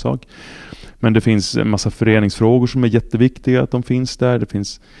smaksak. Men det finns en massa föreningsfrågor som är jätteviktiga att de finns där. Det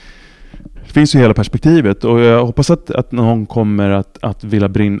finns ju hela perspektivet. Och jag hoppas att någon kommer att vilja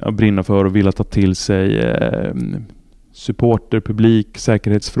brinna för och vilja ta till sig supporter, publik,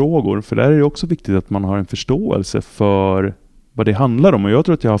 säkerhetsfrågor. För där är det också viktigt att man har en förståelse för vad det handlar om. Och jag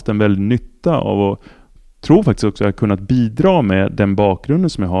tror att jag har haft en väldig nytta av att tror faktiskt också att jag har kunnat bidra med den bakgrunden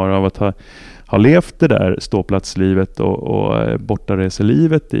som jag har av att ha levt det där ståplatslivet och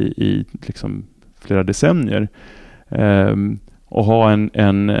bortareselivet i liksom flera decennier. Och ha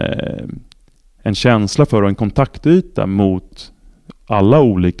en känsla för och en kontaktyta mot alla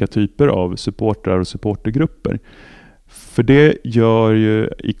olika typer av supportrar och supportergrupper. För det gör ju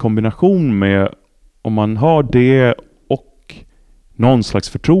i kombination med, om man har det någon slags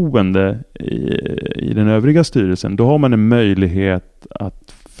förtroende i den övriga styrelsen, då har man en möjlighet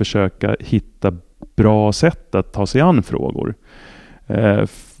att försöka hitta bra sätt att ta sig an frågor.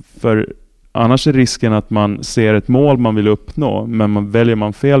 För annars är risken att man ser ett mål man vill uppnå, men väljer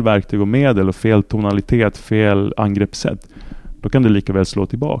man fel verktyg och medel och fel tonalitet, fel angreppssätt, då kan det lika väl slå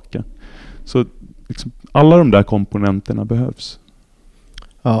tillbaka. Så liksom, alla de där komponenterna behövs.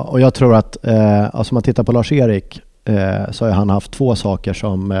 Ja, och jag tror att alltså om man tittar på Lars-Erik, så har han haft två saker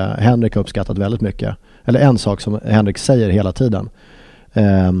som Henrik har uppskattat väldigt mycket. Eller en sak som Henrik säger hela tiden.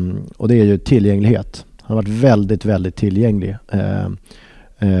 Och det är ju tillgänglighet. Han har varit väldigt, väldigt tillgänglig.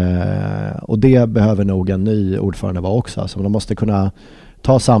 Och det behöver nog en ny ordförande vara också. Alltså man måste kunna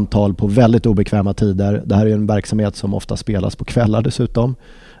ta samtal på väldigt obekväma tider. Det här är ju en verksamhet som ofta spelas på kvällar dessutom.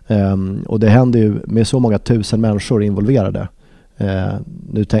 Och det händer ju med så många tusen människor involverade.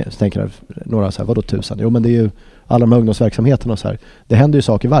 Nu tänker några så här, vadå 1000? Jo, men det är ju alla de ungdomsverksamheterna och så här. Det händer ju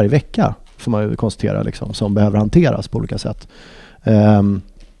saker varje vecka, får man ju konstatera liksom, som behöver hanteras på olika sätt.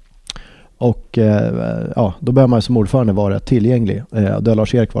 Ja, då behöver man ju som ordförande vara tillgänglig. Det har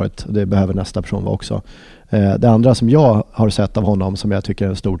Lars-Erik varit, det behöver nästa person vara också. Det andra som jag har sett av honom som jag tycker är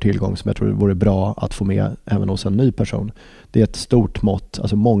en stor tillgång, som jag tror vore bra att få med även hos en ny person, det är ett stort mått,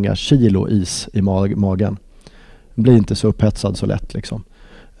 alltså många kilo is i magen. Blir inte så upphetsad så lätt liksom.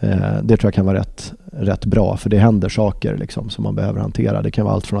 Det tror jag kan vara rätt bra, för det händer saker liksom, som man behöver hantera. Det kan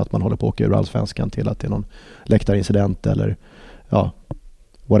vara allt från att man håller på att åka ur allsvenskan till att det är någon läktarincident eller ja,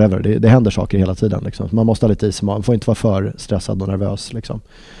 whatever. Det händer saker hela tiden liksom. Man måste ha lite is, man får inte vara för stressad och nervös liksom.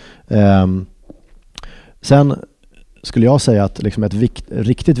 Sen skulle jag säga att liksom ett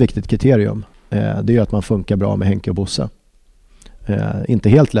riktigt viktigt kriterium, det är att man funkar bra med Henke och Bosse. Inte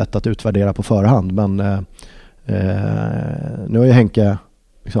helt lätt att utvärdera på förhand, men nu har ju Henke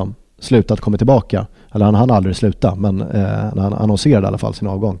liksom slutat komma tillbaka. Eller han hann aldrig sluta, men han annonserade i alla fall sin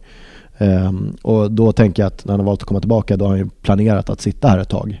avgång. Och då tänker jag att när han har valt att komma tillbaka, då har han ju planerat att sitta här ett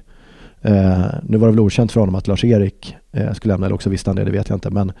tag. Nu var det väl okänt för honom att Lars-Erik skulle lämna, eller också visste han det vet jag inte.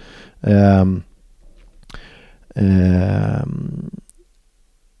 Men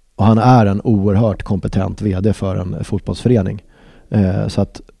och han är en oerhört kompetent vd för en fotbollsförening. Så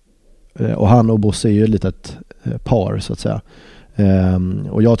att, och han och Bosse är ju ett litet par så att säga.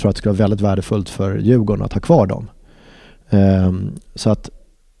 Och jag tror att det skulle vara väldigt värdefullt för Djurgården att ha kvar dem. Så att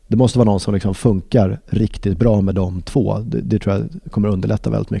det måste vara någon som liksom funkar riktigt bra med de två. Det tror jag kommer underlätta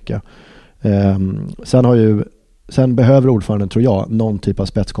väldigt mycket. Sen behöver ordföranden, tror jag, någon typ av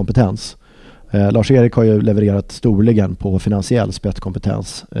spetskompetens. Lars-Erik har ju levererat storligen på finansiell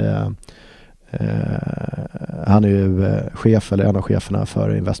spetskompetens. Han är ju chef, eller en av cheferna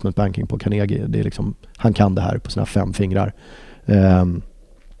för investment banking på Carnegie. Det är liksom, han kan det här på sina 5 fingrar.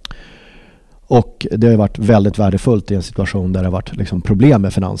 Och det har varit väldigt värdefullt i en situation där det har varit liksom problem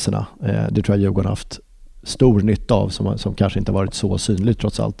med finanserna. Det tror jag Djurgården har haft stor nytta av som kanske inte varit så synligt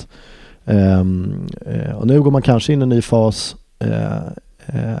trots allt. Och nu går man kanske in i en ny fas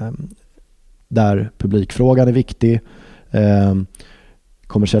där publikfrågan är viktig,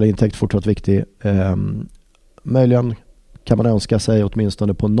 kommersiella intäkt fortsatt viktig. Möjligen kan man önska sig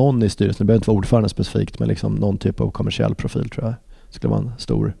åtminstone på någon i styrelsen, det behöver inte vara ordförande specifikt, men liksom någon typ av kommersiell profil tror jag skulle vara en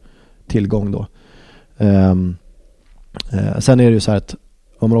stor tillgång då. Sen är det ju så här att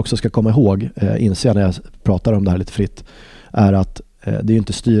vad man också ska komma ihåg, inser jag när jag pratar om det här lite fritt, är att det är ju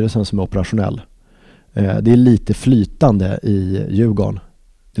inte styrelsen som är operationell. Det är lite flytande i Djurgården.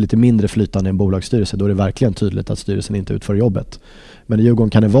 Det är lite mindre flytande i en bolagsstyrelse. Då är det verkligen tydligt att styrelsen inte utför jobbet. Men i Djurgården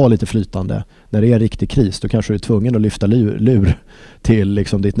kan det vara lite flytande. När det är en riktig kris, då kanske du är tvungen att lyfta lur till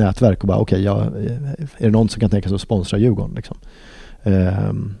liksom ditt nätverk och bara okej, är det någon som kan tänka sig att sponsra Djurgården? Liksom?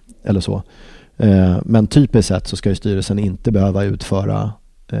 Eller så. Men typiskt sett så ska ju styrelsen inte behöva utföra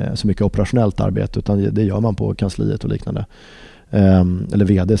så mycket operationellt arbete, utan det gör man på kansliet och liknande. Eller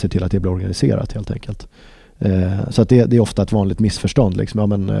vd ser till att det blir organiserat helt enkelt. Så att det är ofta ett vanligt missförstånd. Liksom. Ja,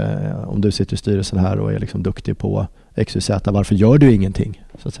 men, om du sitter i styrelsen här och är liksom duktig på XYZ, varför gör du ingenting?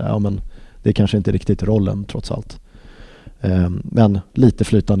 Så att säga. Ja, men det är kanske inte riktigt rollen trots allt. Men lite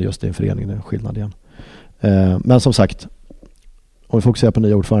flytande just i en förening, det är en skillnad igen. Men som sagt, om vi fokuserar på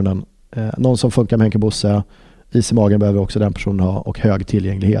nya ordföranden, någon som funkar med Henke Bosse, is i magen behöver också den personen ha och hög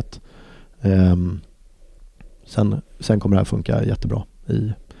tillgänglighet. Sen kommer det här funka jättebra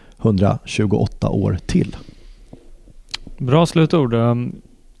i 128 år till. Bra slutord.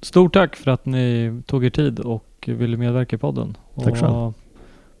 Stort tack för att ni tog er tid och ville medverka i podden. Tack själv.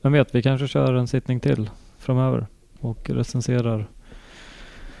 Men vet, vi kanske kör en sittning till framöver och recenserar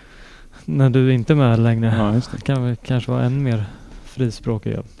när du inte är med längre. Ja, just det. Kan vi kanske vara än mer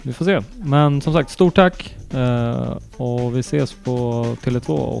frispråkiga. Vi får se. Men som sagt, stort tack. Och vi ses på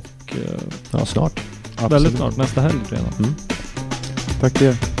Tele2 och ja, snart. Väldigt snart, nästa helg redan. Mm. Tack till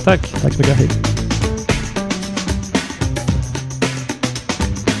er. Tack så mycket. Hej.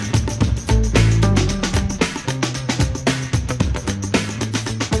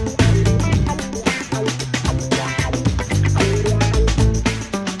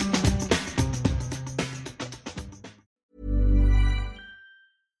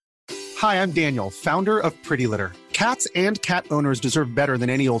 Hi, I'm Daniel, founder of Pretty Litter. Cats and cat owners deserve better than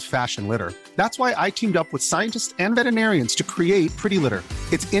any old-fashioned litter. That's why I teamed up with scientists and veterinarians to create Pretty Litter.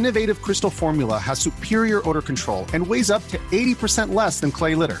 Its innovative crystal formula has superior odor control and weighs up to 80% less than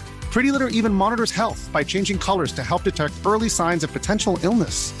clay litter. Pretty Litter even monitors health by changing colors to help detect early signs of potential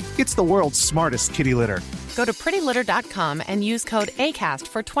illness. It's the world's smartest kitty litter. Go to prettylitter.com and use code ACAST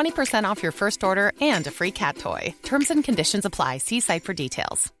for 20% off your first order and a free cat toy. Terms and conditions apply. See site for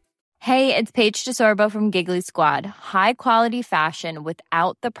details. Hey, it's Paige DeSorbo from Giggly Squad. High quality fashion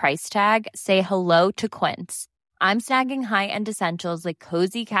without the price tag. Say hello to Quince. I'm snagging high-end essentials like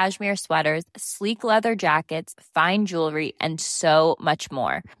cozy cashmere sweaters, sleek leather jackets, fine jewelry, and so much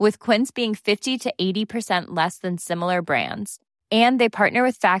more. With Quince being 50 to 80% less than similar brands. And they partner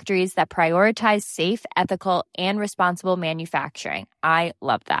with factories that prioritize safe, ethical, and responsible manufacturing. I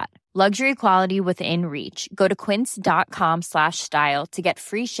love that. Luxury quality within reach. Go to quince.com/style to get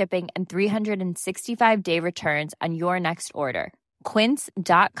free shipping and 365-day returns on your next order.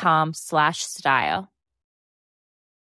 Quince.com/style.